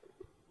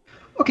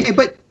 Okay,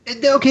 but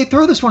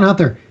throw this one out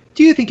there.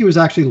 Do you think he was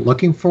actually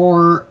looking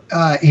for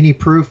any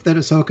proof that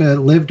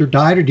Ahsoka lived or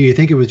died, or do you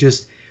think it was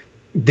just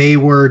they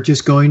were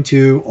just going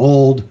to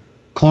old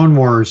Clone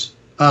Wars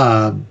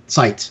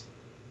sites?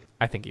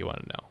 I think you want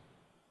to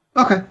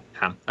know. Okay.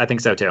 Yeah, I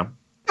think so too.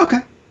 Okay.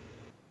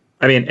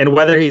 I mean, and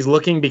whether he's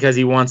looking because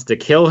he wants to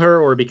kill her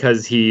or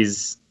because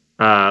he's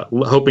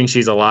hoping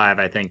she's alive,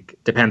 I think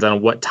depends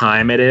on what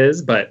time it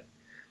is. But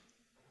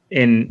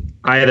in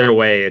either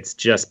way, it's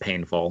just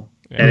painful.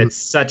 And it's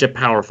such a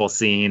powerful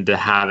scene to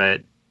have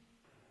it.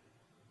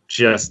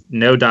 Just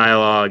no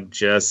dialogue,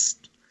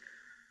 just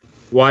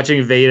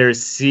watching Vader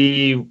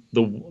see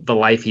the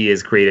life he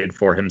has created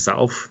for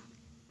himself.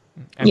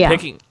 And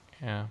picking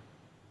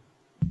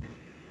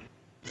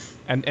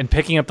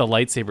up the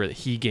lightsaber that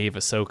he gave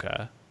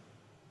Ahsoka.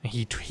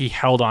 He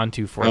held on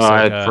to for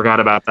Ahsoka. I forgot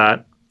about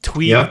that.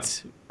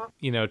 Tweaked,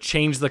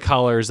 changed the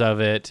colors of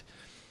it,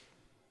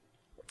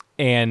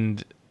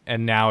 and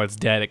now it's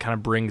dead. It kind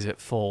of brings it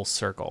full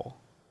circle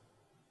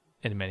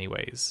in many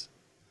ways.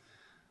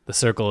 The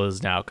circle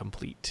is now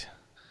complete.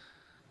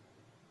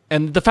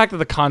 And the fact that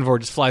the convoy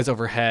just flies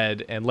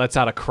overhead and lets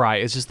out a cry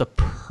is just the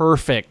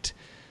perfect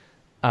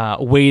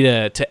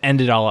way to end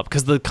it all up.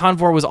 Because the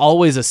convoy was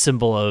always a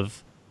symbol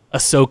of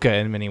Ahsoka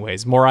in many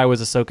ways. Morai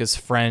was Ahsoka's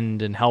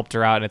friend and helped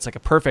her out. And it's like a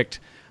perfect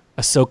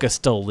Ahsoka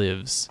still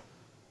lives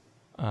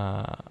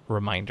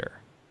reminder.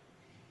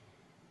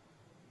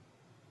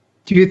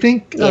 Do you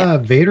think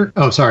Vader...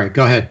 Oh, sorry.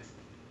 Go ahead.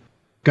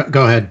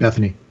 Go ahead,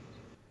 Bethany.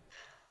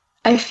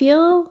 I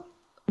feel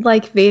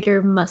like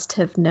Vader must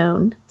have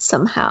known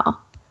somehow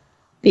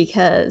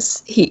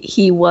because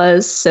he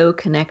was so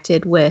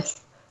connected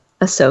with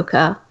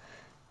Ahsoka,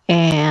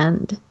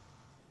 and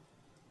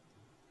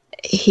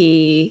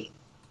I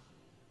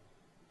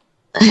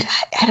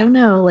don't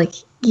know, like,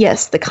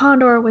 yes, the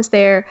Condor was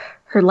there,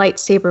 her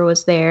lightsaber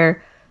was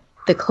there,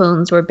 the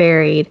clones were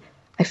buried.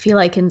 I feel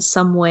like in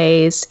some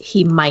ways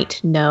he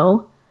might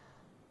know,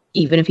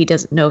 even if he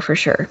doesn't know for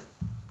sure.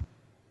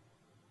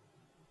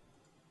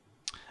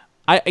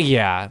 I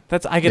get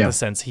the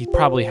sense he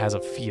probably has a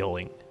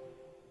feeling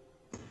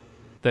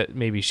that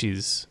maybe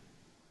she's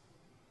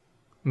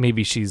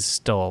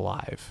still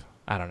alive.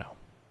 I don't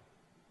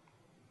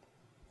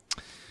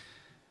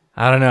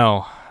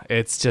know.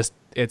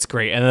 It's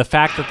great. And the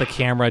fact that the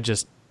camera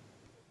just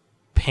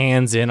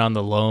pans in on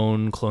the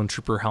lone clone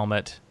trooper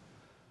helmet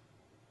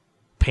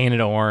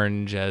painted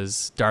orange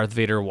as Darth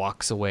Vader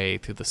walks away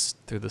through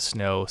the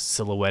snow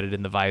silhouetted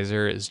in the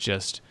visor is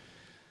just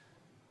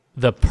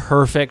the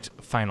perfect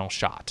final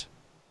shot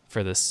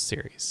for this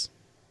series.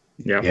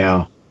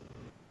 Yeah.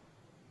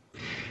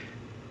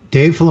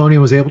 Dave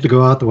Filoni was able to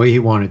go out the way he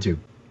wanted to.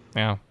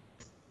 Yeah.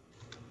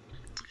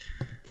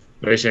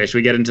 Should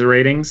we get into the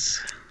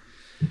ratings?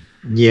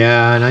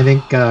 Yeah, and I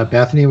think,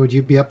 Bethany, would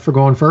you be up for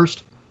going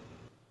first?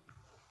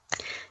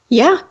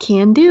 Yeah,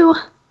 can do.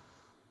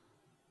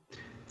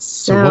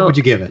 So what would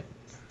you give it?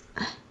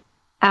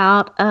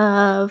 Out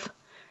of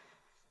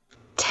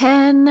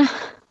 10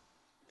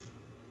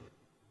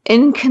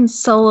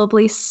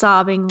 inconsolably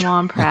sobbing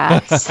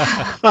Womprats,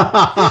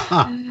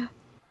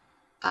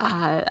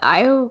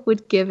 I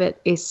would give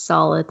it a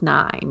solid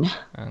 9.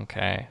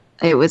 Okay.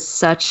 It was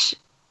such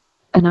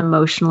an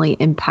emotionally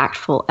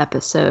impactful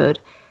episode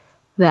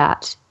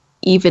that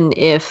even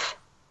if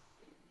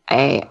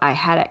I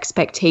had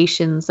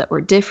expectations that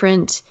were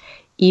different,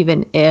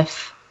 even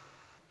if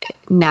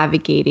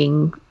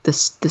navigating the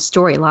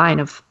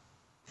storyline of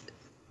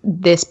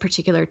this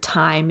particular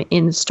time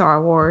in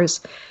Star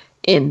Wars,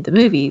 in the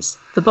movies,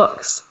 the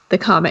books, the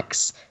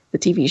comics, the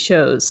TV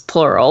shows,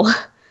 plural,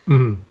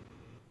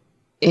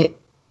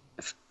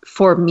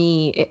 for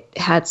me, it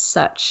had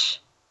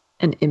such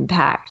an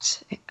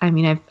impact. I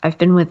mean, I've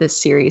been with this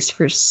series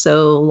for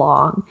so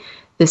long.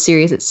 The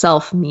series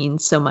itself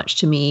means so much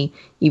to me,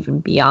 even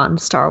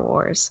beyond Star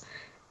Wars.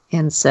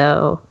 And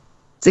so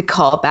to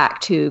call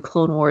back to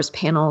Clone Wars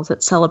panels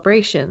at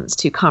celebrations,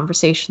 to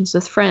conversations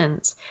with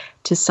friends,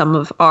 to some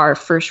of our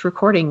first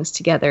recordings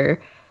together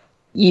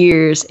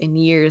years and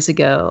years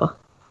ago,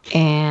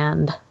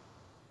 and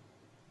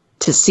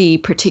to see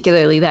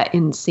particularly that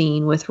end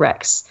scene with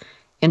Rex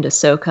and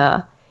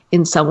Ahsoka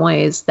in some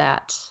ways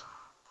that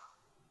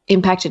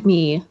impacted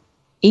me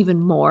even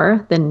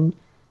more than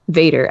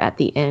Vader at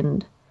the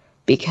end,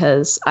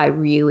 because I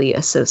really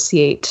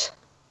associate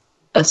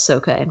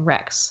Ahsoka and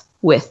Rex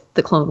with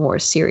the Clone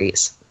Wars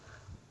series.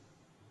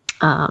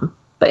 And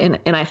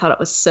I thought it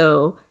was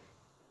so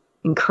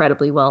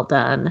incredibly well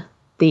done.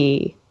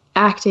 The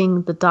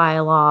acting, the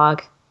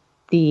dialogue,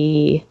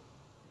 the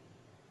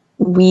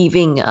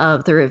weaving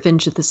of the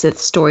Revenge of the Sith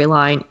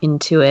storyline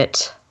into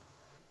it,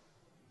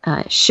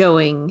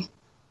 showing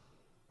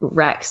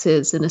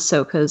Rex's and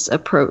Ahsoka's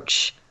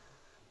approach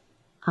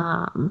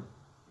And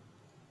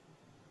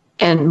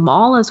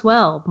Maul as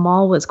well.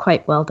 Maul was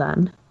quite well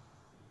done.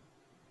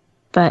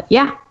 But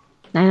yeah,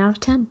 9 out of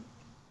 10.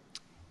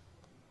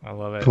 I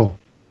love it. Cool.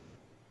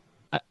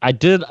 I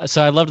did.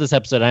 So I loved this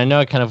episode. I know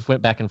I kind of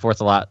went back and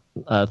forth a lot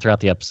throughout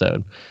the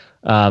episode.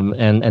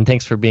 And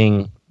thanks for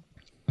being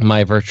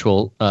my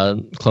virtual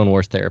Clone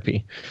Wars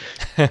therapy.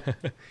 But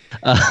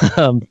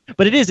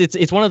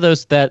it's one of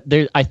those that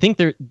I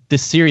think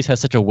this series has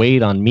such a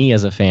weight on me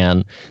as a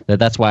fan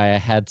that's why I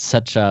had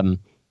such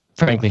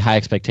frankly high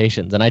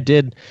expectations. And I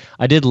did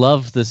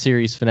love the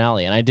series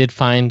finale, and I did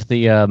find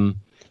the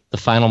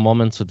final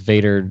moments with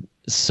Vader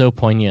so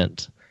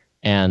poignant,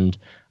 and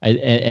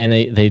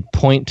they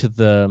point to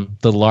the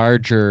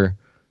larger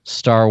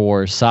Star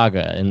Wars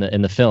saga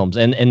in the films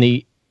and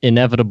the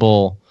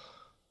inevitable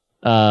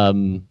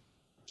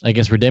I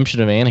guess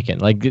redemption of Anakin,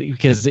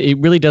 because it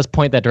really does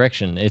point that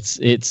direction.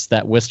 It's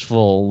that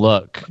wistful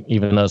look,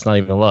 even though it's not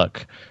even a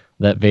look,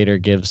 that Vader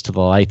gives to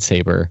the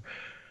lightsaber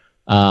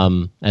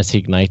as he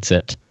ignites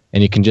it,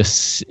 and you can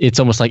it's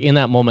almost like in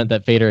that moment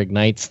that Vader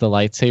ignites the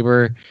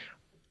lightsaber,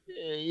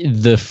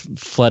 the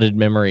flooded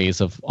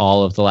memories of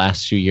all of the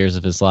last few years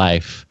of his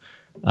life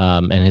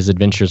and his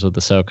adventures with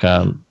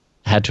Ahsoka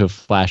had to have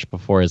flashed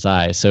before his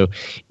eyes. So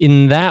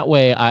in that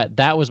way,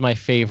 that was my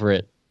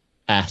favorite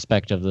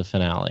aspect of the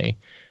finale.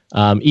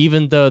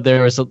 Even though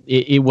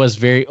it was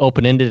very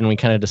open-ended, and we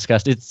kind of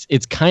discussed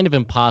it's kind of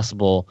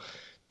impossible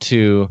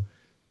to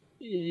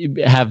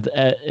have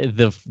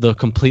the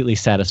completely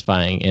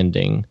satisfying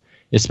ending,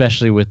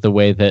 especially with the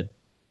way that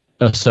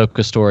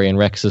Ahsoka's story and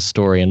Rex's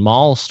story and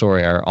Maul's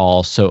story are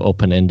all so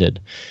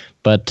open-ended.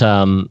 But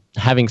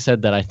having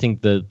said that, I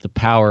think the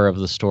power of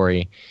the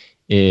story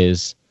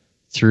is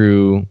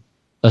through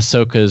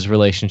Ahsoka's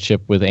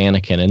relationship with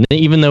Anakin. And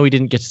even though we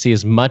didn't get to see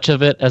as much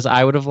of it as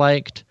I would have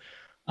liked,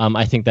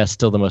 I think that's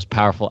still the most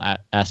powerful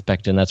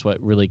aspect, and that's what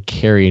really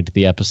carried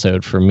the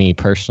episode for me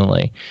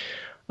personally.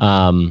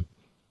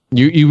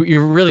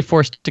 You're really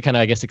forced to kind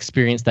of, I guess,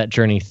 experience that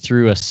journey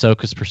through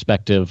Ahsoka's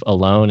perspective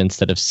alone,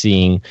 instead of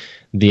seeing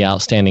the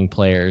outstanding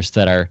players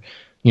that are,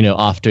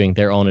 off doing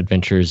their own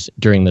adventures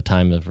during the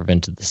time of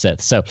Revenge of the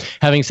Sith. So,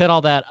 having said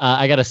all that,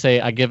 I got to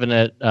say, I've given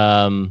it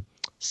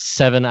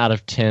 7 out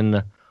of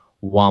 10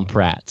 womp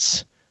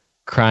rats,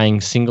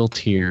 crying single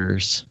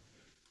tears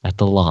at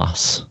the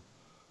loss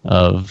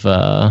of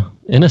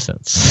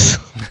innocence.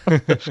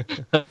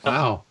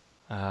 Wow.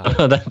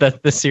 that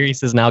the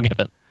series is now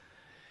given.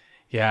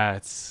 Yeah,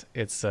 it's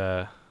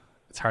hard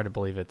to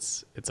believe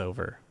it's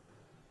over.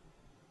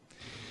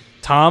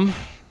 Tom?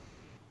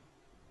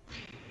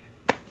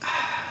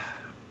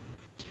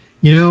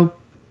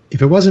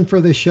 If it wasn't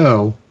for this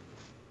show,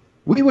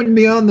 we wouldn't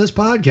be on this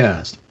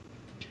podcast.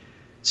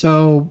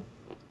 So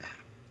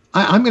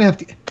I'm going to have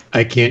to...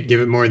 I can't give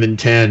it more than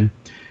 10.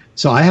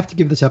 So I have to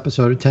give this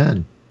episode a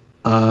 10.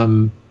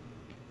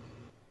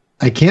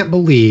 I can't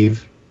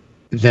believe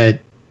that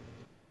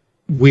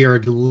we are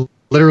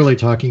literally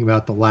talking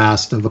about the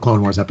last of the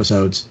Clone Wars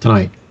episodes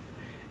tonight.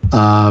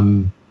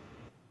 And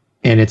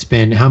it's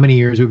been how many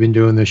years we've been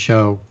doing this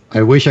show?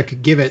 I wish I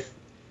could give it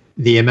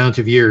the amount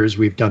of years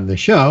we've done the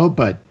show,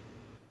 but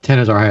 10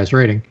 is our highest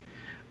rating.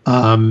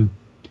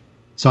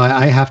 So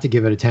I have to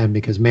give it a 10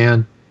 because,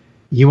 man,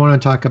 you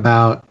want to talk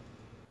about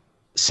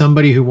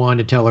somebody who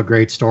wanted to tell a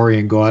great story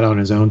and go out on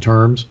his own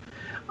terms.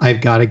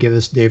 I've got to give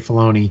this to Dave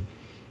Filoni.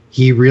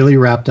 He really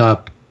wrapped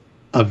up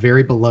a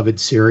very beloved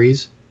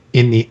series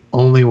in the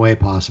only way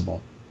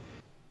possible.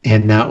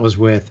 And that was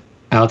with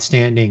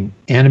outstanding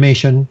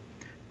animation,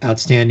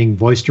 outstanding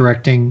voice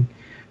directing,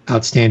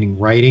 outstanding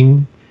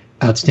writing,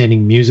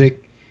 outstanding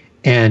music,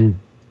 and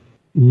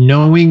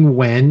knowing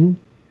when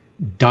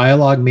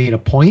dialogue made a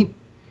point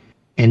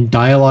and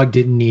dialogue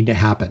didn't need to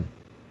happen.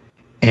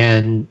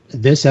 And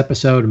this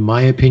episode, in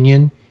my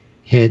opinion,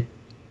 hit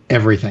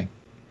everything.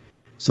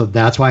 So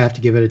that's why I have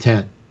to give it a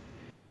 10.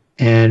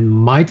 And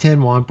my 10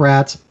 Womp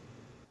Rats,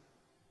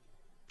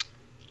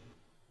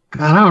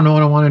 God, I don't know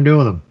what I want to do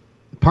with them.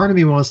 Part of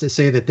me wants to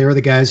say that they're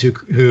the guys who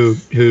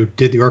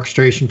did the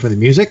orchestration for the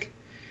music.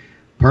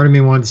 Part of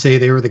me wanted to say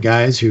they were the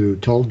guys who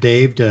told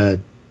Dave to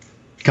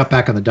cut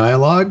back on the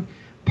dialogue.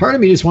 Part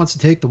of me just wants to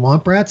take the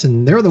Womp Rats,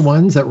 and they're the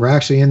ones that were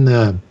actually in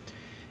the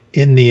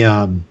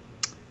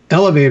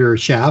elevator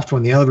shaft.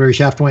 When the elevator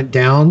shaft went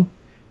down,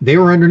 they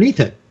were underneath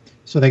it,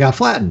 so they got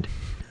flattened.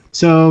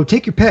 So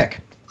take your pick.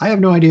 I have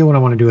no idea what I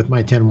want to do with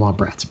my 10 Womp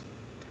Rats.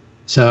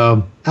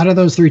 So out of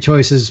those 3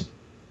 choices,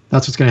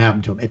 that's what's going to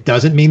happen to them. It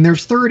doesn't mean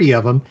there's 30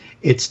 of them.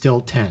 It's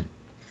still 10.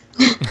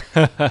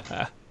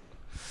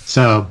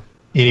 So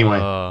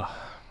anyway,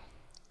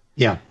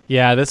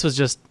 yeah, this was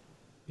just.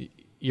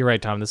 You're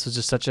right, Tom. This was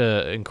just such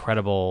an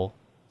incredible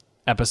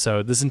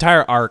episode. This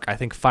entire arc, I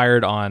think,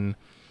 fired on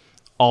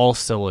all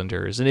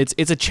cylinders, and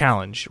it's a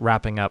challenge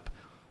wrapping up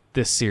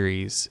this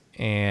series.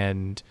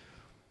 And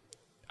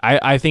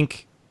I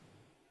think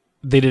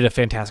they did a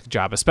fantastic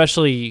job,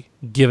 especially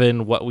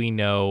given what we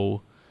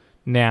know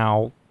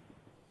now,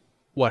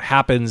 what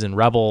happens in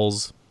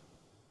Rebels.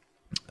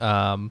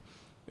 It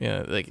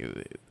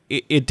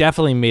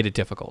definitely made it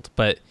difficult,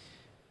 but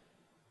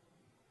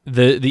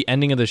the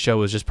ending of the show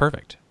was just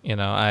perfect. You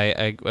know,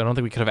 I don't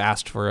think we could have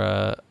asked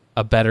for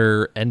a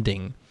better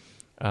ending.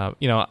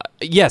 You know,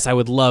 yes, I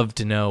would love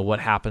to know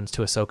what happens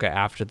to Ahsoka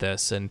after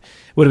this, and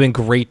it would have been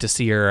great to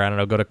see her, I don't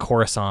know, go to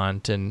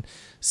Coruscant and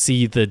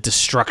see the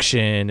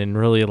destruction and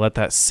really let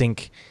that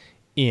sink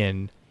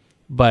in.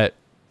 But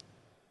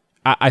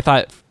I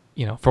thought,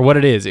 you know, for what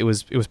it is, it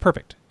was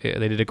perfect.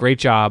 They did a great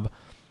job.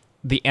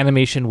 The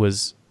animation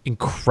was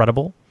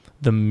incredible.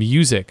 The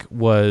music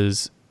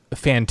was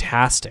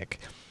fantastic.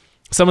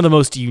 Some of the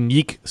most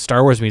unique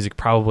Star Wars music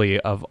probably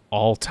of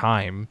all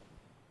time.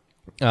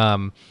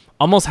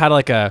 Almost had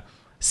like a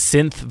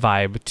synth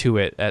vibe to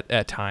it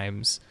at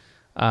times.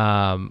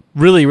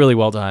 Really, really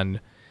well done.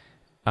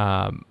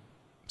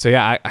 So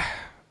yeah,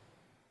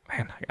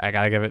 I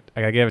gotta give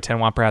it 10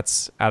 Womp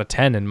Rats out of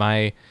 10. And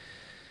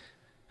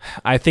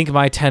I think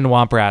my 10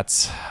 Womp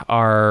Rats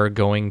are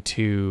going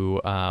to,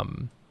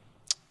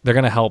 they're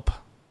gonna help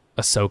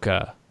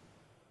Ahsoka.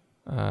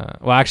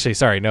 Well, actually,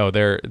 sorry, no,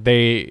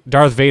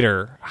 Darth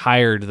Vader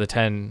hired the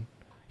 10.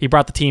 He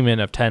brought the team in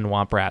of 10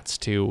 Womp Rats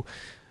to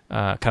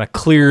kind of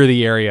clear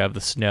the area of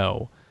the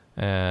snow,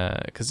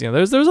 because you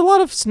know there's a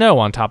lot of snow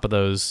on top of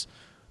those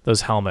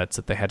helmets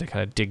that they had to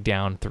kind of dig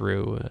down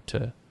through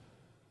to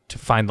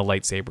find the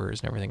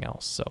lightsabers and everything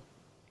else. So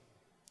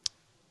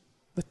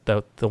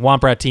the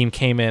Womp Rat team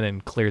came in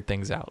and cleared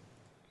things out.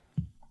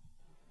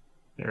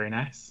 Very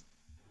nice.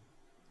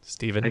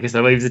 Steven? I guess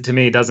that leaves it to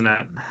me, doesn't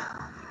it?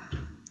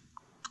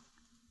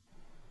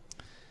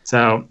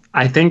 So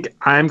I think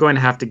I'm going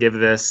to have to give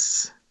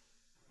this,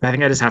 I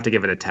think I just have to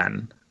give it a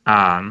 10.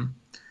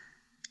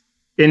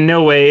 In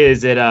no way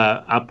is it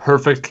a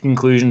perfect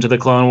conclusion to the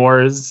Clone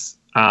Wars.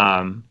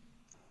 I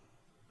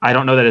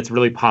don't know that it's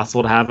really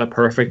possible to have a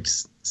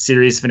perfect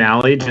series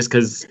finale, just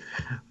because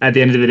at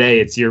the end of the day,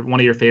 it's one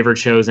of your favorite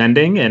shows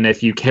ending. And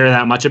if you care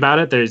that much about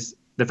it, there's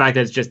the fact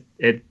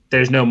that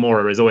there's no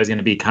more is always going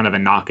to be kind of a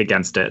knock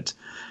against it.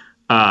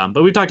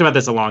 But we've talked about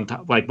this a long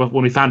time. Like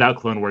when we found out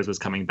Clone Wars was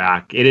coming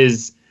back, it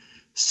is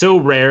so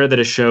rare that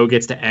a show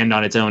gets to end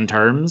on its own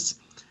terms.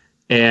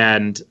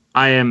 And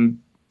I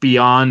am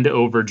beyond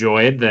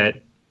overjoyed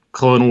that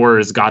Clone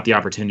Wars got the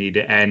opportunity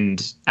to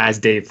end as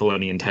Dave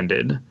Filoni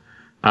intended.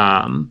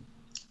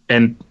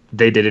 And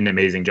they did an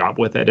amazing job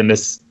with it. And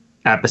this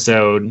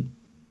episode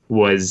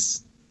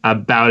was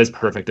about as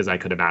perfect as I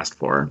could have asked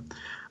for.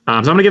 So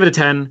I'm going to give it a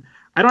 10.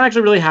 I don't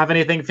actually really have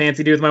anything fancy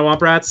to do with my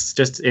Womp Rats,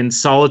 just in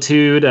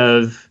solitude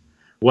of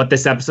what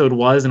this episode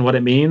was and what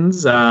it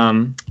means.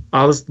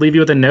 I'll just leave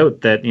you with a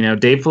note that, you know,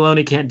 Dave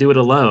Filoni can't do it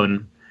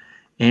alone.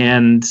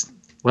 And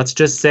let's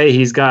just say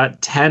he's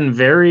got 10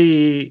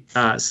 very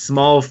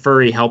small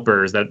furry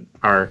helpers that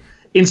are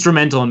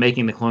instrumental in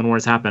making the Clone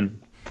Wars happen.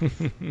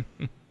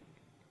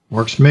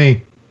 Works for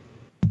me.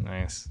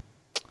 Nice.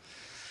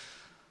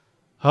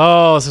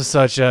 Oh, this is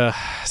such a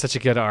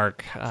good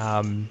arc.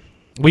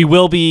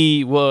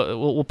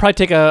 We'll probably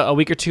take a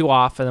week or two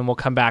off, and then we'll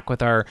come back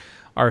with our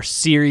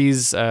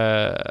season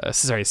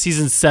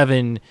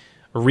 7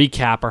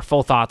 recap, our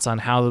full thoughts on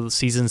how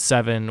season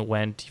 7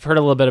 went. You've heard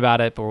a little bit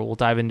about it, but we'll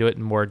dive into it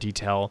in more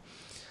detail.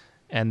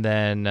 And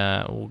then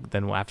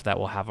after that,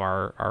 we'll have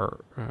our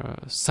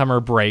summer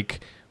break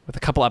with a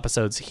couple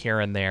episodes here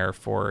and there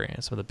for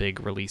some of the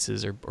big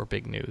releases or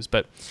big news.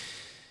 But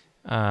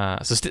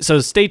so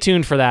stay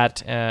tuned for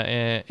that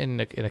in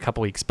a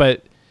couple weeks.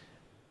 But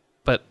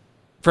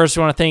first,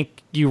 we want to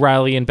thank you,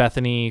 Riley and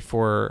Bethany,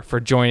 for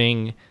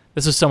joining.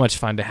 This was so much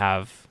fun to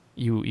have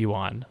you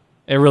on.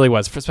 It really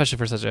was, especially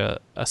for such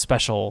a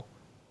special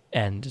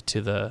end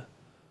to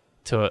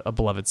a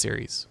beloved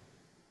series.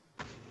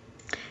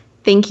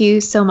 Thank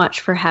you so much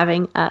for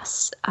having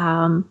us.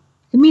 It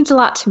means a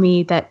lot to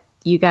me that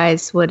you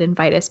guys would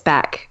invite us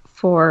back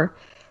for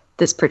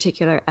this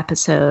particular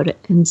episode.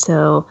 And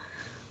so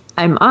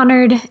I'm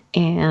honored,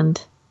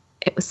 and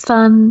it was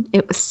fun.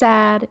 It was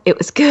sad. It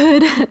was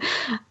good.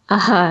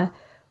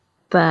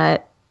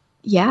 But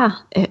yeah,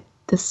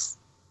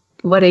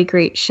 what a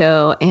great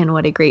show, and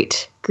what a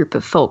great group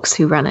of folks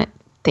who run it.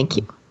 Thank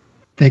you.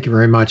 Thank you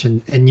very much.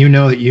 And you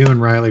know that you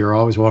and Riley are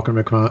always welcome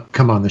to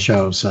come on the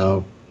show.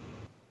 So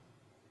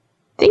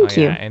thank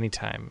you. Yeah,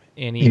 anytime.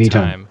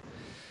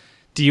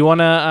 Do you want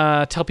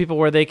to tell people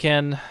where they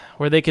can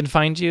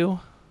find you?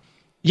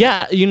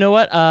 Yeah, you know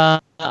what?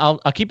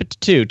 I'll keep it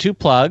to two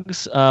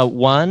plugs.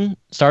 One,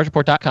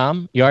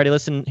 StarWarsReport.com. You already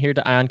listened here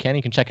to Ion Cannon.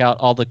 You can check out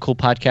all the cool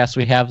podcasts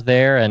we have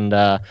there, and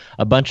a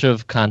bunch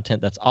of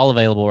content that's all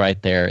available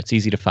right there. It's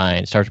easy to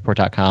find,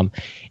 StarWarsReport.com.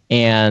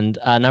 And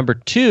number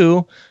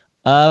two,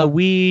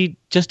 we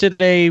just did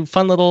a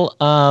fun little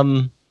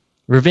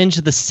Revenge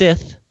of the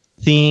Sith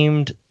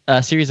themed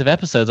series of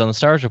episodes on the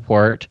Star Wars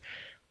Report.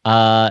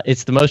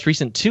 It's the most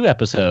recent 2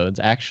 episodes,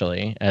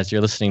 actually, as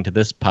you're listening to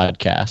this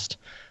podcast.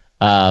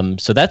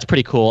 So that's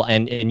pretty cool,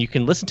 and you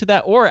can listen to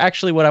that, or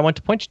actually what I want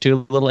to point you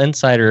to, a little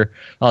insider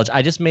knowledge,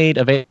 I just made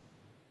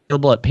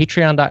available at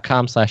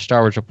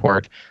patreon.com/Star Wars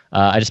Report.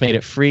 I just made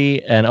it free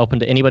and open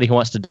to anybody who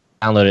wants to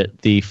download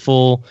it. The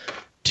full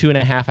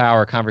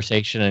 2.5-hour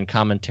conversation and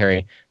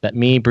commentary that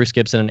me, Bruce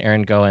Gibson, and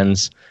Aaron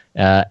Goins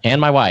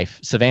and my wife,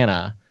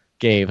 Savannah,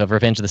 gave of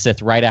Revenge of the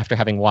Sith right after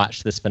having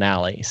watched this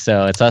finale.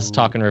 So it's us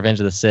talking Revenge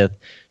of the Sith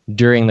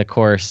during the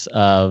course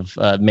of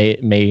May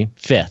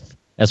 5th.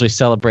 As we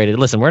celebrated,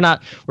 listen,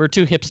 we're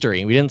too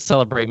hipstery. We didn't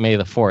celebrate May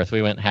the 4th.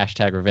 We went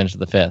 # Revenge of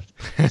the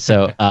 5th.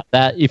 So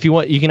that if you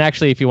want, you can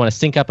actually, if you want to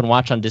sync up and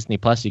watch on Disney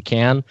Plus, you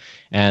can.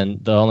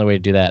 And the only way to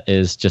do that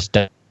is just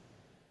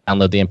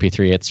download the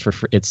MP3. It's for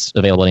free. It's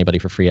available to anybody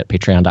for free at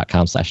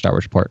patreon.com/Star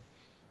Wars Report.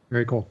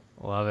 Very cool.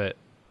 Love it.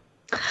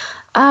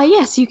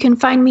 Yes, you can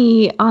find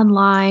me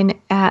online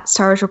at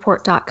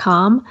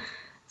StarWarsReport.com.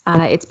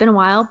 It's been a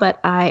while, but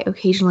I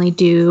occasionally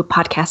do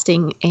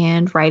podcasting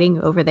and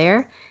writing over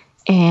there.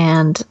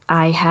 And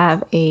I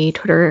have a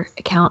Twitter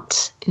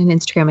account and an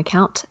Instagram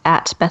account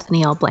at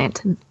Bethany L.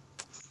 Blanton.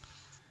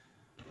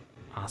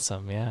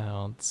 Awesome. Yeah.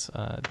 Well, it's,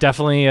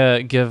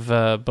 definitely give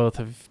both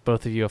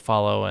of you a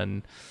follow,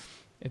 and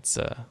it's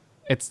so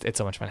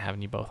much fun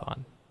having you both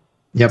on.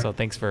 Yep. So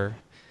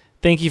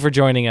thank you for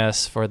joining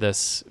us for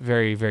this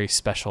very, very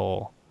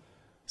special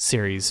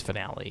series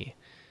finale.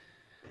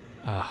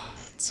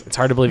 It's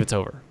hard to believe it's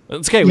over.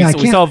 It's okay. Yeah,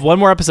 we still have one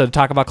more episode to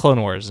talk about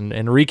Clone Wars and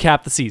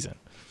recap the season.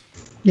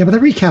 Yeah, but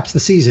that recaps the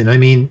season. I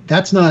mean,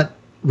 that's not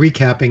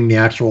recapping the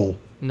actual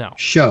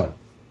show.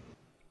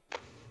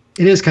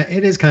 It is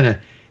kind of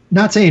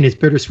not saying it's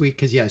bittersweet,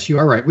 because yes, you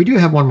are right. We do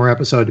have one more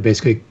episode to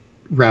basically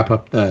wrap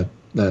up the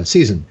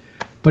season,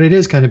 but it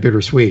is kind of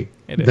bittersweet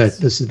that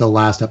this is the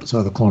last episode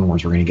of the Clone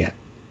Wars we're going to get.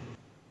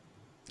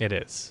 It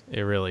is.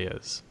 It really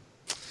is.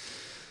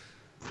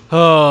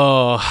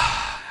 Oh,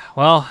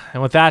 well,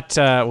 and with that,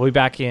 we'll be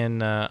back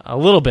in a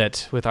little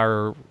bit with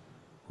our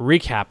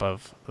recap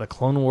of the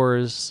Clone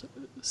Wars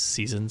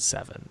Season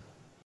 7.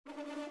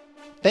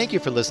 Thank you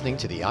for listening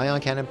to the Ion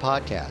Cannon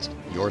Podcast,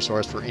 your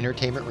source for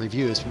entertainment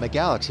reviews from a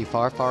galaxy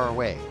far, far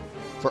away.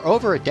 For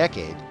over a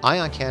decade,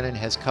 Ion Cannon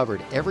has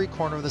covered every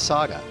corner of the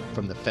saga,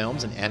 from the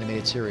films and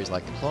animated series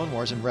like The Clone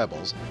Wars and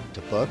Rebels, to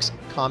books,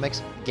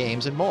 comics,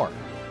 games, and more.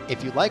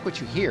 If you like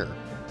what you hear,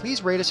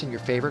 please rate us in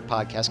your favorite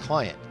podcast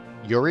client.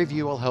 Your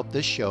review will help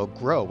this show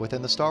grow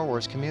within the Star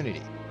Wars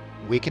community.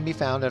 We can be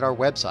found at our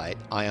website,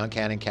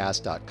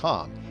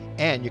 ioncanoncast.com,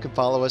 and you can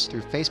follow us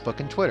through Facebook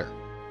and Twitter.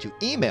 To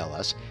email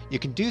us, you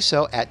can do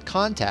so at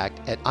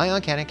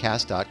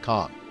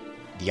contact@ioncanoncast.com.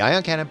 The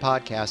Ion Cannon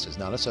Podcast is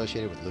not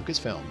associated with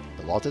Lucasfilm,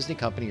 the Walt Disney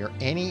Company, or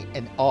any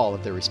and all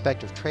of their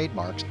respective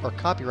trademarks or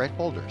copyright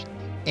holders.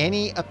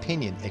 Any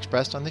opinion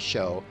expressed on the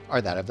show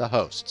are that of the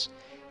hosts.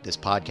 This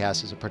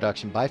podcast is a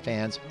production by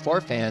fans,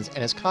 for fans,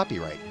 and is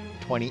copyright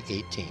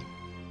 2018.